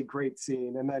 really great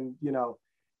scene. And then,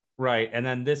 Right. And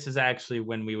then this is actually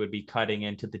when we would be cutting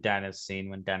into the Dennis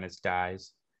scene when Dennis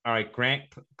dies. All right. Grant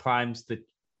climbs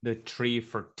the tree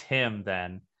for Tim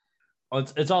then. Well,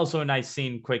 it's also a nice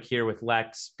scene quick here with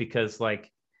Lex, because like,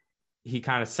 he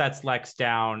kind of sets Lex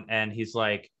down and he's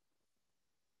like,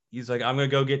 I'm gonna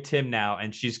go get Tim now,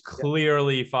 and she's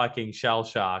clearly fucking shell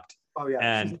shocked. Oh yeah,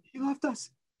 and like, he left us.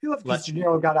 Because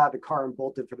Gennaro got out of the car and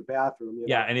bolted for the bathroom.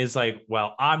 And he's like,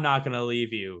 well, I'm not gonna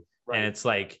leave you. Right. And it's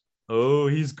like, oh,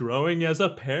 he's growing as a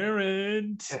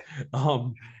parent.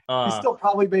 He still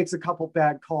probably makes a couple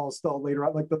bad calls though later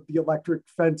on, like the electric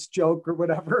fence joke or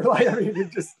whatever. Like, I mean,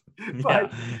 it just,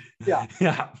 but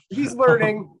he's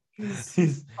learning.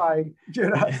 He's fine.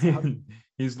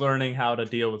 He's learning how to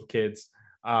deal with kids.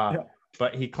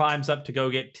 But he climbs up to go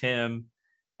get Tim,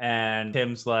 and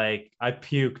Tim's like, I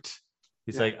puked.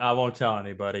 He's like, I won't tell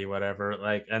anybody, whatever.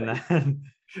 Like, and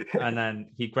then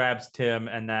he grabs Tim,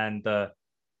 and then the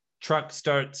truck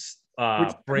starts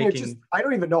breaking. I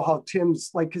don't even know how Tim's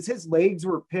like, because his legs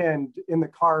were pinned in the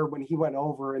car when he went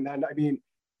over, and then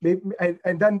maybe,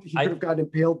 and then he could have gotten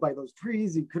impaled by those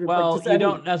trees. He could have. Well, you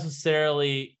don't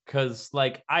necessarily, because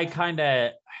like I've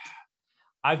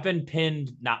been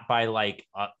pinned not by like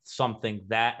something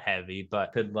that heavy,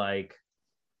 but could like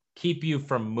keep you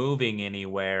from moving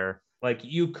anywhere. Like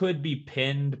you could be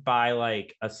pinned by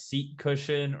like a seat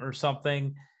cushion or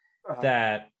something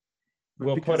that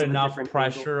will put enough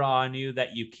pressure on you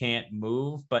that you can't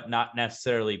move, but not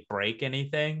necessarily break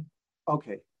anything.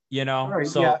 Okay. All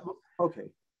right, okay.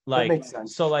 Like, that makes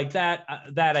sense. So like that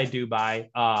I do buy.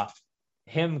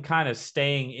 Him kind of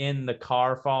staying in the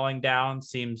car falling down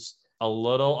seems a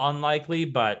little unlikely,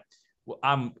 but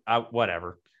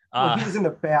whatever. He was in the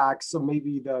back, so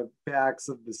maybe the backs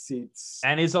of the seats.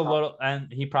 And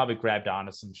and he probably grabbed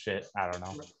onto some shit. I don't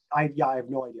know. I have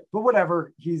no idea, but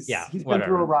whatever. He's been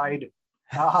through a ride.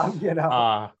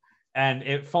 And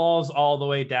it falls all the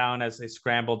way down as they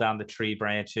scramble down the tree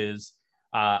branches.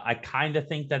 I kind of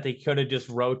think that they could have just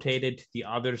rotated to the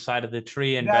other side of the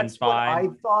tree and been fine.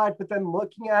 What I thought, but then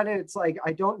looking at it, it's like,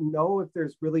 I don't know if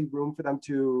there's really room for them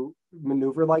to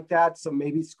maneuver like that. So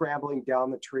maybe scrambling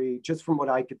down the tree, just from what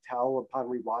I could tell upon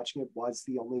rewatching it, was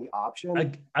the only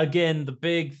option. Again,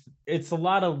 it's a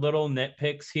lot of little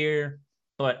nitpicks here,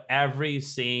 but every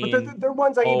scene. But they're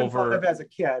ones I even thought of as a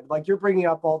kid. Like, you're bringing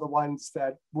up all the ones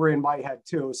that were in my head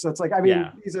too. So it's like, I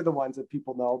mean, these are the ones that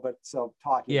people know, but so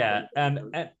talking. Yeah,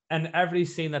 and every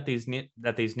scene that these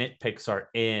nitpicks are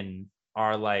in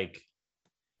are like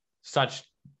such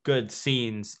good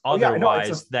scenes.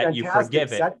 Otherwise, that you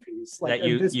forgive it. Set piece. Like,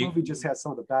 this movie just has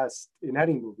some of the best in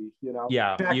any movie.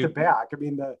 Back to back. I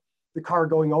mean, the car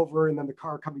going over and then the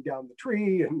car coming down the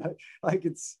tree, and like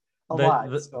it's. a lot.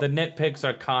 The nitpicks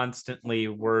are constantly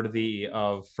worthy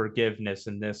of forgiveness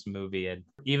in this movie, and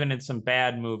even in some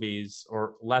bad movies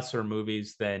or lesser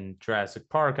movies than Jurassic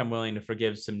Park, I'm willing to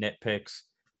forgive some nitpicks.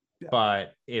 Yeah.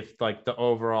 But if like the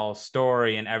overall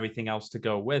story and everything else to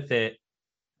go with it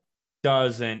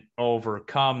doesn't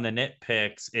overcome the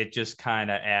nitpicks, it just kind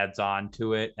of adds on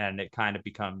to it, and it kind of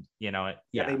becomes,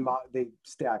 they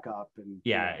stack up, and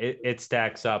it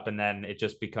stacks up, and then it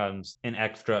just becomes an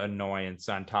extra annoyance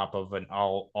on top of an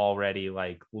already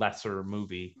like lesser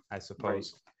movie, I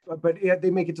suppose. Right. But yeah, they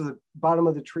make it to the bottom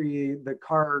of the tree. The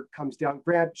car comes down.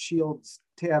 Grant shields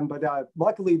Tim, but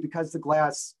luckily, because the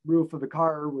glass roof of the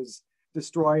car was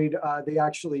destroyed, they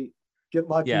actually get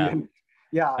lucky.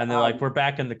 Yeah. And they're like, we're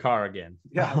back in the car again.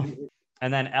 Yeah.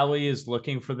 And then Ellie is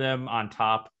looking for them on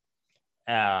top.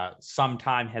 Some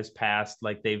time has passed,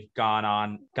 like they've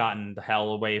gotten the hell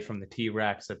away from the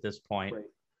T-Rex at this point. Right.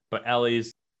 But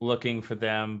Ellie's looking for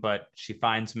them, but she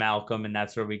finds Malcolm, and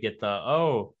that's where we get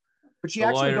but she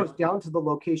actually goes down to the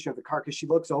location of the car because she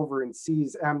looks over and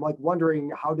sees. I'm like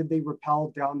wondering, how did they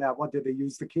rappel down that? What did they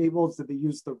use? The cables? Did they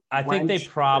use the? I think they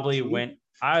probably went.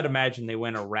 I would imagine they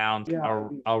went around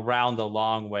the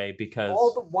long way, because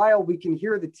all the while we can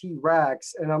hear the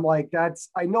T-Rex, and I'm like,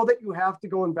 I know that you have to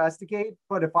go investigate,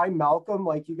 but if I'm Malcolm,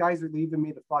 like, you guys are leaving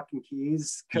me the fucking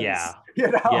keys. Yeah.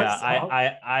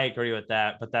 I agree with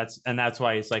that, but that's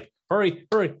why he's like, hurry,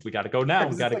 we got to go now.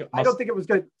 We got to go. I don't think it was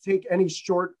going to take any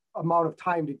short amount of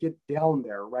time to get down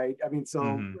there, right? I mean,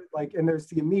 so like, and there's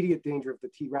the immediate danger of the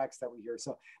T-Rex that we hear,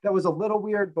 so that was a little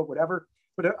weird, but whatever.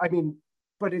 But I mean,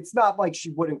 but it's not like she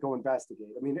wouldn't go investigate.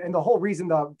 I mean, and the whole reason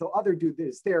the other dude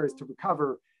is there is to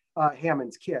recover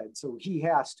Hammond's kid, so he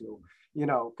has to,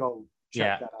 go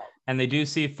check that out. And they do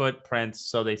see footprints,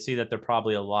 so they see that they're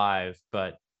probably alive,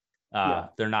 but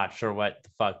they're not sure what the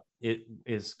fuck it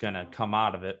is gonna come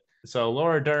out of it. So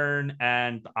Laura Dern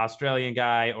and the Australian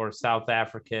guy, or South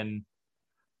African,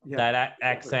 that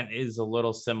accent is a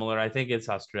little similar. I think it's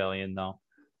Australian though.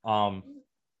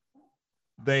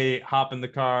 They hop in the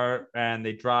car and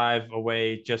they drive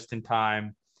away just in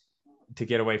time to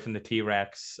get away from the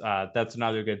T-Rex. That's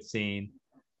another good scene.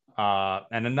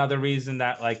 And another reason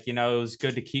that, like, it was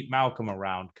good to keep Malcolm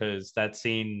around, because that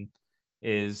scene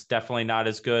is definitely not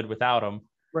as good without him.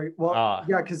 Right. Well,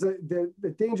 because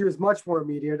the danger is much more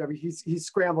immediate. I mean, he's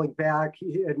scrambling back,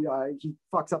 and he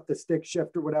fucks up the stick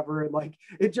shift or whatever, and like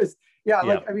it just,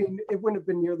 like, I mean, it wouldn't have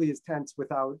been nearly as tense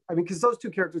without. I mean, because those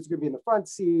two characters are going to be in the front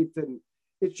seat, and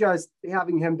it's just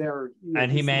having him there.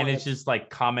 And he manages like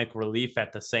comic relief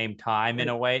at the same time in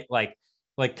a way, like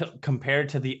compared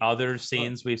to the other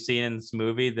scenes we've seen in this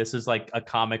movie, this is like a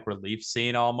comic relief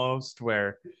scene almost,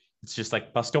 where it's just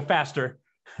like, must go faster.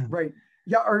 Right.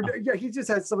 Yeah, he just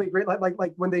has so many great,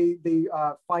 like when they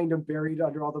find him buried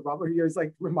under all the rubber. He's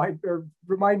like, remind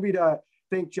me to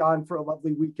thank John for a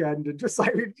lovely weekend, and just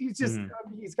like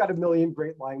he's got a million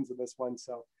great lines in this one.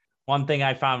 So one thing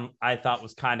I thought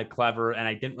was kind of clever, and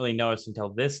I didn't really notice until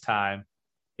this time,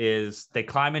 is they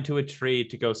climb into a tree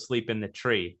to go sleep in the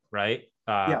tree, right?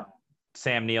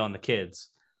 Sam Neill and the kids,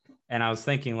 and I was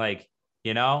thinking, like,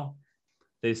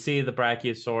 they see the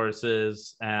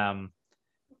brachiosauruses.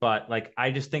 But like,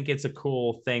 I just think it's a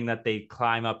cool thing that they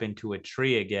climb up into a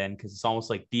tree again, because it's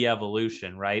almost like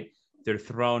de-evolution, right? They're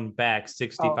thrown back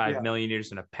 65 million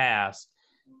years in the past,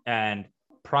 and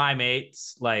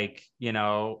primates, like,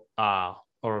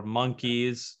 or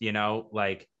monkeys,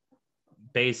 like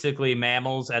basically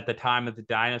mammals at the time of the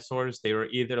dinosaurs, they were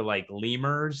either like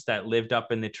lemurs that lived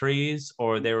up in the trees,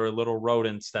 or they were little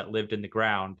rodents that lived in the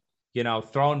ground,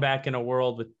 thrown back in a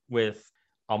world with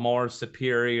a more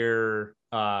superior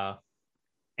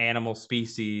animal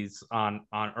species on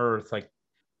Earth. Like,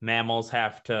 mammals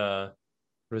have to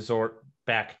resort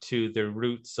back to their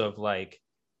roots of like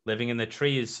living in the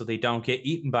trees so they don't get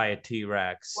eaten by a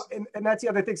T-Rex. Well, and that's the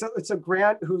other thing. So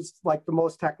Grant, who's like the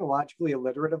most technologically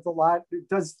illiterate of the lot,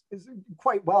 is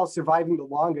quite well, surviving the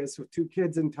longest with two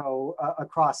kids in tow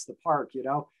across the park,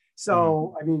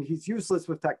 So, I mean, he's useless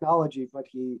with technology, but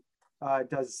he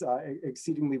does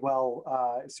exceedingly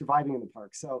well surviving in the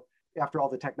park. So after all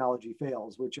the technology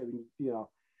fails, which, I mean,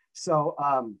 so,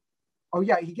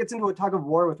 he gets into a tug of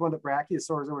war with one of the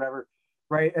brachiosaurs or whatever,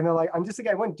 right? And they're like, I'm just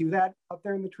thinking, I wouldn't do that up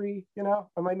there in the tree,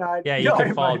 I might not. Yeah, you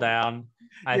could fall down.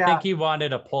 I think he wanted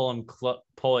to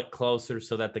pull it closer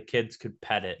so that the kids could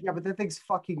pet it. Yeah, but that thing's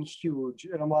fucking huge.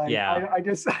 And I'm like,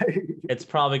 it's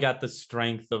probably got the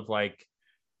strength of like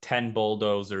 10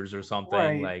 bulldozers or something.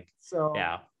 Right. Like, so,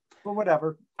 yeah. But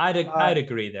whatever. I'd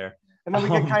agree there. And then we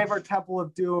get kind of our Temple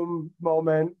of Doom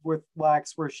moment with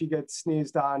Lex, where she gets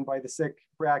sneezed on by the sick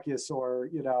brachiosaur,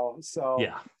 so.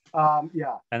 Yeah.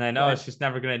 Yeah. And I know it's just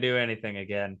never going to do anything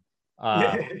again.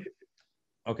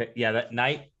 Okay. Yeah. That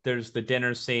night, there's the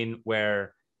dinner scene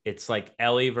where it's like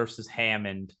Ellie versus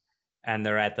Hammond, and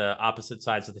they're at the opposite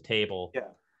sides of the table. Yeah.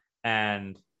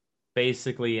 And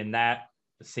basically, in that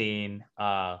scene,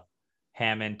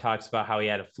 Hammond talks about how he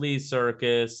had a flea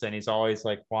circus and he's always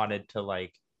like wanted to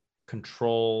like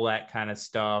control that kind of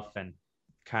stuff and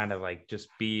kind of like just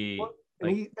be. Well,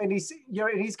 like, he's and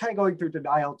he's kind of going through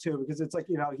denial too, because it's like,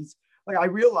 he's like, I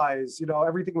realize,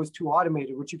 everything was too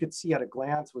automated, which you could see at a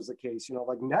glance was the case.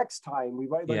 Like next time we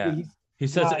might, like, he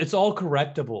says it's all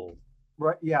correctable.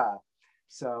 Right. Yeah.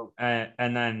 So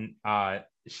and then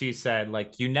she said,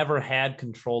 like, you never had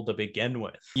control to begin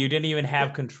with. You didn't even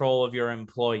have control of your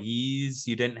employees.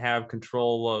 You didn't have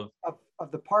control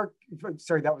of the park.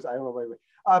 Sorry, that was, I don't know. Wait.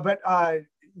 But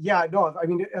yeah, no, I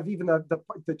mean, of even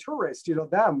the tourists,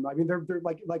 them. I mean, they're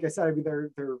like I said, I mean,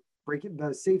 they're breaking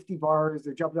the safety bars.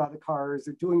 They're jumping out of the cars.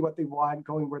 They're doing what they want,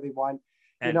 going where they want.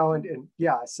 And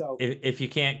yeah, so if you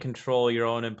can't control your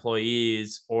own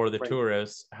employees or the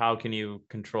tourists, how can you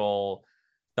control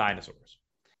dinosaurs?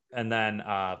 And then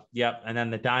and then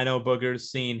the dino boogers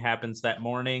scene happens that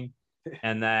morning,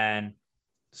 and then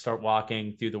start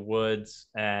walking through the woods,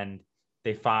 and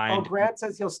they find Grant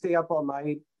says he'll stay up all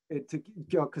night to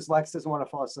because Lex doesn't want to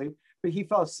fall asleep, but he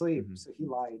fell asleep, so he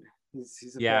lied.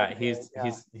 He's a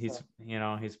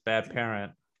bad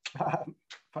parent.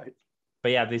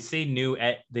 But yeah, they see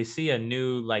a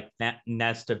new like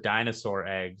nest of dinosaur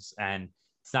eggs, and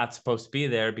it's not supposed to be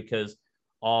there because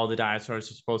all the dinosaurs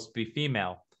are supposed to be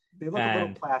female. They look a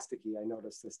little plasticky, I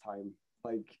noticed this time.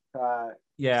 Like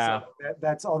yeah, so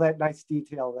that's all that nice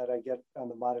detail that I get on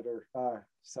the monitor.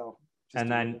 And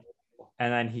then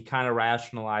he kind of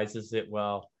rationalizes it.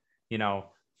 Well,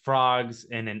 frogs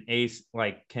in an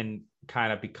can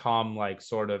kind of become like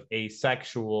sort of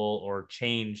asexual or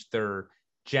change their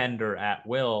gender at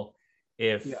will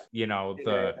if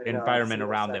the environment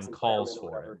around them calls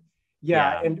for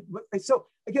it. And so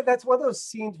again, that's one of those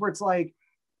scenes where it's like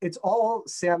it's all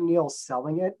Sam Neill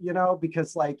selling it,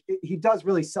 because like he does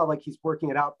really sell like he's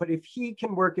working it out. But if he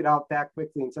can work it out that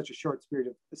quickly in such a short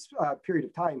period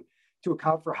of time to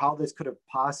account for how this could have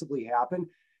possibly happened,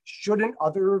 shouldn't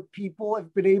other people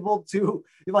have been able to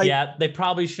they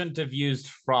probably shouldn't have used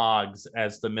frogs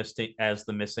as the missing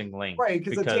link, right?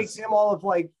 Because it takes him all of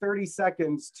like 30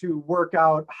 seconds to work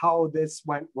out how this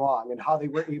went wrong and how they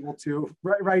were able to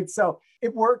right. So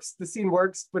it works, the scene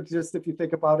works, but just if you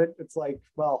think about it, it's like,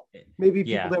 well, maybe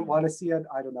people didn't want to see it.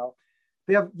 I don't know.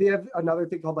 They have another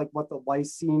thing called like the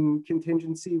lysine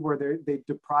contingency, where they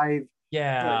deprive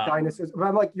dinosaurs. But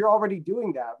I'm like, you're already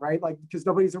doing that, right? Like, because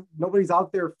nobody's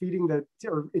out there feeding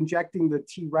or injecting the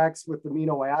T-Rex with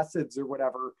amino acids or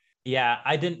whatever. Yeah,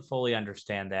 I didn't fully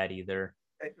understand that either.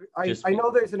 I know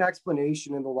there's an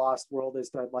explanation in the Lost World is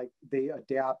that like they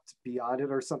adapt beyond it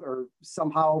or something or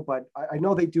somehow, but I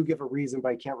know they do give a reason, but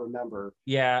I can't remember.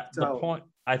 Yeah, so, the point.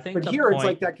 I think, but here it's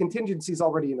like that contingency is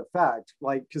already in effect,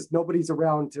 like because nobody's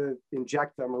around to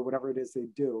inject them or whatever it is they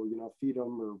do, feed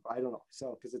them or I don't know.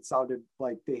 So because it sounded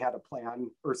like they had a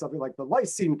plan or something like the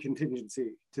lysine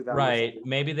contingency to that. Right?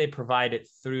 Maybe they provide it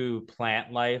through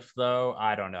plant life, though.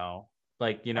 I don't know.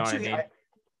 Like Actually, what I mean.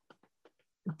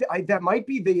 That might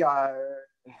be the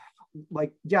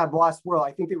the Lost World.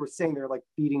 I think they were saying they're like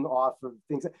feeding off of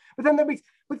things, but then that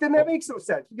makes no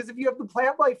sense, because if you have the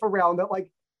plant life around that, like,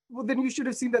 well, then you should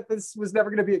have seen that this was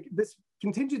never going to be this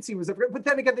contingency was never. But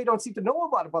then again, they don't seem to know a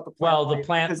lot about the plant. The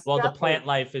plant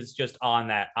life is just on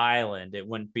that island. It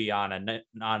wouldn't be on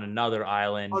another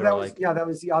island. Oh, that was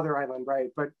the other island, right?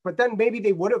 But then maybe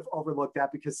they would have overlooked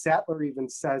that, because Sattler even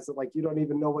says that like you don't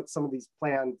even know what some of these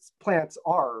plants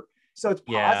are. So it's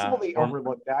possible they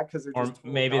overlooked that because they're just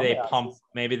maybe they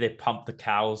pump the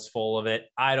cows full of it.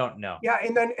 I don't know. Yeah,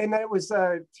 and then it was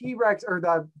T-Rex, or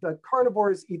the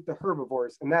carnivores eat the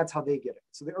herbivores, and that's how they get it.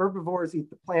 So the herbivores eat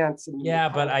the plants. And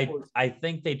but I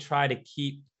think they try to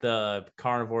keep the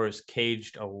carnivores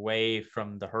caged away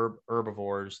from the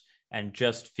herbivores and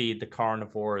just feed the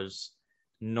carnivores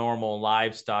normal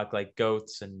livestock like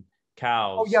goats and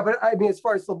cows. Oh yeah, but I mean, as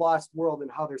far as the Lost World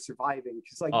and how they're surviving,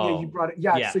 because like you brought it.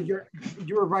 Yeah, so you're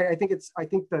right. I think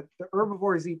that the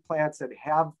herbivores eat plants that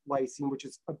have lysine, which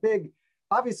is a big.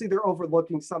 Obviously, they're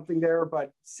overlooking something there,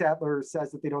 but Sattler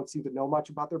says that they don't seem to know much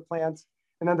about their plants,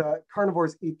 and then the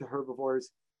carnivores eat the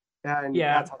herbivores, and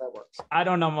that's how that works. I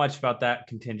don't know much about that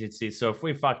contingency, so if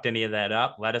we fucked any of that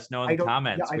up, let us know in the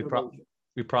comments.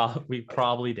 We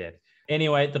probably did.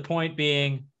 Anyway, the point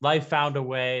being, life found a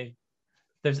way.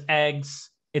 There's eggs.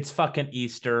 It's fucking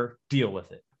Easter. Deal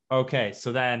with it. Okay,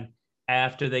 so then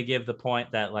after they give the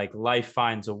point that like life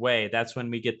finds a way, that's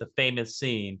when we get the famous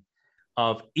scene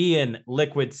of Ian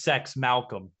liquid sex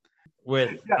Malcolm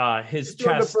with his he's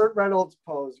doing chest. the Burt Reynolds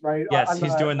pose, right? Yes,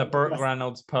 he's doing the Burt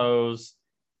Reynolds pose.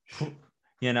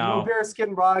 You know, no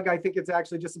bearskin rug. I think it's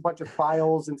actually just a bunch of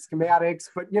files and schematics,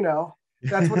 but you know,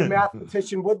 that's what a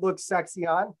mathematician would look sexy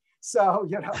on. So,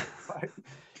 you know, but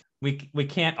we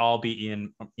can't all be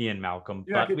Ian Malcolm,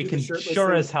 but we can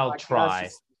sure as hell try.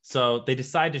 So they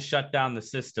decide to shut down the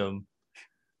system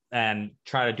and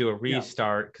try to do a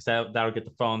restart because that'll get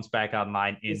the phones back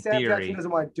online in Sam theory. Jackson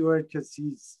doesn't want to do it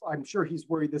because I'm sure he's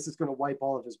worried this is going to wipe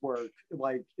all of his work.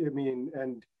 Like, I mean,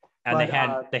 and they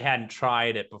hadn't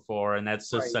tried it before, and that's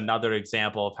just another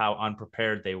example of how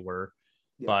unprepared they were.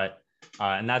 Yeah. But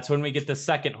and that's when we get the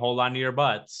second hold on to your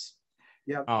butts.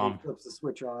 Yeah, he flips the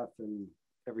switch off and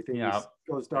everything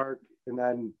goes dark, and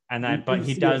then but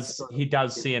he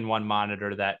does see in one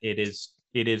monitor that it is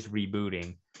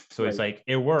rebooting. So it's like,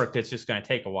 it worked. It's just going to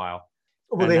take a while.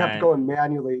 Well, they have to go and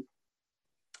manually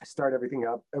start everything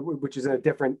up, which is in a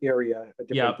different area.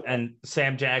 And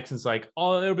Sam Jackson's like,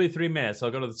 oh, it'll be 3 minutes.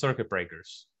 I'll go to the circuit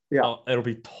breakers. Yeah. Oh, it'll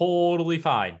be totally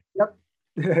fine. Yep.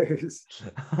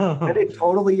 And it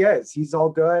totally is. He's all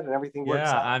good and everything works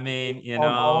out. I mean, you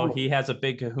know, he has a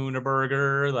big kahuna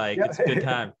burger. Like, it's a good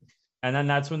time. And then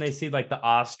that's when they see like the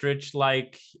ostrich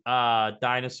like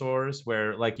dinosaurs,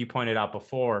 where, like you pointed out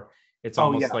before, it's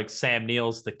almost like Sam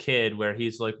Neill's The Kid, where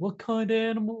he's like, what kind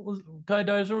of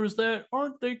dinosaur is that?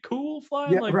 Aren't they cool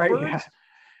flying like birds? Yeah.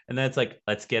 And then it's like,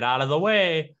 let's get out of the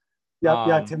way.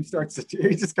 Tim starts to,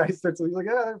 he's like,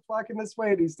 they're flocking this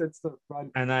way, and he starts to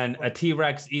run. And then a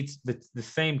T-Rex eats, the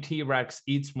same T-Rex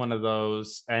eats one of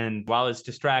those, and while it's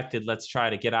distracted, let's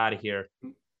try to get out of here.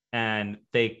 And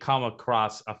they come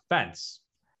across a fence.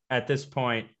 At this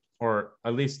point, or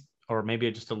maybe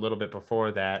just a little bit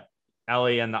before that,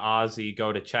 Ellie and the Aussie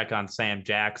go to check on Sam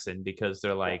Jackson because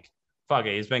they're like, fuck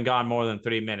it, he's been gone more than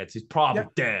 3 minutes. He's probably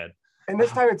dead. And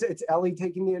this time it's Ellie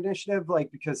taking the initiative,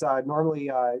 like, because normally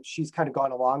she's kind of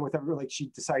gone along with everyone. Like, she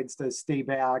decides to stay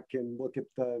back and look at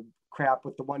the crap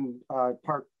with the one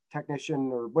park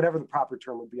technician, or whatever the proper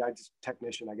term would be.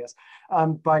 Technician, I guess.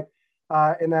 And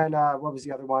then what was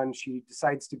the other one? She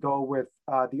decides to go with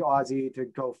the Aussie to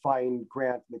go find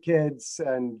Grant and the kids.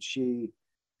 And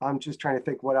I'm just trying to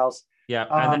think what else. Yeah,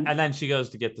 and then she goes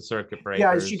to get the circuit breakers.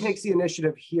 Yeah, she takes the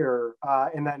initiative here,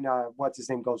 and then what's his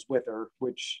name goes with her,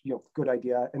 which, you know, good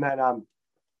idea. And then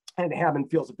and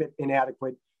Hammond feels a bit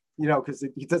inadequate, you know, because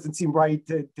it doesn't seem right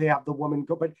to have the woman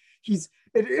go. But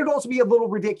it'd also be a little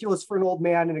ridiculous for an old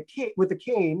man with a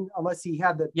cane, unless he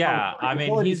had the. Yeah, I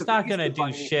mean, he's not going to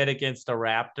do shit against a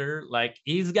raptor. Like,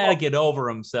 he's got to get over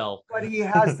himself. But he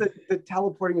has the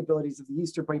teleporting abilities of the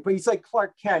Easter Bunny. But he's like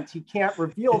Clark Kent. He can't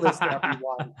reveal this to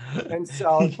everyone. And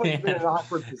so it puts him in an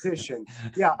awkward position.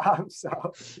 Yeah,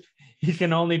 so. He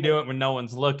can only do it when no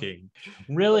one's looking.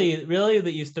 Really,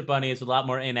 the Easter Bunny is a lot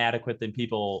more inadequate than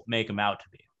people make him out to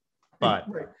be. But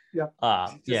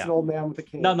an old man with a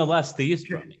cane. Nonetheless, the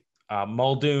Easter Bunny.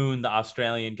 Muldoon, the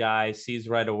Australian guy, sees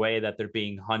right away that they're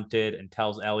being hunted and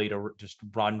tells Ellie to just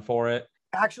run for it.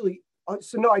 Actually,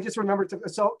 I just remembered.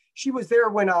 So she was there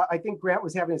when I think Grant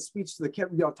was having a speech to the kid,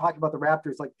 you know, talking about the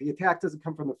raptors. Like, the attack doesn't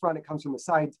come from the front; it comes from the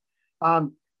sides.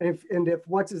 And if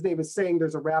what's his name is saying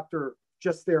there's a raptor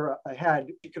just there ahead,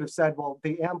 he could have said, well,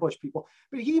 they ambush people.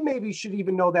 But he maybe should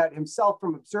even know that himself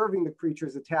from observing the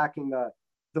creatures attacking the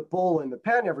bull in the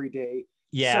pen every day.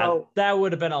 Yeah, so that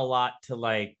would have been a lot to,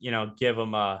 like, you know, give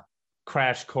him a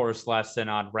crash course lesson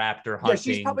on raptor hunting. Yeah,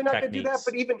 she's probably not going to do that,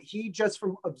 but even he, just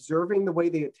from observing the way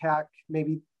they attack,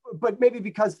 maybe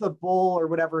because the bull or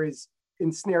whatever is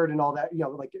ensnared and all that, you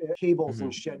know, like cables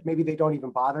and shit, maybe they don't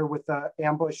even bother with the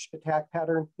ambush attack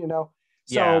pattern, you know?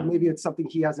 So maybe it's something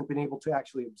he hasn't been able to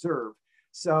actually observe.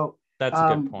 So that's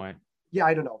a good point. Yeah,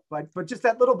 I don't know, but just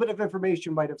that little bit of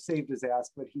information might have saved his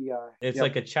ass. But it's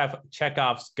like a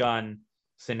Chekhov's gun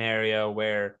scenario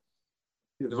where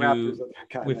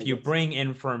if you bring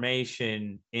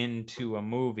information into a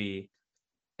movie,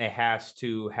 it has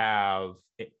to have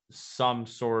some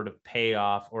sort of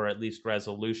payoff or at least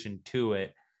resolution to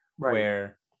it. Right.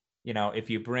 Where, you know, if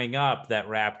you bring up that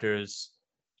raptors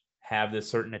have this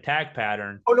certain attack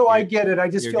pattern. Oh no, I get it. I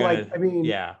just feel like, maybe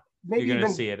you're gonna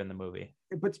even see it in the movie.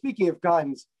 But speaking of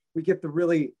guns, we get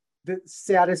the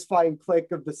satisfying click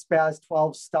of the Spaz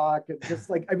 12 stock. And just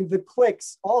like, I mean,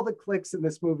 all the clicks in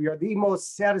this movie are the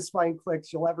most satisfying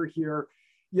clicks you'll ever hear.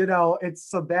 You know, it's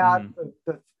so that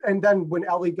and then when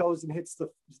Ellie goes and hits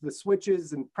the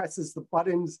switches and presses the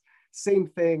buttons, same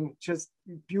thing. Just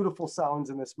beautiful sounds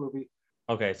in this movie.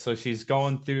 Okay, so she's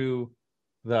going through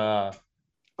the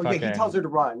Oh yeah, he tells her to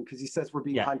run because he says we're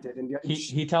being hunted, and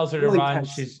he tells her to really run.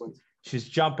 tense sequence. She's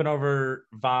jumping over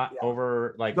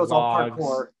over like goes logs, all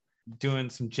parkour, doing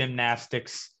some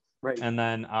gymnastics, right? And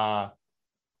then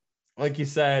like you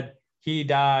said, he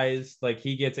dies. Like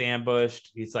he gets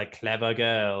ambushed. He's like clever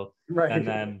girl, right? And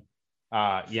then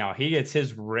he gets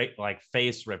his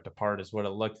face ripped apart is what it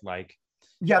looked like.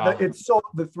 Yeah,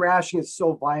 the thrashing is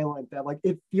so violent that like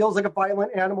it feels like a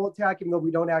violent animal attack, even though we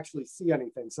don't actually see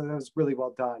anything. So that was really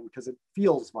well done because it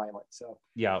feels violent. So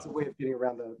yeah, it's a way of getting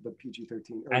around the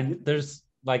PG-13. And there's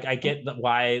like I get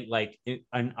why like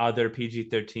in other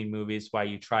PG-13 movies why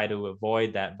you try to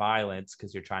avoid that violence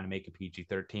because you're trying to make a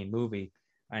PG-13 movie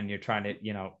and you're trying to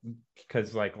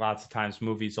because like lots of times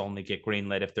movies only get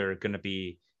greenlit if they're going to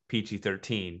be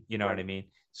PG-13. You know what I mean?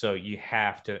 So you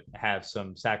have to have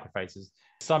some sacrifices.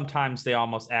 Sometimes they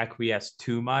almost acquiesce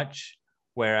too much,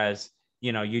 whereas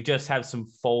you just have some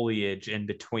foliage in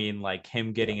between, like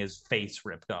him getting his face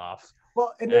ripped off.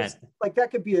 Well, and there's like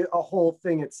that could be a whole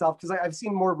thing itself because I've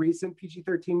seen more recent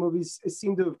PG-13 movies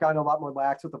seem to have gotten a lot more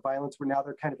lax with the violence, where now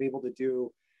they're kind of able to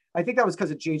do. I think that was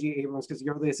because of J.J. Abrams, because the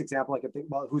earliest example I could think,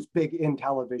 who's big in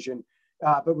television,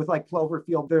 but with like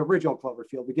Cloverfield, the original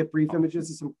Cloverfield, we get brief images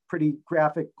of some pretty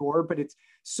graphic gore, but it's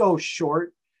so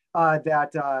short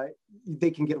that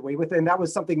they can get away with it. And that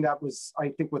was something that was, I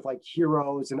think, with like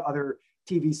Heroes and other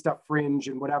TV stuff, Fringe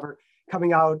and whatever,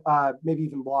 coming out, maybe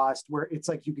even Lost, where it's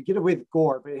like you could get away with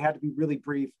gore, but it had to be really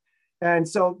brief. And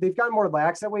so they've gotten more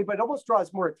lax that way, but it almost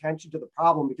draws more attention to the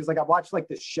problem because like I watched like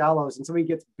The Shallows and somebody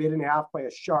gets bit in half by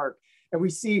a shark and we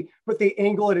see, but they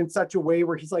angle it in such a way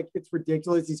where he's like, it's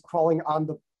ridiculous. He's crawling on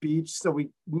the beach. So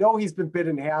we know he's been bit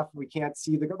in half. We can't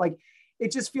see like,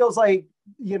 it just feels like,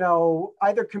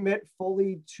 either commit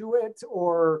fully to it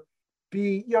or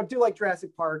be, do like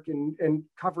Jurassic Park and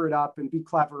cover it up and be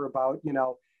clever about,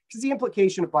 because the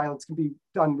implication of violence can be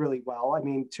done really well. I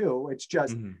mean, too, it's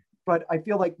just, but I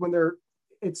feel like when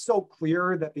it's so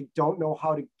clear that they don't know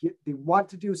how to they want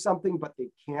to do something, but they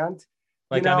can't.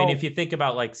 Like, I mean, if you think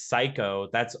about like Psycho,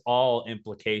 that's all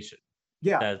implication.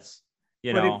 Yeah. That's,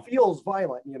 but it feels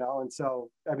violent, and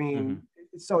so, I mean,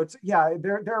 so it's,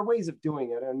 there are ways of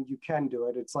doing it and you can do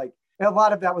it. It's like, and a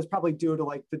lot of that was probably due to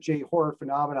like the J-horror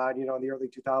phenomenon, in the early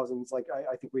 2000s, like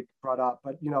I think we brought up,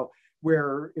 but,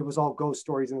 where it was all ghost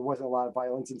stories and there wasn't a lot of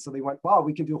violence. And so they went, wow,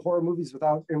 we can do horror movies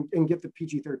without and get the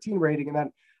PG-13 rating. And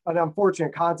then an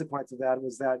unfortunate consequence of that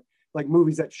was that like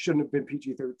movies that shouldn't have been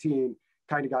PG-13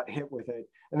 kind of got hit with it.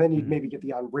 And then you'd maybe get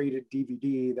the unrated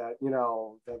DVD that,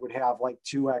 that would have like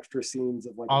 2 extra scenes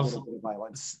of like a little bit of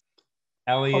violence.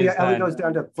 Ellie Ellie goes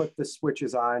down to flip the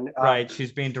switches on. Right.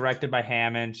 She's being directed by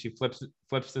Hammond. She flips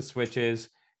the switches.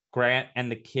 Grant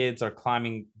and the kids are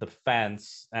climbing the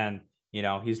fence and,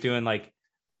 he's doing like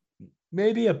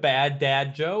maybe a bad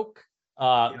dad joke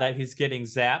that he's getting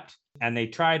zapped. And they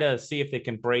try to see if they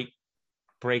can break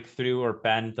through or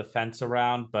bend the fence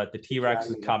around, but the T-Rex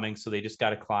is coming, so they just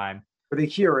got to climb. But they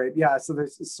hear it. Yeah. So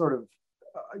there's this sort of,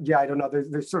 I don't know.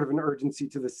 There's sort of an urgency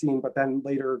to the scene, but then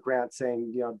later Grant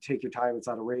saying, take your time, it's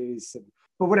not a race.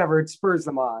 But whatever, it spurs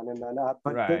them on. And then,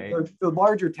 but the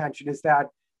larger tension is that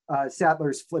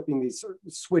Sattler's flipping these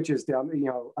switches down,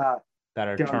 that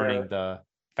are turning the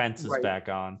fences back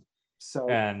on. So,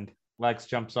 and Lex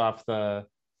jumps off the.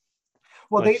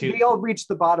 Well, they all reach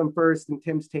the bottom first, and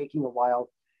Tim's taking a while.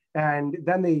 And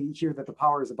then they hear that the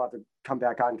power is about to come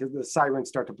back on because the sirens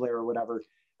start to blare or whatever.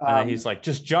 And he's like,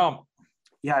 just jump.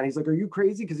 Yeah, and he's like, are you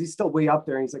crazy? Because he's still way up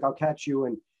there. And he's like, I'll catch you.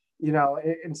 And,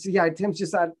 and so, Tim's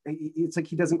just not, it's like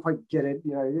he doesn't quite get it.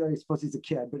 I suppose he's a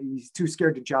kid, but he's too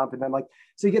scared to jump. And then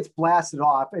so he gets blasted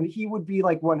off and he would be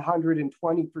like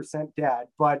 120% dead,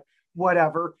 but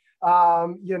whatever.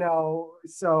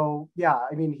 So yeah,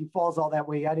 I mean, he falls all that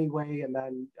way anyway. And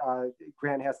then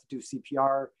Grant has to do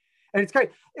CPR. And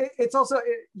it's also,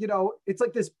 it's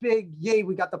like this big, yay,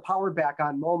 we got the power back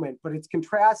on moment, but it's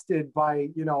contrasted by,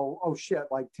 oh shit,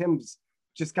 like Tim's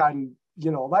just gotten,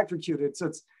 electrocuted.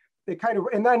 So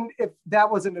and then if that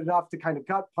wasn't enough to kind of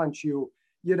gut punch you,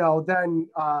 then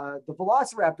the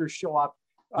Velociraptors show up.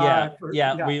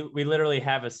 We literally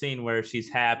have a scene where she's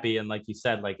happy. And like you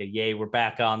said, like yay, we're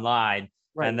back online.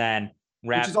 Right. And then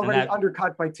which is already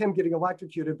undercut by Tim getting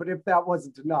electrocuted. But if that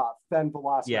wasn't enough, then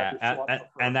Velociraptor show up.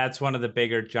 And that's one of the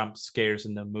bigger jump scares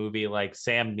in the movie. Like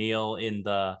Sam Neill in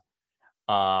the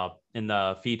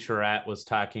featurette was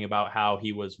talking about how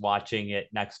he was watching it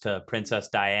next to Princess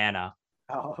Diana.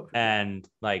 Oh. And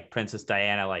like Princess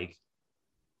Diana like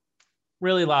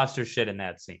really lost her shit in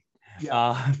that scene.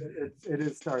 Yeah, it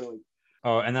is startling.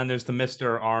 Oh, and then there's the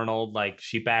Mr. Arnold, like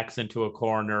she backs into a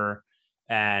corner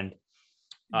and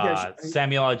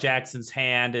Samuel L. Jackson's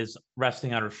hand is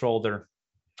resting on her shoulder,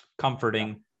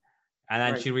 comforting, and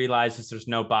then she realizes there's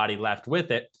no body left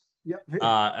with it.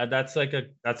 That's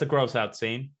a gross out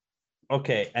scene.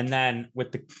 Okay, and then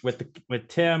with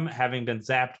Tim having been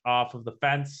zapped off of the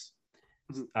fence,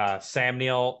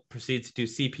 Samuel proceeds to do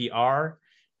CPR,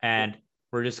 and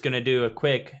we're just gonna do a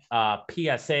quick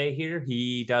PSA here.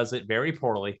 He does it very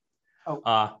poorly.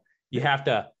 You have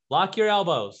to lock your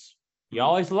elbows. You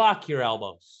always lock your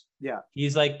elbows. Yeah,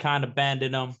 he's like kind of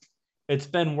bending them. It's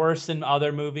been worse in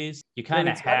other movies. You kind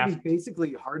of have to be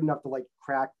basically hard enough to like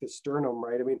crack the sternum,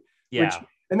 right? I mean, yeah.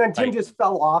 And then Tim just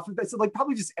fell off of it. So like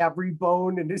probably just every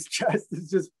bone in his chest is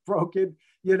just broken,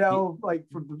 you know, like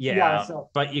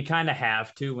but you kind of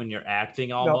have to when you're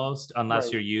acting almost,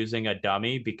 unless you're using a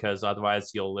dummy, because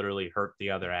otherwise you'll literally hurt the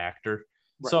other actor.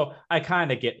 So I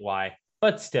kind of get why,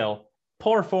 but still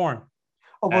poor form.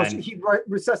 Oh, well, he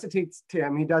resuscitates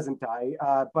Tim. He doesn't die,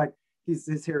 but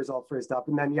his hair is all frizzed up.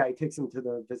 And then, he takes him to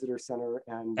the visitor center.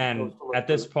 And at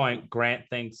this point, Grant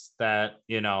thinks that,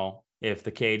 you know, if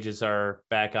the cages are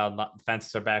back on,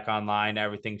 fences are back online,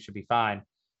 everything should be fine.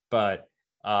 But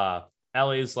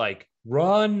Ellie's like,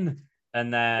 run.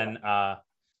 And then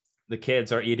the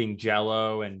kids are eating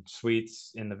Jell-O and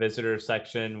sweets in the visitor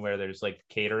section where there's like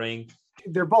catering.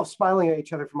 They're both smiling at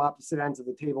each other from opposite ends of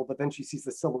the table, but then she sees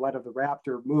the silhouette of the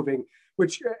raptor moving,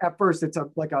 which at first it's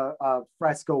like a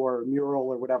fresco or a mural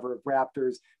or whatever of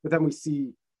raptors. But then we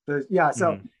see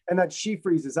and then she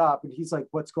freezes up and he's like,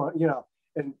 what's going on? You know,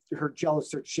 and her Jell-O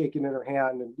starts shaking in her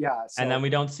hand. And and then we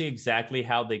don't see exactly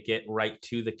how they get right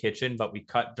to the kitchen, but we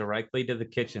cut directly to the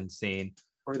kitchen scene.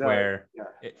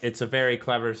 It's a very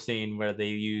clever scene where they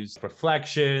use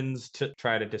reflections to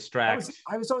try to distract.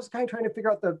 I was always kind of trying to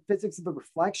figure out the physics of the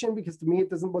reflection, because to me it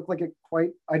doesn't look like it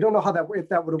quite. I don't know if that would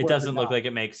have worked. It doesn't look like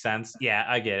it makes sense. Yeah,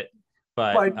 I get it,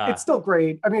 but it's still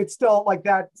great. I mean, it's still like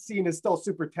that scene is still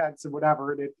super tense and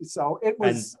whatever. And it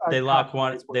was. And they lock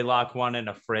one. They lock one in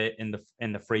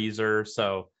in the freezer.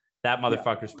 So that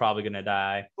motherfucker's probably gonna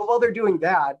die. But while they're doing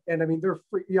that, and I mean, they're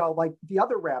free, you know, like the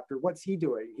other raptor, what's he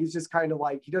doing? He's just kind of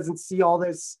like, he doesn't see all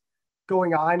this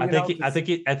going on. I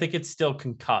think it's still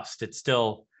concussed. It's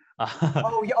still.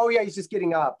 Oh yeah, he's just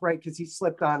getting up, right? Because he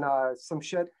slipped on some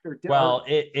shit.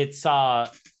 It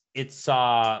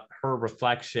saw her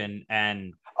reflection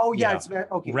and. Oh yeah,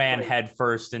 ran head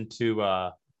first into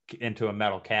a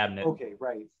metal cabinet. Okay,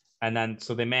 right. And then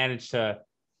so they managed to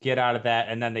get out of that,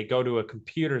 and then they go to a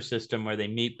computer system where they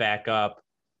meet back up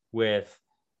with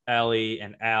Ellie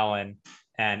and Alan,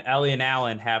 and Ellie and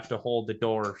Alan have to hold the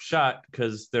door shut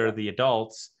because they're the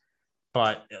adults.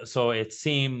 But so it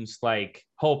seems like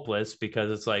hopeless,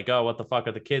 because it's like, oh, what the fuck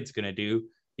are the kids gonna do?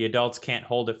 The adults can't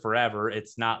hold it forever.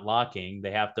 It's not locking. They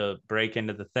have to break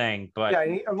into the thing. But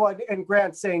and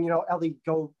Grant's saying, you know, Ellie,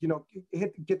 go, you know,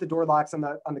 get the door locks on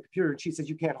the computer, and she says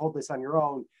you can't hold this on your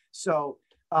own. So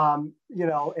you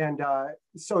know, and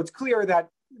so it's clear that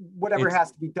whatever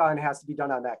has to be done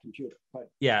on that computer. But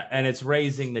and it's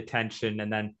raising the tension,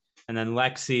 and then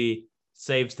Lexi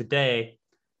saves the day.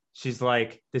 She's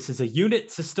like, this is a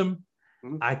unit system.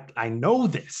 I know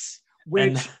this.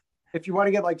 If you want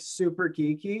to get like super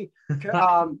geeky,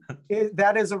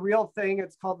 that is a real thing.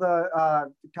 It's called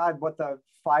the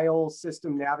file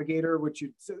system navigator, which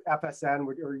you'd say FSN,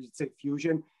 or you'd say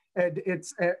Fusion. And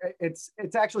it's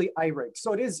actually IRIX.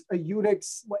 So it is a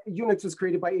Unix. Unix was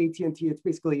created by AT&T. It's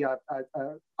basically a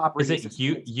operating system.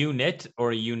 Is it unit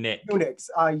or unit? Unix,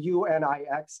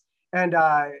 UNIX. And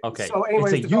okay. So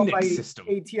anyways, it's a Unix system.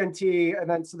 AT&T, and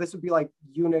then so this would be like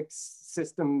Unix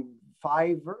System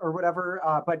 5 or whatever.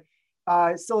 But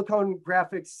Silicon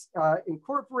Graphics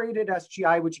Incorporated,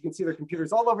 SGI, which you can see their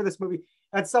computers all over this movie.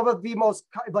 And some of the most,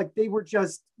 like, they were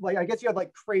just like, I guess you had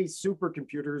like Cray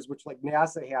supercomputers, which like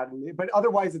NASA had, but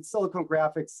otherwise it's Silicon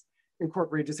Graphics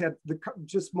Incorporated just had the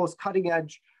most cutting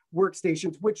edge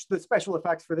workstations, which the special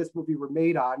effects for this movie were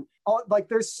made on. Like,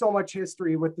 there's so much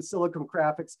history with the Silicon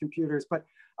Graphics computers, but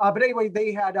anyway,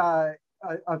 they had a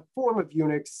form of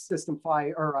Unix system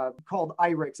called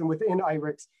IRIX, and within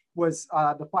IRIX was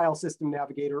the file system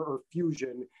navigator, or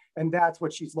Fusion, and that's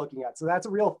what she's looking at. So that's a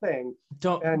real thing.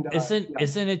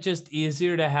 Isn't it just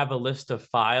easier to have a list of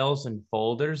files and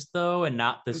folders though, and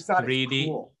not this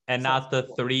 3D and not the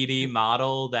 3D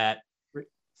model that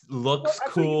looks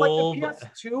actually, like the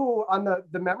cool. PS2 on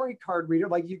the memory card reader,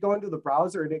 like you go into the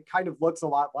browser and it kind of looks a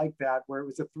lot like that, where it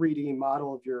was a 3D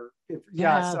model of your.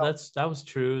 Yeah, So that was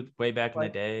true way back in the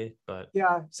but day, but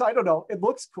yeah, so I don't know. It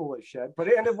looks cool as shit, but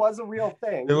it was a real it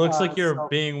thing. looks like you're So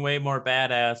being way more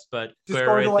badass. But just Square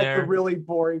going to right like the there, really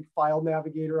boring file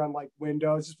navigator on like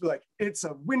Windows, just be like, it's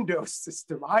a Windows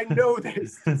system. I know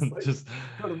this. Just like just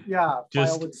go to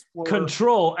File Explorer.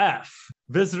 Control F,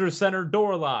 visitor center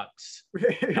door locks.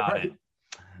 Got Right.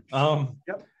 it.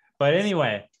 Yep. But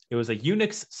anyway, it was a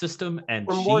Unix system, and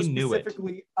Or more she knew it.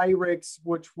 specifically, IRIX,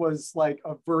 which was like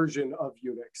a version of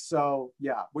Unix. So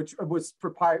yeah, which was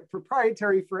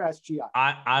proprietary for SGI.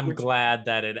 I'm glad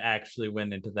that it actually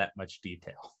went into that much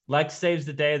detail. Lex saves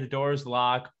the day, the doors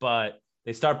lock, but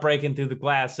they start breaking through the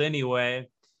glass anyway,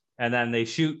 and then they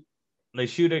shoot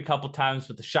it a couple times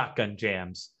with the shotgun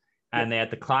jams, and they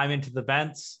have to climb into the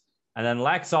vents, and then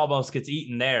Lex almost gets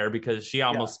eaten there because she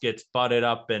almost gets butted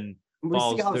up and we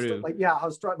see how through. how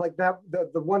strong, like that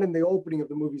the one in the opening of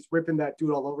the movie's ripping that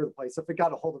dude all over the place. If it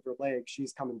got a hold of her leg,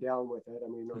 she's coming down with it. I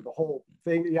mean, or the whole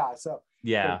thing. Yeah. So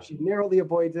she narrowly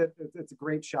avoids it. It's a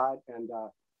great shot. And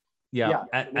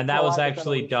and that was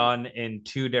actually done in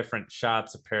two different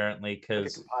shots apparently,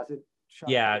 because like a composite shot.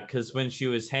 Yeah, because when she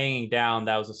was hanging down,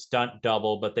 that was a stunt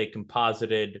double, but they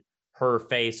composited her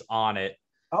face on it.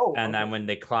 And then when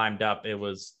they climbed up, it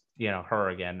was her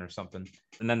again or something.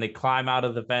 And then they climb out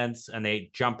of the vents and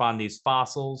they jump on these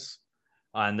fossils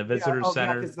in the visitor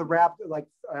center. Because the raptor, like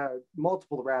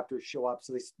multiple raptors show up,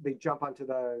 so they jump onto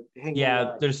the hanging.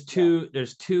 There's two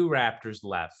raptors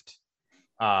left.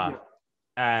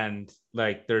 And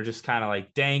like they're just kind of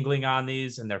like dangling on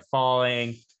these and they're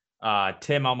falling.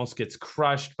 Tim almost gets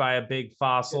crushed by a big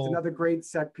fossil. It's another great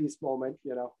set piece moment,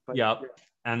 But,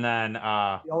 And then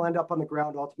they'll end up on the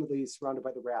ground, ultimately surrounded by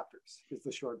the raptors. Is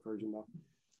the short version, though.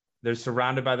 They're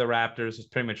surrounded by the raptors. There's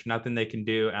pretty much nothing they can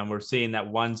do, and we're seeing that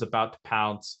one's about to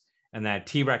pounce, and then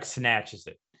T-Rex snatches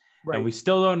it. Right. And we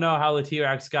still don't know how the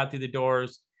T-Rex got through the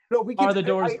doors. No, Are the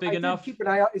doors big enough? Keep an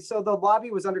eye out. So the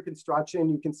lobby was under construction.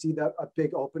 You can see that a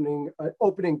big opening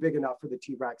big enough for the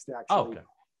T-Rex to actually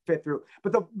fit through.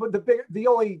 But the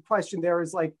only question there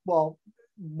is like, well,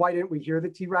 why didn't we hear the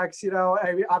T-Rex?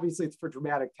 I mean, obviously it's for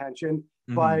dramatic tension,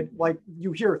 but like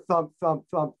you hear thump, thump,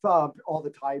 thump, thump all the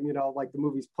time. Like the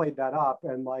movie's played that up,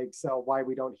 and like so why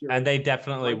we don't hear it? And they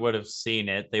definitely would have seen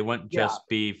it. They wouldn't just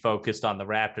be focused on the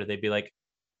raptor. They'd be like,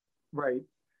 right.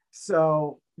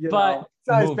 So it's not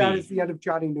as bad as the end of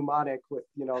Johnny Mnemonic with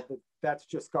that's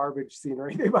just garbage scene or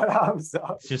anything, but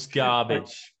it's just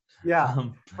garbage.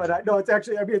 But no, it's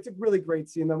actually, I mean, it's a really great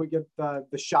scene. Then we get the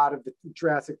shot of the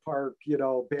Jurassic Park,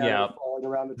 banner falling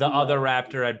around the other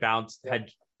raptor had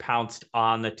pounced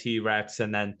on the T-Rex,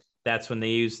 and then that's when they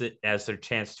used it as their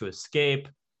chance to escape.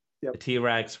 The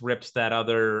T-Rex rips that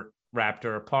other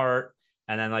raptor apart,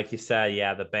 and then, like you said,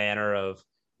 the banner of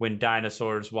when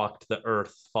dinosaurs walked the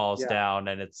earth falls down,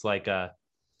 and it's like a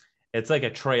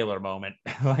trailer moment.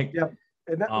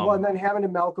 And then, and then Hammond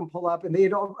and Malcolm pull up, and they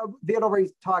had already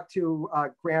talked to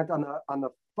Grant on the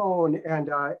phone, and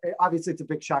obviously it's a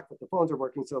big shock that the phones are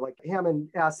working. So like Hammond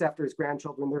asks after his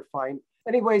grandchildren, they're fine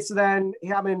anyway. So then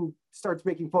Hammond starts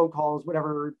making phone calls,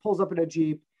 whatever, pulls up in a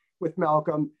Jeep with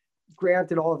Malcolm.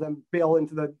 Grant and all of them bail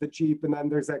into the Jeep, and then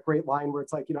there's that great line where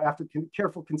it's like, after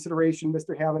careful consideration,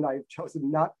 Mr. Hammond, I have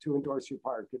chosen not to endorse your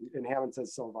park, and Hammond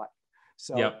says, so have I.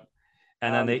 So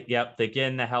and then they get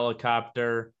in the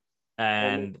helicopter.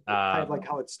 And kind of like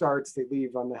how it starts, they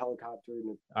leave on the helicopter.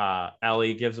 And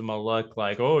Ellie gives him a look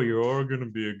like, "Oh, you are going to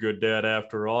be a good dad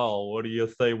after all. What do you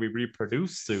say we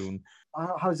reproduce soon?"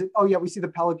 How's it? Oh yeah, we see the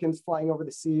pelicans flying over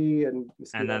the sea, and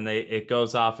then it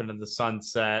goes off into the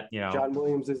sunset. John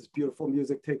Williams's beautiful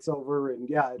music takes over, and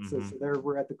so there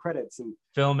we're at the credits, and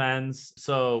film ends.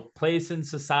 So place in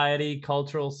society,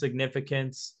 cultural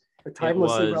significance.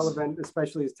 Timelessly relevant,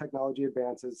 especially as technology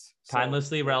advances.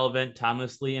 Timelessly relevant,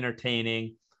 timelessly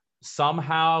entertaining.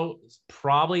 Somehow,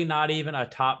 probably not even a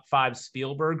top 5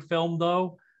 Spielberg film,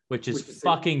 though, which is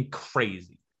fucking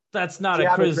crazy. That's not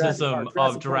a criticism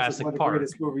of Jurassic Park. One of the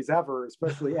greatest movies ever,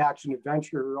 especially action,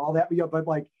 adventure, all that. But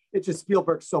like, it's just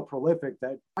Spielberg's so prolific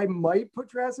that I might put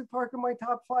Jurassic Park in my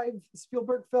top 5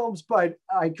 Spielberg films, but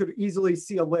I could easily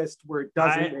see a list where it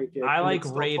doesn't make it. I like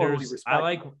Raiders.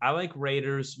 Totally I like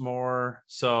Raiders more.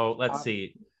 So let's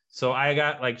see. So I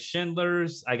got like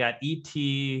Schindler's, I got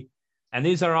E.T., and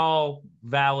these are all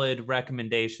valid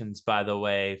recommendations, by the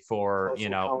way, for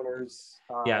Encounters,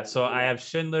 so I have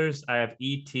Schindler's, I have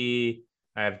E.T.,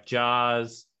 I have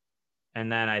Jaws, and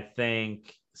then I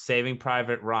think Saving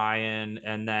Private Ryan,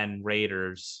 and then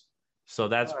Raiders. So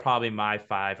that's probably my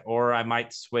 5. Or I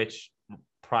might switch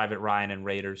Private Ryan and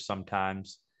Raiders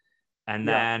sometimes. And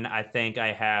Yeah. then I think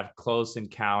I have Close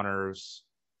Encounters.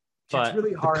 It's But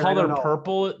really hard.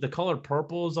 the color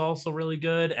purple is also really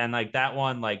good. And like that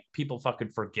one, like people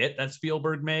fucking forget that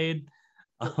Spielberg made.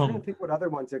 I'm trying to think what other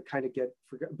ones that kind of get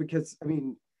forgotten, because I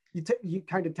mean, you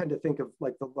kind of tend to think of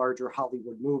like the larger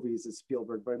Hollywood movies as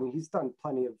Spielberg, but I mean, he's done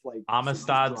plenty of like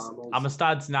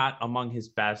Amistad's not among his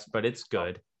best, but it's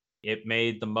good. It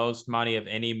made the most money of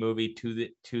any movie to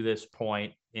this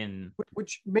point in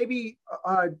which maybe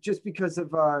just because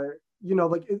of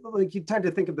like you tend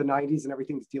to think of the 90s and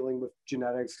everything's dealing with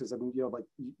genetics, because I mean, like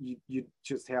you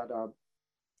just had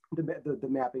the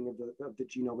mapping of the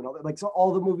genome and all that, like, so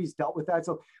all the movies dealt with that.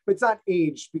 So but it's not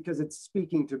aged because it's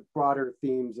speaking to broader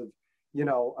themes of,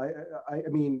 I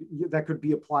mean, that could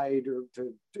be applied or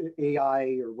to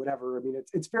AI or whatever. I mean,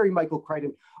 it's very Michael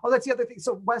Crichton. Oh, that's the other thing.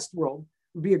 So Westworld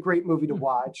would be a great movie to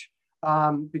watch,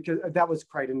 because that was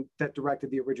Crichton that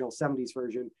directed the original 70s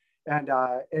version, and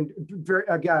very,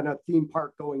 again, a theme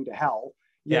park going to hell.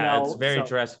 It's very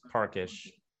Jurassic Parkish.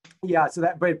 Yeah, so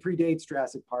that, but it predates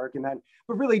Jurassic Park, and then,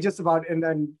 but really just about, and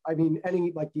then I mean,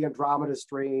 any like the Andromeda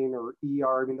Strain or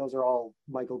ER, I mean, those are all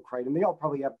Michael Crichton. They all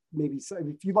probably have maybe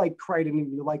if you like Crichton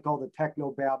and you like all the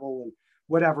techno babble and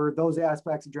whatever, those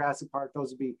aspects of Jurassic Park, those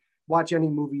would be, watch any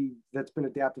movie that's been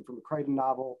adapted from a Crichton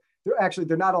novel.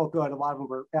 They're not all good. A lot of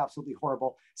them are absolutely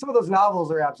horrible. Some of those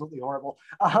novels are absolutely horrible.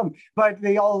 But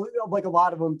they all, like, a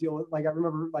lot of them deal with, like, I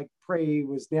remember like Prey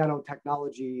was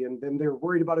nanotechnology, and then they're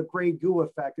worried about a gray goo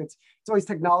effect. It's always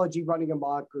technology running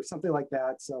amok or something like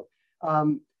that. So,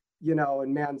 and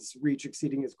man's reach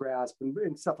exceeding his grasp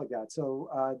and stuff like that.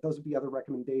 So those would be other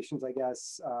recommendations, I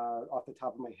guess, off the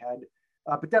top of my head.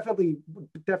 But definitely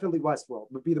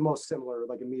Westworld would be the most similar,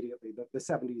 like immediately, the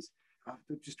 70s.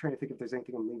 Just trying to think if there's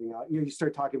anything I'm leaving out. You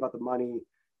start talking about the money,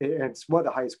 and it's one of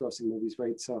the highest grossing movies,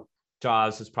 right? So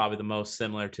Jaws is probably the most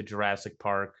similar to Jurassic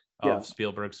Park of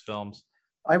Spielberg's films.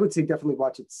 I would say definitely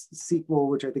watch its sequel,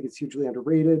 which I think is hugely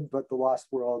underrated, but The Lost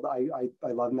World, I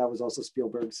love, and that was also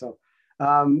Spielberg. So,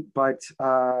 but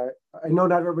I know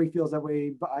not everybody feels that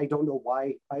way, but I don't know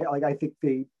why. I think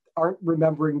they aren't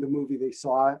remembering the movie they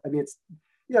saw. I mean, it's,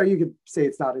 you could say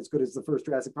it's not as good as the first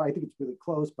Jurassic Park. I think it's really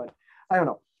close, but I don't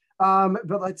know.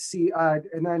 But let's see.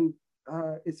 And then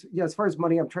as far as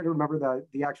money, I'm trying to remember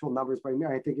the actual numbers, but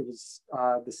I think it was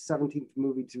the 17th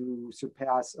movie to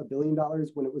surpass $1 billion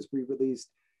when it was re-released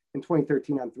in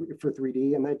 2013 for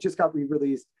 3D, and it just got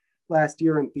re-released last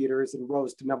year in theaters and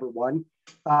rose to number one.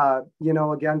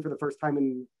 Again, for the first time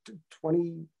in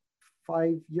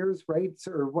 25 years, right?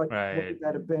 Or what would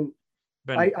that have been?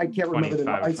 I can't remember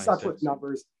I suck with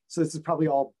numbers, so this is probably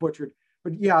all butchered.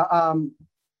 But yeah.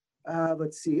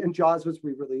 Let's see, and Jaws was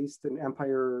re-released, and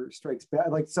Empire Strikes Back,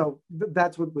 so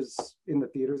that's what was in the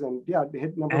theaters, and it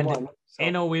hit number one. So.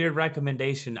 In a weird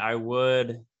recommendation,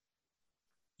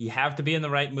 you have to be in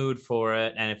the right mood for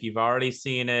it, and if you've already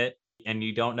seen it and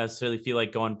you don't necessarily feel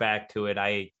like going back to it,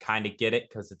 I kind of get it,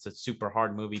 because it's a super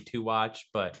hard movie to watch,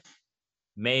 but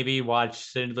maybe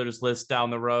watch Schindler's List down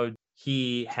the road.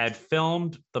 He had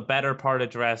filmed the better part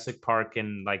of Jurassic Park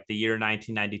in like the year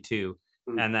 1992,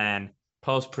 and then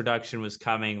post-production was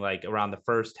coming like around the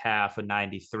first half of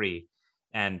 93,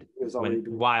 and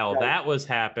while that was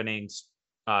happening,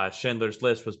 Schindler's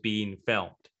List was being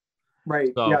filmed,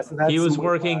 right? So he was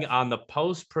working on the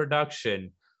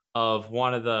post-production of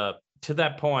one of the, to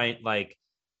that point, like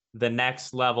the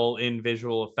next level in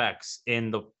visual effects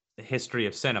in the history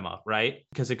of cinema, right?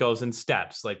 Because it goes in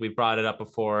steps, like we brought it up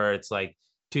before. It's like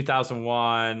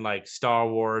 2001, like Star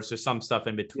Wars, there's some stuff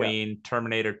in between,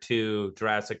 Terminator 2,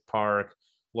 Jurassic Park,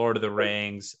 Lord of the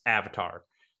Rings, Avatar.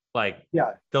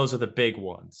 Those are the big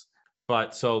ones.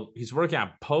 But so he's working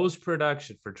on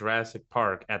post-production for Jurassic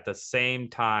Park at the same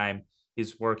time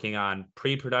he's working on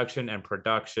pre-production and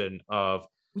production of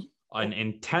an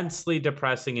intensely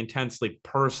depressing, intensely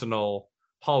personal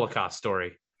Holocaust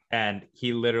story. And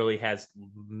he literally has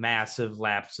massive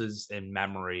lapses in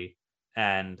memory,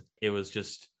 and it was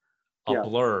just a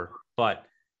blur. But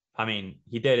I mean,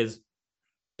 he did his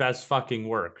best fucking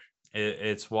work.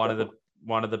 It's one of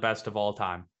the best of all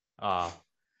time.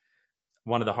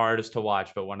 One of the hardest to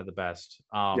watch, but one of the best.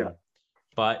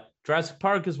 But Jurassic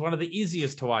Park is one of the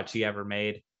easiest to watch he ever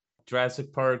made.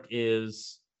 Jurassic Park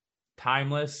is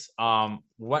timeless.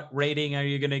 What rating are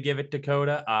you gonna give it,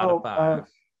 Dakota, out of 5?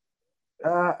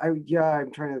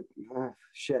 I'm trying to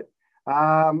shit.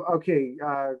 Okay.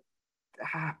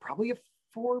 Probably a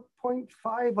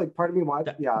 4.5. Like, part of me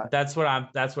wants. That's what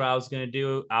I was gonna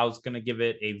do. I was gonna give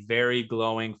it a very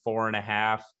glowing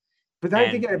 4.5. But then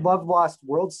I think I love Lost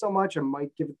World so much, I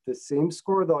might give it the same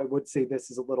score, though I would say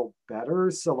this is a little better.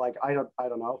 So like I don't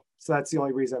know. So that's the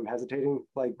only reason I'm hesitating.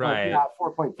 Like, but yeah,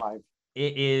 4.5.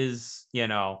 It is,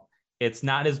 it's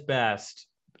not his best.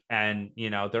 And,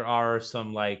 there are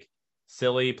some like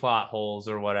silly plot holes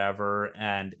or whatever.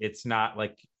 And it's not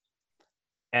like,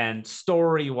 and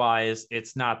story wise,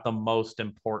 it's not the most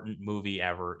important movie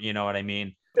ever. You know what I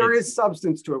mean? There is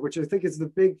substance to it, which I think is the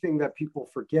big thing that people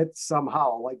forget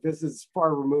somehow. Like this is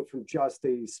far removed from just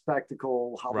a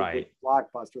spectacle Hollywood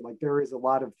blockbuster. Like there is a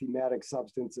lot of thematic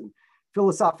substance and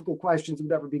philosophical questions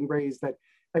whatever being raised that,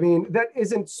 I mean, that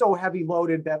isn't so heavy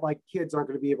loaded that like kids aren't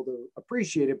going to be able to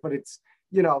appreciate it, but it's,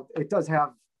 it does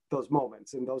have those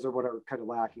moments, and those are what are kind of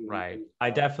lacking. Right. I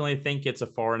definitely think it's a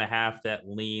 4.5 that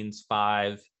leans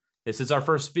 5. This is our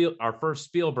first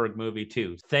Spielberg movie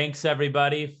too. Thanks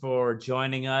everybody for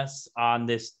joining us on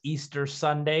this Easter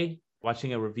Sunday,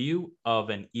 watching a review of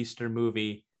an Easter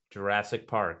movie, Jurassic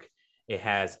Park. It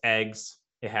has eggs,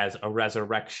 it has a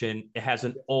resurrection, it has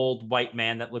an old white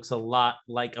man that looks a lot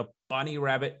like a bunny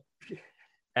rabbit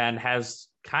and has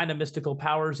kind of mystical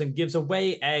powers and gives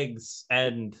away eggs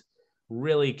and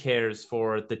really cares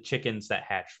for the chickens that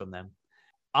hatch from them.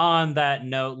 On that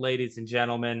note, ladies and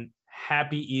gentlemen,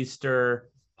 happy Easter.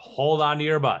 Hold on to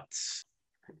your butts.